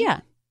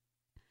 yeah.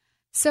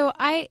 So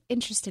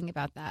interesting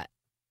about that.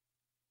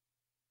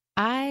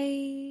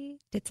 I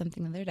did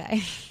something the other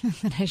day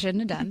that I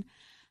shouldn't have done.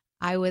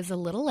 I was a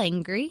little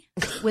angry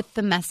with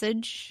the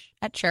message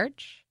at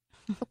church.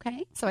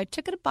 Okay. So I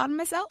took it upon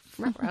myself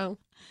to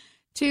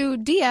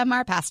DM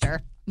our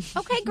pastor.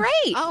 Okay,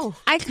 great. Oh,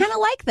 I kind of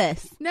like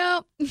this.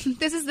 No,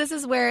 this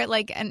is where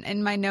like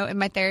in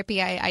my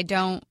therapy, I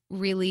don't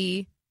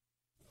really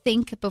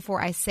think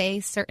before I say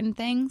certain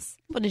things.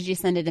 Well, did you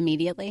send it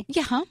immediately?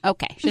 Yeah.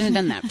 Okay. Shouldn't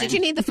have done that. Did you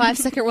need the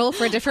 5-second rule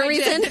for a different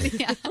reason?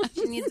 Yeah.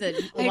 She needs a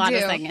lot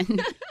of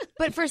seconds.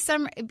 But for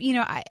some,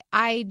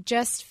 I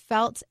just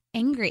felt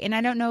angry. And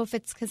I don't know if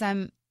it's because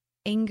I'm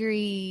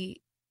angry.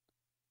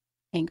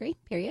 Angry,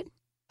 period.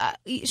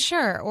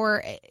 Sure.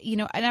 Or,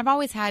 and I've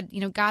always had,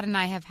 God and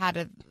I have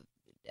had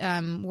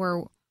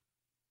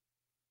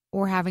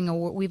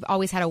we've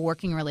always had a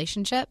working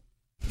relationship.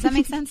 Does that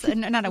make sense?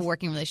 Not a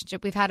working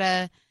relationship. We've had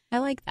I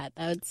like that,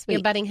 though. It's sweet.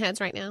 You're butting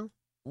heads right now?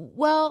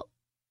 Well,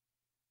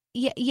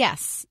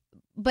 yes,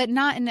 but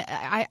not in,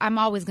 I'm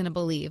always going to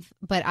believe,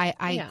 but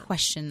I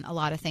question a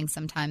lot of things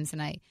sometimes.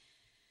 And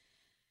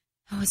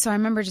so I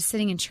remember just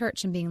sitting in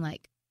church and being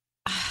like,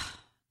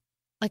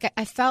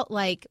 I felt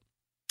like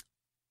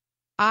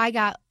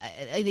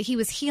he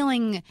was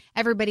healing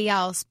everybody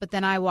else, but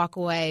then I walk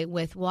away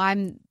with,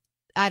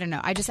 I don't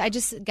know. I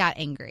just got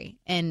angry,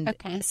 and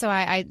so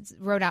I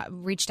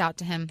reached out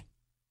to him,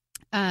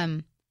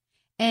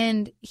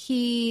 and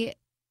he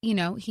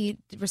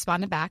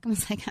responded back and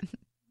was like, "I'm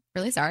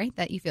really sorry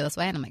that you feel this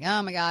way." And I'm like,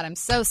 "Oh my God, I'm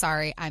so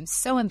sorry. I'm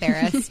so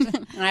embarrassed.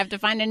 I have to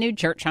find a new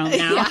church home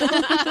now."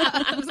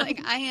 I was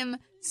like, "I am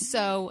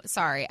so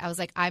sorry." I was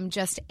like, "I'm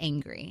just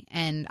angry,"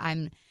 and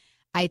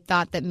I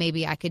thought that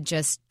maybe I could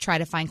just try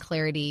to find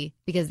clarity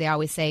because they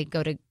always say,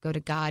 "Go to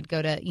God,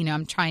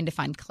 I'm trying to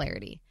find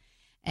clarity."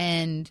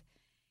 And,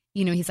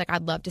 he's like,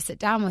 "I'd love to sit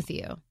down with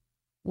you."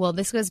 Well,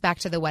 this goes back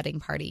to the wedding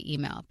party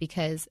email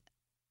because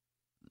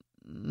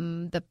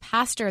the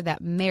pastor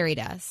that married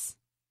us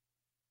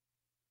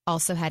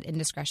also had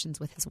indiscretions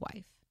with his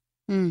wife.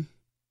 Mm.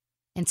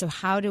 And so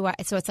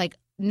so it's like,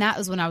 and that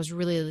was when I was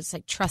really just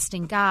like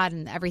trusting God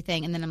and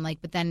everything. And then I'm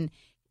like, but then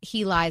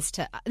he lies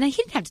to, and he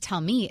didn't have to tell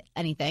me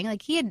anything.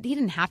 Like he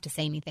didn't have to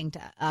say anything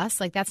to us.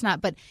 Like that's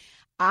not, but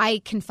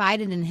I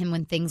confided in him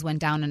when things went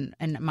down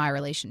in my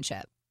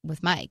relationship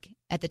with Mike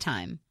at the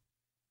time.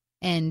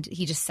 And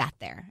he just sat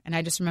there. And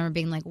I just remember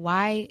being like,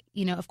 why,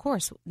 of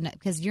course,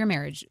 because your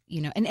marriage,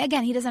 and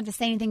again, he doesn't have to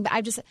say anything, but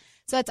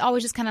so it's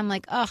always just kind of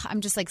like, I'm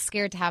just like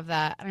scared to have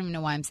that. I don't even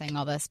know why I'm saying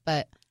all this,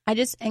 but. I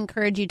just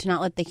encourage you to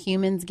not let the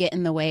humans get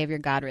in the way of your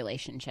God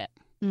relationship.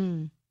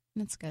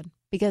 That's good.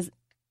 Because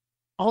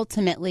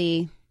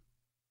ultimately,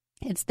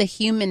 it's the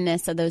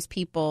humanness of those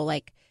people,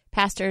 like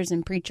pastors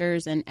and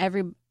preachers and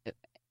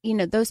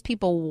those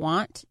people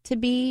want to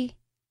be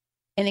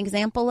an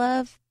example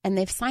of, and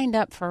they've signed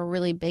up for a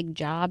really big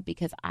job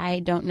because I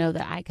don't know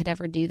that I could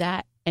ever do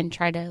that and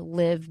try to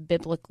live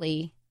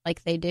biblically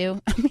like they do.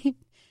 I mean,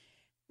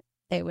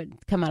 they would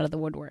come out of the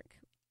woodwork.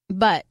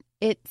 But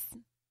it's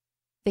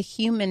the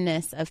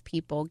humanness of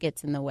people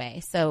gets in the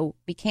way. So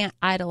we can't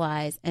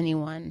idolize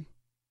anyone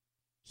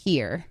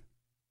here.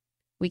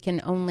 We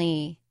can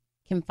only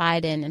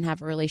confide in and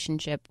have a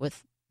relationship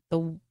with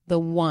the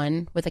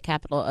one with a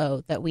capital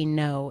O that we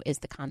know is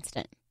the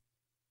constant.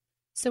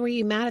 So were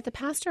you mad at the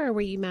pastor or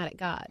were you mad at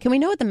God? Can we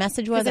know what the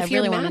message was? Because if I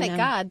really you're want mad to at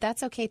know. God,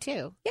 that's okay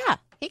too. Yeah.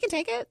 He can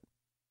take it.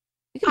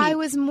 I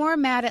was more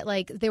mad at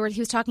he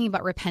was talking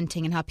about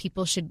repenting and how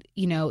people should,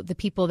 the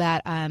people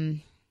that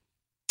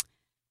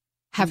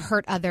have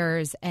hurt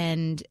others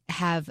and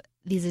have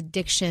these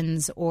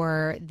addictions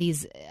or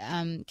these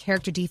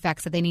character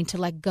defects that they need to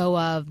let go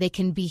of, they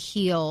can be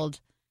healed.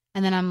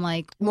 And then I'm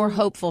like, more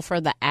hopeful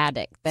for the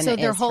addict than so it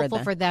they're is hopeful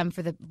for them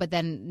but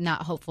then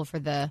not hopeful for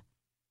the.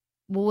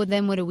 Well,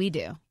 then what do we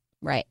do?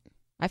 Right.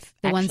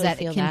 The ones that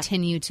feel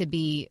continue to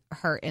be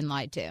hurt and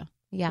lied to.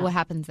 Yeah. What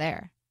happens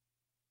there?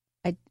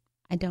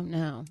 I don't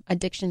know.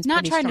 Addiction's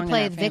Not pretty trying to strong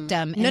play in a our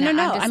victim.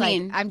 family.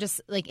 No. I'm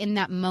just like in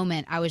that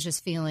moment, I was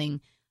just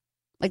feeling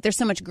like there's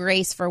so much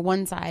grace for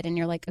one side, and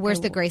you're like, okay, where's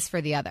the grace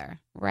for the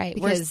other? Right.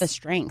 Because, where's the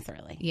strength,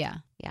 really? Yeah.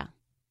 Yeah.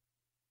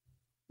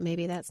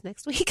 Maybe that's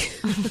next week.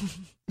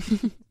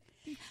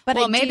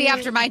 But maybe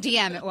after my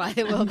DM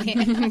it will be.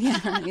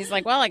 Yeah. He's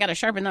like, well, I got to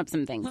sharpen up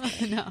some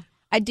things. No.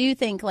 I do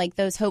think like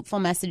those hopeful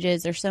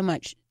messages, there's so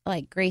much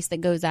like grace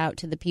that goes out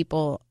to the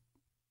people.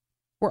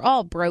 We're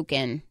all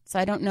broken, so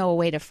I don't know a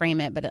way to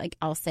frame it, but like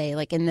I'll say,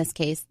 like in this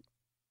case,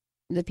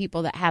 the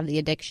people that have the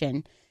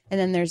addiction, and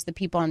then there's the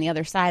people on the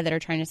other side that are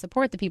trying to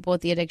support the people with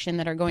the addiction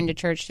that are going to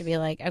church to be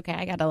like, okay,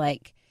 I got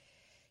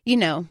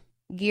to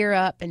gear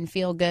up and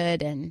feel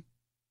good, and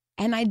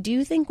I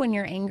do think when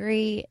you're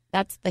angry,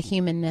 that's the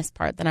humanness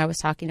part that I was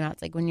talking about.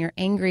 It's like when you're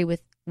angry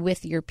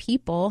with your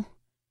people,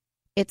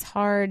 it's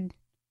hard.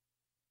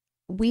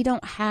 We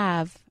don't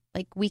have.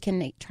 Like, we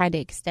can try to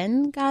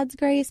extend God's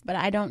grace, but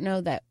I don't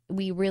know that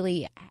we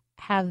really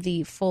have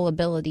the full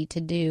ability to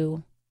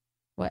do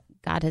what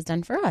God has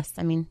done for us.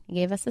 I mean, he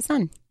gave us a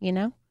son,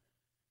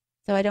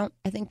 So I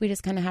think we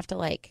just kind of have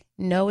to,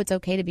 know it's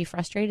okay to be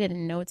frustrated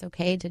and know it's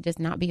okay to just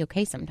not be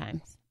okay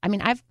sometimes. I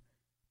mean, I've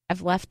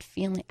left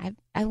feeling,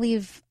 I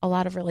leave a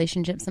lot of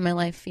relationships in my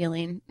life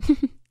feeling,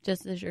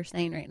 just as you're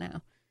saying right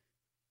now,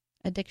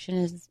 addiction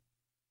is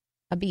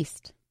a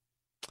beast.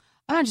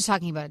 I'm not just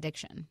talking about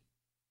addiction.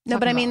 No,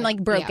 but I mean,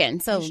 broken.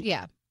 Yeah. So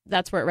yeah,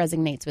 that's where it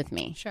resonates with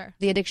me. Sure.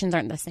 The addictions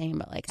aren't the same,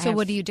 but So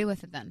what do you do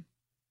with it then?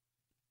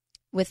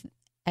 With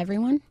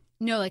everyone?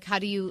 No, how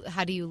do you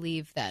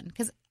leave then?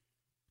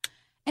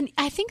 And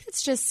I think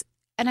it's just,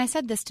 and I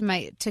said this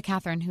to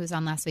Catherine, who was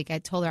on last week. I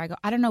told her,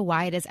 I don't know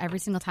why it is every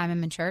single time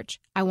I'm in church,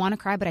 I want to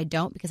cry, but I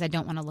don't because I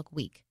don't want to look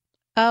weak.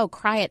 Oh,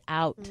 cry it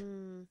out.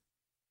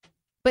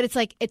 But it's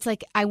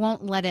like I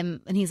won't let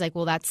him. And he's like,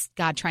 well, that's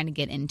God trying to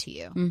get into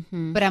you.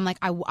 Mm-hmm. But I'm like,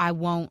 I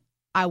won't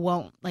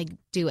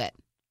do it.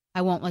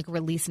 I won't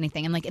release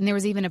anything. And there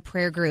was even a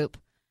prayer group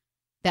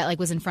that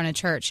was in front of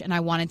church, and I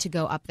wanted to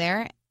go up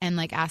there and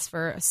ask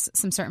for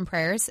some certain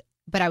prayers,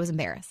 but I was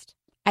embarrassed.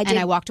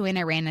 I walked away and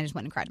I ran and I just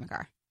went and cried in my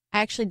car.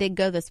 I actually did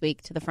go this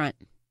week to the front.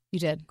 You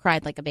did?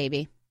 Cried like a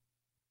baby.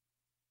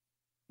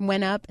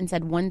 Went up and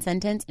said one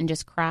sentence and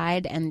just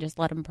cried and just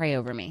let him pray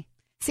over me.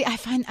 See, I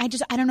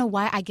don't know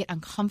why I get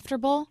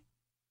uncomfortable.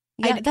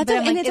 Yeah, it's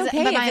okay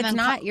if it's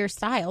not your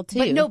style,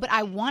 too. But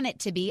I want it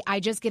to be. I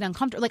just get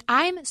uncomfortable.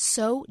 I'm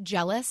so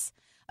jealous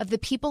of the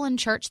people in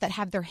church that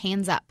have their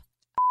hands up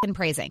and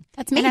praising.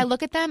 That's me. And I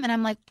look at them and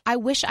I'm like, I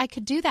wish I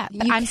could do that.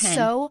 But I'm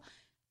so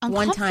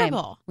uncomfortable.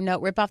 One time. No,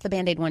 rip off the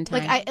Band-Aid one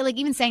time.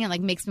 Even saying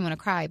it makes me want to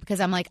cry because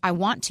I'm like, I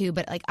want to,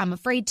 but I'm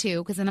afraid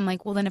to, because then I'm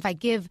like, well, then if I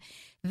give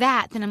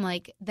that, then I'm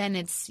like, then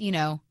it's,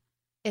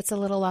 it's a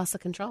little loss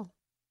of control.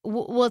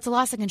 Well, it's a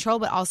loss of control,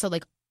 but also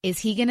is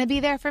he going to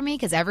be there for me?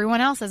 Because everyone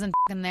else isn't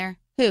there.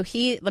 Who?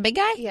 The big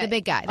guy? Yeah. The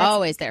big guy.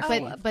 Always there.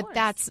 But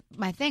that's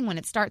my thing. When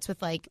it starts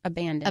with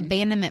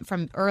abandonment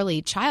from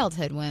early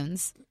childhood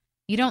wounds,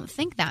 you don't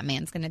think that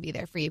man's going to be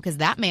there for you because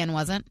that man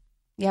wasn't.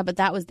 Yeah, but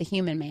that was the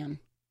human man.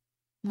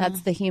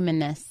 That's the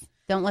humanness.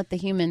 Don't let the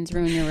humans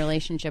ruin your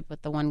relationship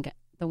with the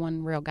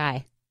one real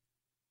guy.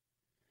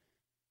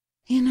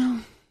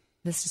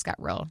 This just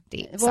got real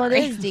deep. Well, Sorry.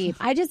 it is deep.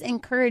 I just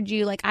encourage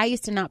you. I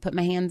used to not put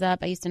my hands up.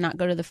 I used to not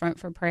go to the front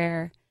for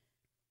prayer.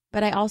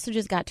 But I also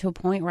just got to a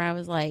point where I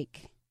was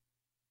like,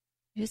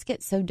 you just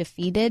get so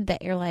defeated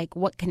that you're like,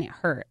 what can it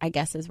hurt? I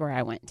guess is where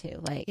I went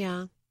to.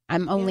 Yeah.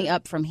 I'm only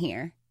up from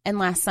here. And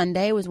last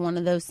Sunday was one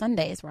of those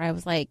Sundays where I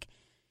was like,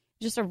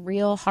 just a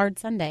real hard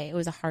Sunday. It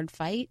was a hard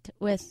fight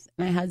with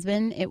my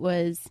husband. It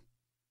was,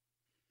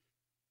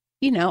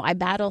 I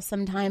battle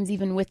sometimes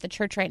even with the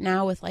church right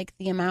now with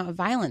the amount of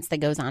violence that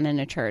goes on in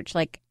a church.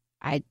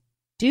 I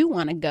do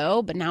want to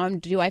go, but now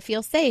do I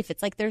feel safe?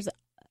 It's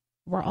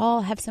we're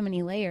all have so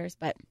many layers,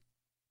 but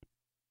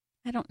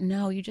I don't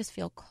know. You just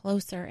feel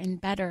closer and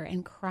better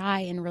and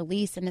cry and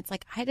release. And it's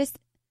I don't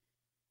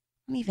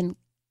even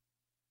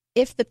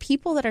if the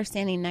people that are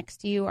standing next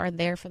to you are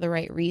there for the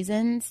right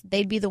reasons,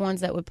 they'd be the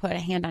ones that would put a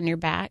hand on your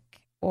back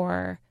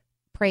or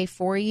pray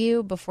for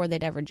you before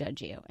they'd ever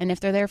judge you. And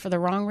if they're there for the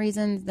wrong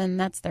reasons, then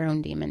that's their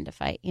own demon to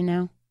fight, you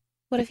know?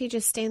 What if you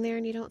just stand there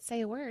and you don't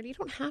say a word? You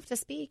don't have to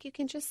speak. You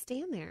can just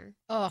stand there.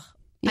 Oh,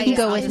 you can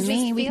go with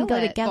me. We can go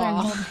together and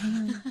hold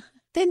hands.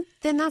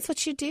 Then that's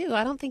what you do.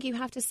 I don't think you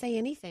have to say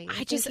anything.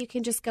 I think you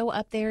can just go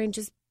up there and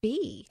just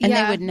be. And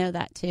they would know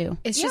that too.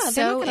 It's just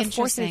so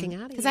interesting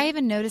because I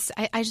even noticed.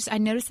 I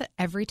noticed that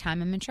every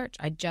time I'm in church,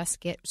 I just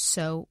get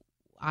so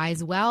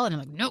eyes well, and I'm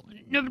like, nope.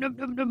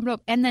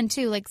 And then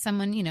too, like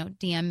someone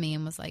DM me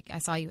and was like, I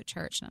saw you at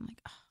church, and I'm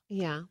like, oh.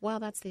 Yeah. Well,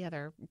 that's the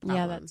other problem.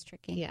 Yeah, that's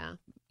tricky.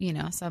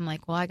 Yeah. So I'm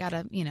like, well, I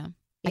gotta,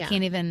 I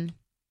can't even.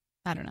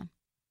 I don't know.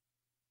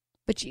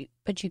 But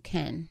you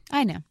can.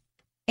 I know.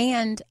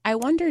 And I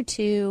wonder,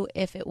 too,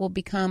 if it will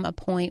become a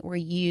point where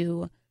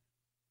you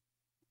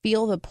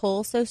feel the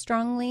pull so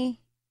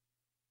strongly.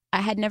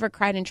 I had never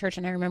cried in church,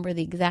 and I remember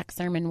the exact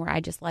sermon where I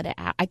just let it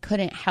out. I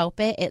couldn't help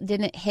it. It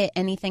didn't hit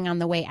anything on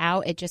the way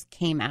out. It just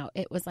came out.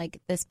 It was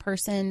like this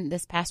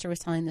pastor was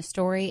telling the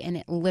story, and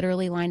it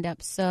literally lined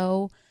up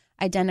so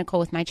identical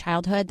with my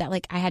childhood that,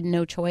 like, I had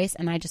no choice,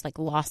 and I just, like,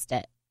 lost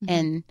it. Mm-hmm.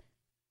 And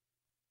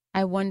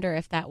I wonder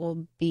if that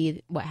will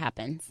be what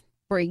happens,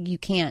 where you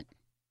can't.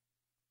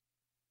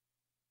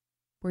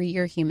 Where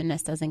your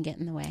humanness doesn't get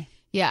in the way.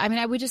 Yeah, I mean,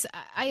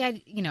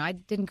 I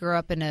didn't grow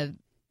up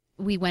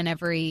we went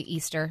every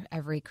Easter,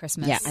 every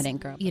Christmas. Yeah, I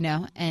didn't grow up.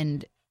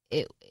 And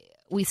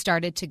we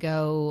started to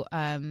go,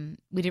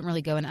 we didn't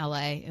really go in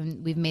LA,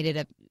 and we've made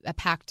it a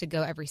pact to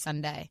go every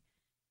Sunday.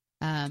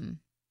 But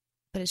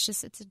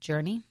it's a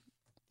journey.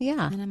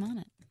 Yeah. And I'm on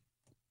it.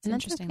 It's and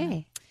interesting. That's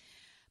okay.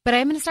 But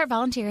I'm going to start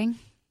volunteering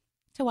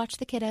to watch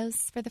the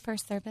kiddos for the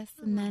first service,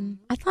 and then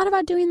I thought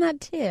about doing that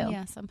too.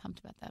 Yeah, so I'm pumped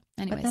about that.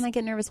 Anyways, but then I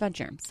get nervous about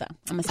germs, so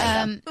I'm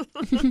gonna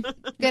say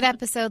good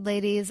episode,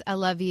 ladies. I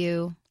love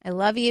you. I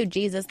love you.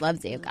 Jesus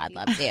loves you. God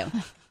loves you.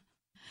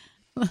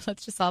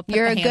 Let's just all.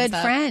 You're a good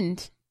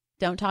friend.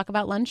 Don't talk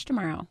about lunch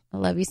tomorrow. I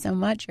love you so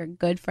much. You're a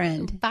good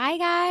friend. Bye,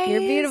 guys.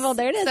 You're beautiful.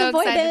 There it is. So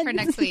appointed. Excited for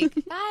next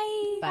week.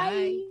 Bye.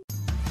 Bye.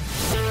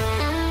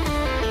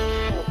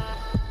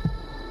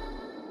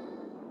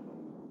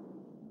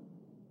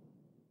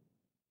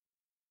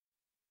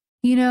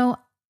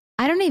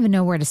 I don't even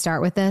know where to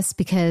start with this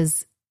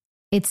because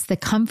it's the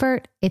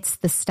comfort, it's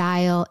the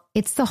style,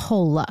 it's the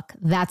whole look.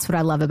 That's what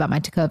I love about my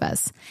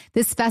Tecovas.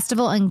 This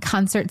festival and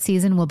concert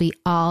season will be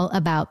all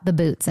about the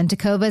boots, and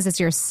Tecovas is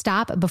your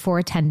stop before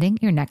attending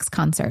your next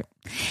concert.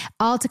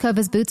 All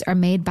Tecovas boots are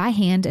made by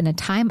hand in a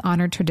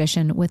time-honored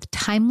tradition with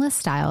timeless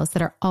styles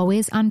that are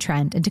always on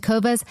trend, and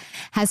Tecovas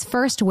has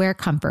first wear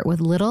comfort with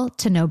little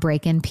to no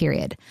break-in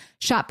period.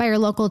 Shop by your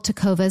local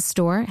Tecovas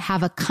store,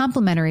 have a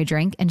complimentary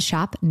drink, and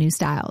shop new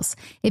styles.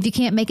 If you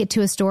can't make it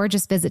to a store,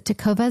 just visit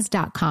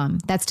tecovas.com.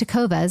 That's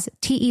Tecovas,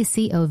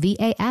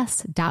 TECOVAS.com,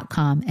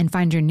 and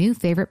find your new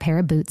favorite pair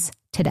of boots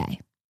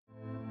today.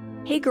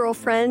 Hey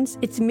girlfriends,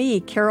 it's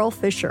me, Carol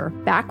Fisher,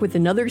 back with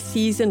another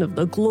season of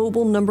the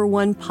global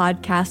 #1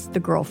 podcast, The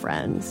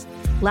Girlfriends.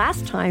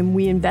 Last time,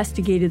 we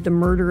investigated the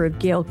murder of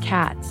Gail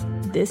Katz.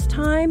 This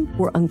time,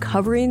 we're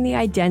uncovering the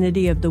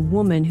identity of the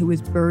woman who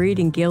was buried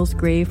in Gail's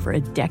grave for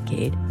a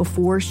decade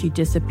before she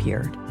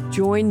disappeared.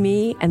 Join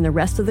me and the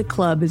rest of the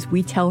club as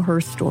we tell her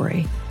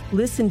story.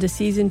 Listen to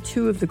Season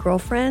 2 of The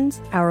Girlfriends,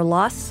 Our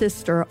Lost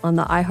Sister on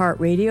the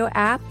iHeartRadio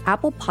app,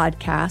 Apple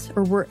Podcasts,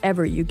 or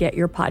wherever you get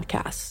your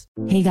podcasts.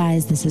 Hey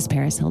guys, this is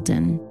Paris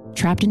Hilton.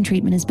 Trapped in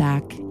Treatment is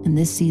back, and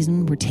this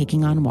season we're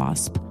taking on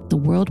WASP, the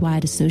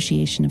Worldwide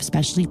Association of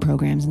Specialty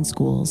Programs in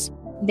Schools.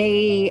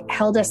 They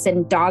held us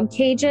in dog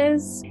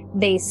cages.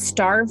 They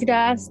starved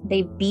us.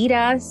 They beat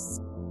us.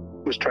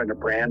 Was trying to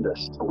brand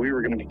us. So we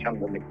were going to become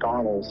the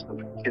McDonald's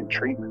of kid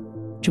treatment.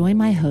 Join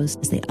my host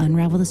as they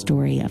unravel the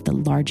story of the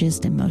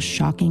largest and most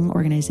shocking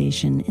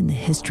organization in the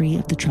history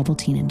of the troubled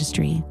teen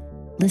industry.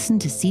 Listen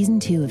to Season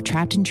 2 of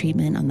Trapped in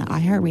Treatment on the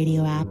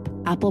iHeartRadio app,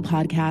 Apple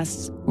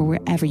Podcasts, or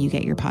wherever you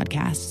get your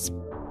podcasts.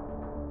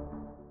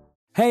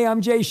 Hey, I'm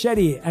Jay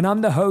Shetty, and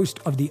I'm the host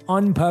of the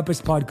On Purpose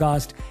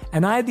podcast,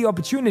 and I had the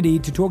opportunity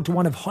to talk to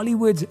one of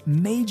Hollywood's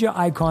major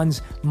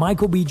icons,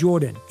 Michael B.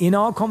 Jordan. In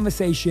our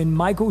conversation,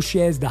 Michael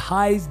shares the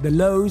highs, the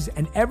lows,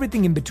 and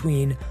everything in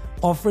between,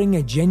 offering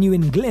a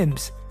genuine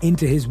glimpse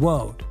into his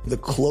world. The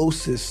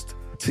closest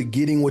to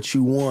getting what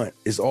you want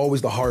is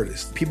always the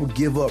hardest. People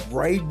give up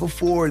right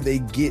before they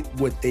get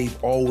what they've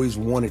always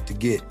wanted to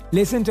get.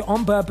 Listen to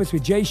On Purpose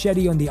with Jay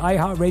Shetty on the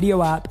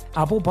iHeartRadio app,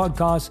 Apple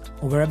Podcasts,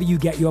 or wherever you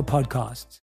get your podcasts.